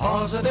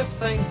positive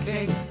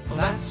thinking.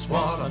 That's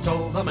what I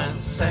told them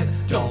and said.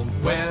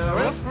 Don't wear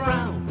a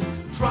frown.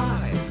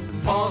 Try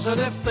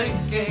positive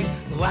thinking.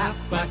 Laugh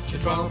at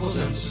your troubles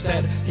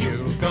instead.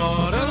 You've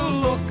got to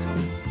look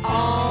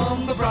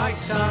on the bright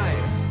side.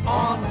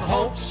 On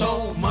hope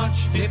so much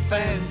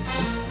depends.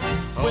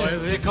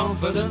 With your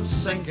confidence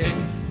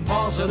sinking,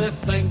 positive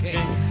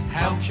thinking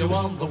helps you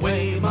on the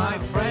way, my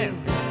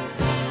friend.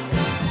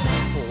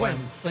 When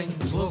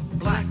things look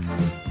black,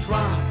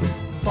 try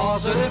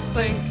positive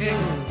thinking.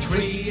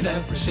 Treat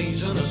every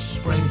season as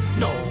spring.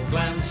 No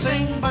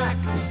glancing back.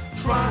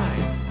 Try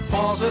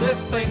positive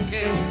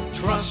thinking.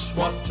 Trust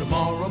what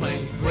tomorrow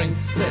may bring.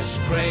 This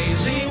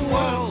crazy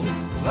world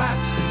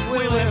that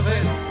we live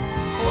in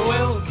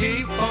will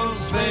keep on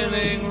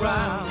spinning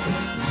round.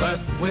 But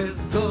with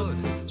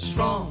good,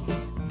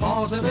 strong,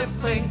 positive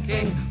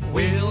thinking,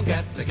 we'll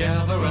get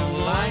together and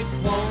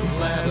life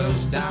won't let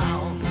us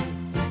down.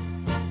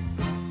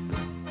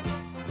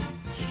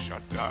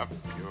 Shut up,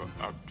 you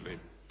ugly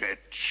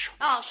bitch.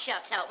 Oh,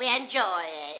 shut up. We enjoy it.